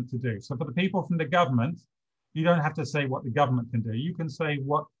the government to do. So for the people from the government, you don't have to say what the government can do. You can say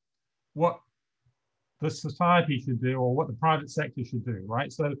what the society should do or what the private sector should do,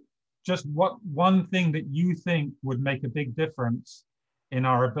 right? So just what one thing that you think would make a big difference in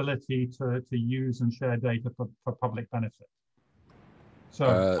our ability to use and share data for public benefit.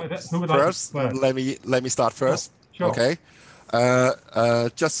 So who would first, like to first? Let me start first. Sure. Okay.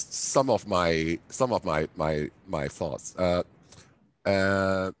 Just some of my thoughts.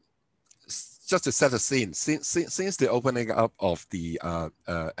 Just to set the scene, since the opening up of the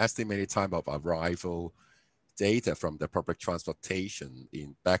estimated time of arrival data from the public transportation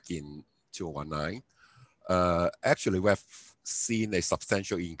back in 2019, actually we have seen a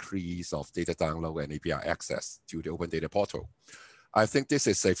substantial increase of data download and API access to the Open Data Portal. I think this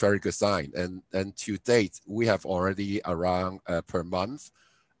is a very good sign, and to date we have already around per month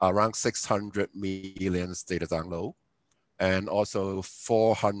around 600 million data download, and also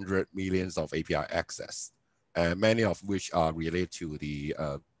 400 million of API access, many of which are related to the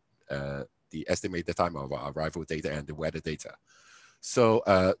estimated time of arrival data and the weather data. So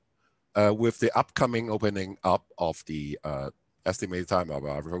with the upcoming opening up of the estimated time of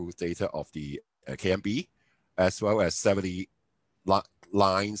arrival data of the KMB, as well as 70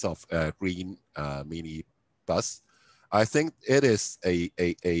 lines of green mini bus, I think it is a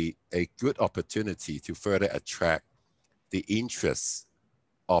good opportunity to further attract the interests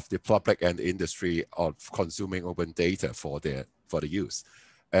of the public and the industry of consuming open data for the use.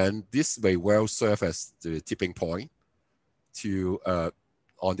 And this may well serve as the tipping point to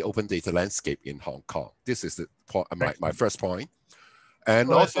on the open data landscape in Hong Kong. This is the point, my first point. And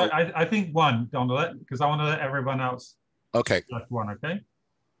well, also, I think one, Donald, because I want to let everyone else. Okay. Just one, okay?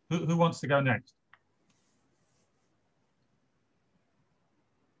 Who wants to go next?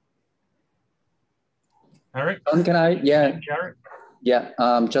 Eric? Can I? Yeah. Eric? Yeah,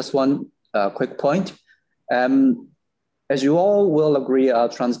 just one quick point. As you all will agree,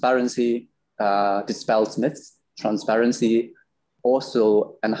 transparency dispels myths. Transparency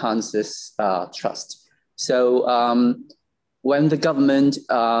also enhances trust. So when the government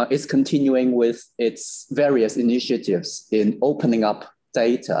is continuing with its various initiatives in opening up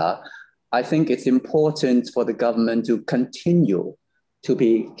data, I think it's important for the government to continue to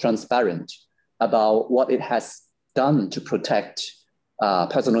be transparent about what it has done to protect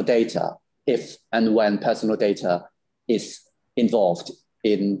personal data if and when personal data is involved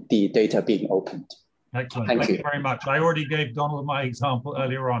in the data being opened. Excellent. Thank you very much. I already gave Donald my example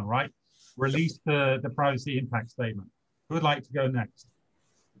earlier on, right? Release the privacy impact statement. Who would like to go next?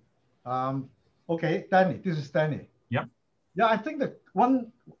 Okay, Danny, this is Danny. Yep. Yeah, I think that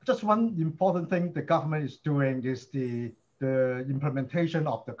one important thing the government is doing is the implementation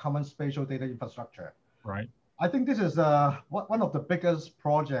of the common spatial data infrastructure. Right. I think this is one of the biggest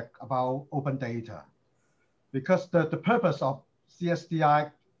projects about open data, because the purpose of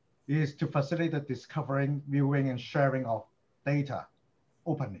CSDI is to facilitate the discovering, viewing, and sharing of data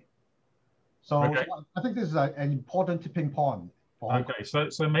openly. So, okay. So I think this is an important tipping point. Okay,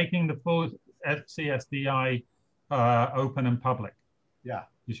 so making the full CSDI open and public. Yeah.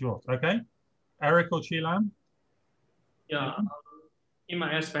 Is yours. Okay. Eric or Chilam? Yeah. In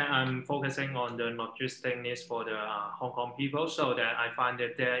my aspect, I'm focusing on the logistic needs for the Hong Kong people, so that I find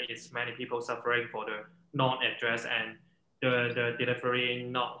that there is many people suffering for the non-address and the delivery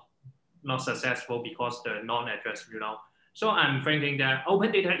not not successful because the non-address, So I'm thinking that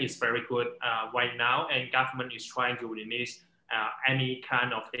open data is very good right now, and government is trying to release any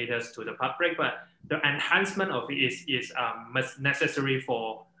kind of data to the public, but the enhancement of it is much necessary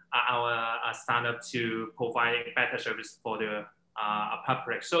for our startup to provide better service for the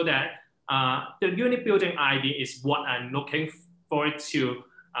public. So that the unit building ID is what I'm looking forward to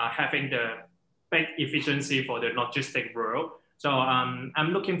having the big efficiency for the logistic world. So I'm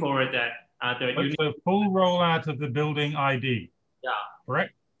looking forward that the full rollout of the building ID. Yeah.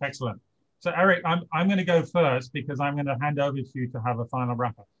 Correct? Excellent. So Eric, I'm going to go first because I'm going to hand over to you to have a final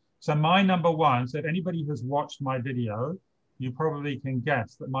wrap up. So my number one, so if anybody has watched my video, you probably can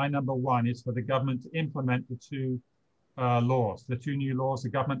guess that my number one is for the government to implement the two laws, the two new laws, the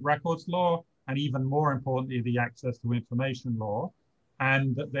government records law, and even more importantly, the access to information law,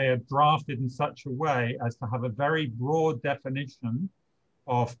 and that they are drafted in such a way as to have a very broad definition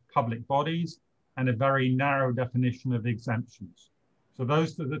of public bodies and a very narrow definition of exemptions. So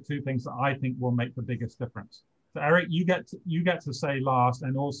those are the two things that I think will make the biggest difference. So Eric, you get to say last,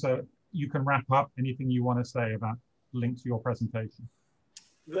 and also you can wrap up anything you want to say about linked to your presentation.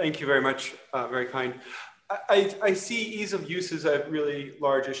 Thank you very much, very kind. I see ease of use as a really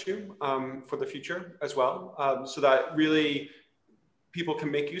large issue for the future as well, so that really people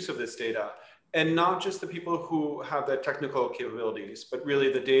can make use of this data. And not just the people who have the technical capabilities, but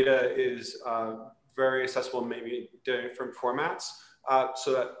really the data is very accessible, maybe different formats,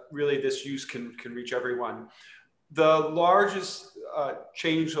 so that really this use can reach everyone. The largest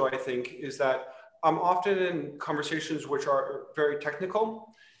change, though, I think, is that I'm often in conversations which are very technical,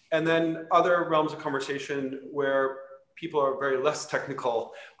 and then other realms of conversation where people are very less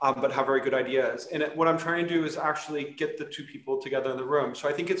technical, but have very good ideas. And what I'm trying to do is actually get the two people together in the room. So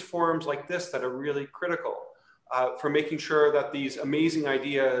I think it's forums like this that are really critical for making sure that these amazing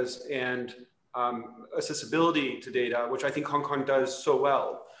ideas and accessibility to data, which I think Hong Kong does so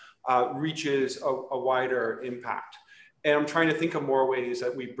well, reaches a wider impact. And I'm trying to think of more ways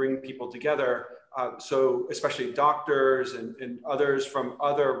that we bring people together, so especially doctors and others from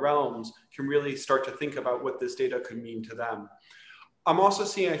other realms can really start to think about what this data could mean to them. I'm also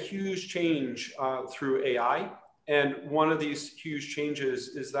seeing a huge change through AI. And one of these huge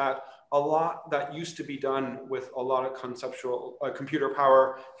changes is that a lot that used to be done with a lot of conceptual computer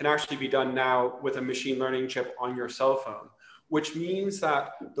power can actually be done now with a machine learning chip on your cell phone, which means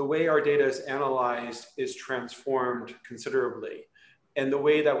that the way our data is analyzed is transformed considerably. And the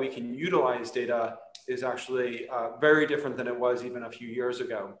way that we can utilize data is actually very different than it was even a few years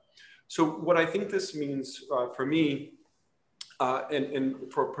ago. So what I think this means for me and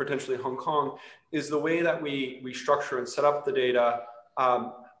for potentially Hong Kong is the way that we structure and set up the data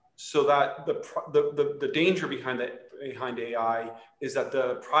so that the danger behind AI is that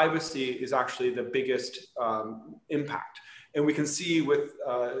the privacy is actually the biggest impact. And we can see with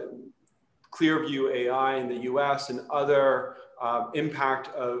Clearview AI in the US and other impact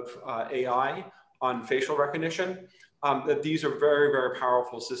of AI on facial recognition, that these are very, very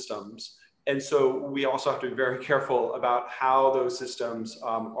powerful systems. And so we also have to be very careful about how those systems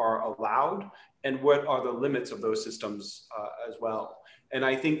are allowed and what are the limits of those systems as well. And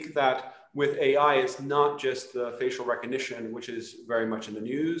I think that with AI, it's not just the facial recognition, which is very much in the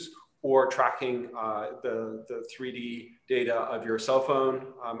news, or tracking the 3D data of your cell phone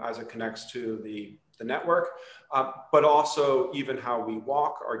as it connects to the network, but also even how we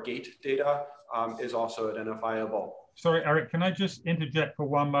walk, our gait data is also identifiable. Sorry, Eric, can I just interject for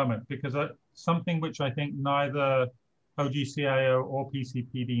one moment? Because something which I think neither OGCIO or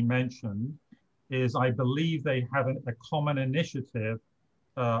PCPD mentioned is I believe they have a common initiative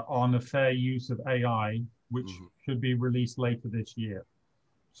on a fair use of AI, which should be released later this year.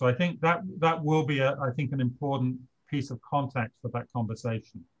 So I think that will be, I think, an important piece of context for that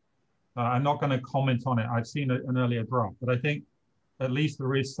conversation. I'm not going to comment on it. I've seen an earlier draft, but I think at least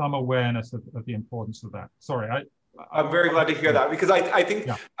there is some awareness of the importance of that. Sorry, I'm very glad to hear that, because I think,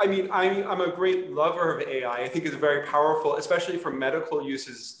 yeah. I mean, I'm a great lover of AI. I think it's very powerful, especially for medical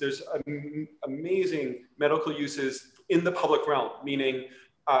uses. There's amazing medical uses in the public realm, meaning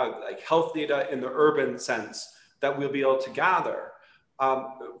like health data in the urban sense that we'll be able to gather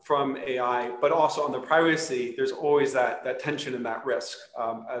from AI, but also on the privacy, there's always that tension and that risk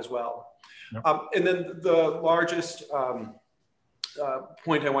as well. Yep. And then the largest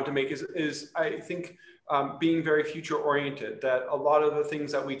point I want to make is I think being very future oriented, that a lot of the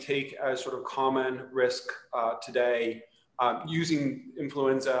things that we take as sort of common risk today, using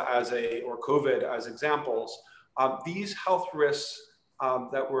influenza or COVID as examples, these health risks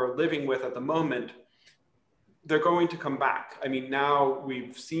that we're living with at the moment they're going to come back. I mean, now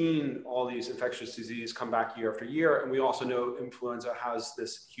we've seen all these infectious diseases come back year after year, and we also know influenza has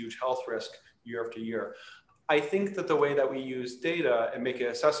this huge health risk year after year. I think that the way that we use data and make it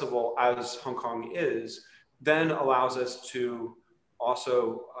accessible, as Hong Kong is, then allows us to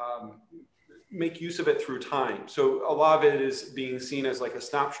also make use of it through time. So a lot of it is being seen as like a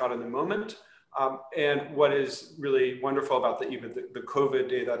snapshot in the moment. And what is really wonderful about the COVID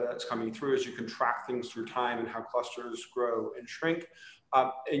data that's coming through is you can track things through time and how clusters grow and shrink.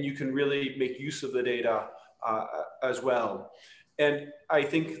 And you can really make use of the data as well. And I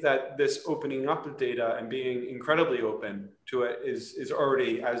think that this opening up of data and being incredibly open to it is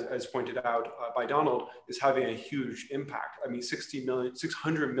already, as pointed out by Donald, is having a huge impact. I mean,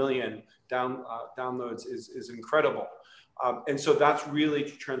 600 million downloads is incredible. And so that's really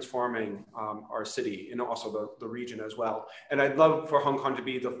transforming our city and also the region as well. And I'd love for Hong Kong to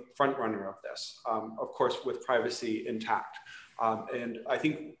be the front runner of this, of course, with privacy intact. And I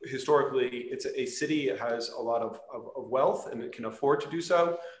think historically, it's a city that has a lot of wealth and it can afford to do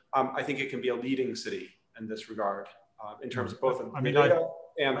so. I think it can be a leading city in this regard, in terms of both data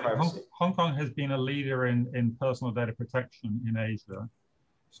and privacy. Hong Kong has been a leader in personal data protection in Asia.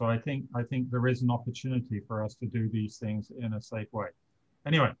 So I think there is an opportunity for us to do these things in a safe way.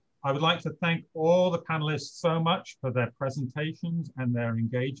 Anyway, I would like to thank all the panelists so much for their presentations and their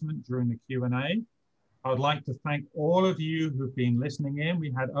engagement during the Q&A. I would like to thank all of you who've been listening in.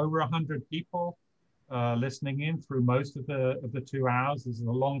 We had over 100 people listening in through most of the 2 hours. This is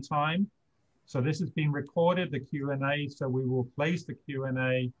a long time. So this has been recorded, the Q&A. So we will place the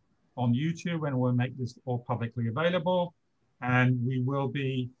Q&A on YouTube and we'll make this all publicly available. And we will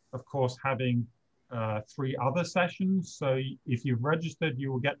be, of course, having 3 other sessions. So if you've registered,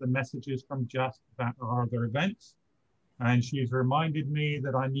 you will get the messages from Just about our other events. And she's reminded me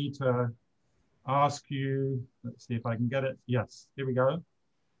that I need to ask you, let's see if I can get it. Yes, here we go.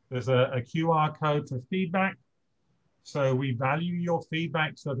 There's a QR code for feedback. So we value your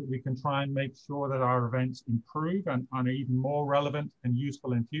feedback so that we can try and make sure that our events improve and are even more relevant and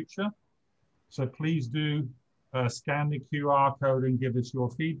useful in future. So please do scan the QR code and give us your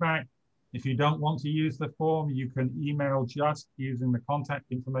feedback. If you don't want to use the form, you can email Just using the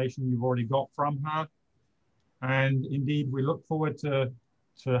contact information you've already got from her. And indeed, we look forward to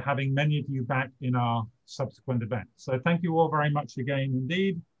having many of you back in our subsequent events. So thank you all very much again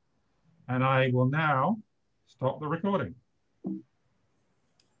indeed. And I will now stop the recording.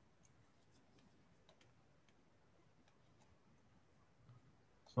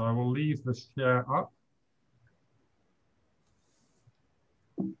 So I will leave the share up.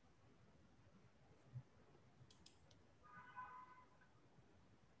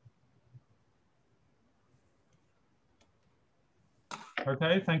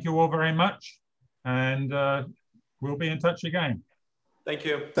 Okay, thank you all very much. And we'll be in touch again. Thank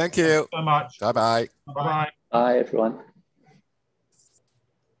you. Thank you. Thanks so much. Bye-bye. Bye-bye. Bye, everyone.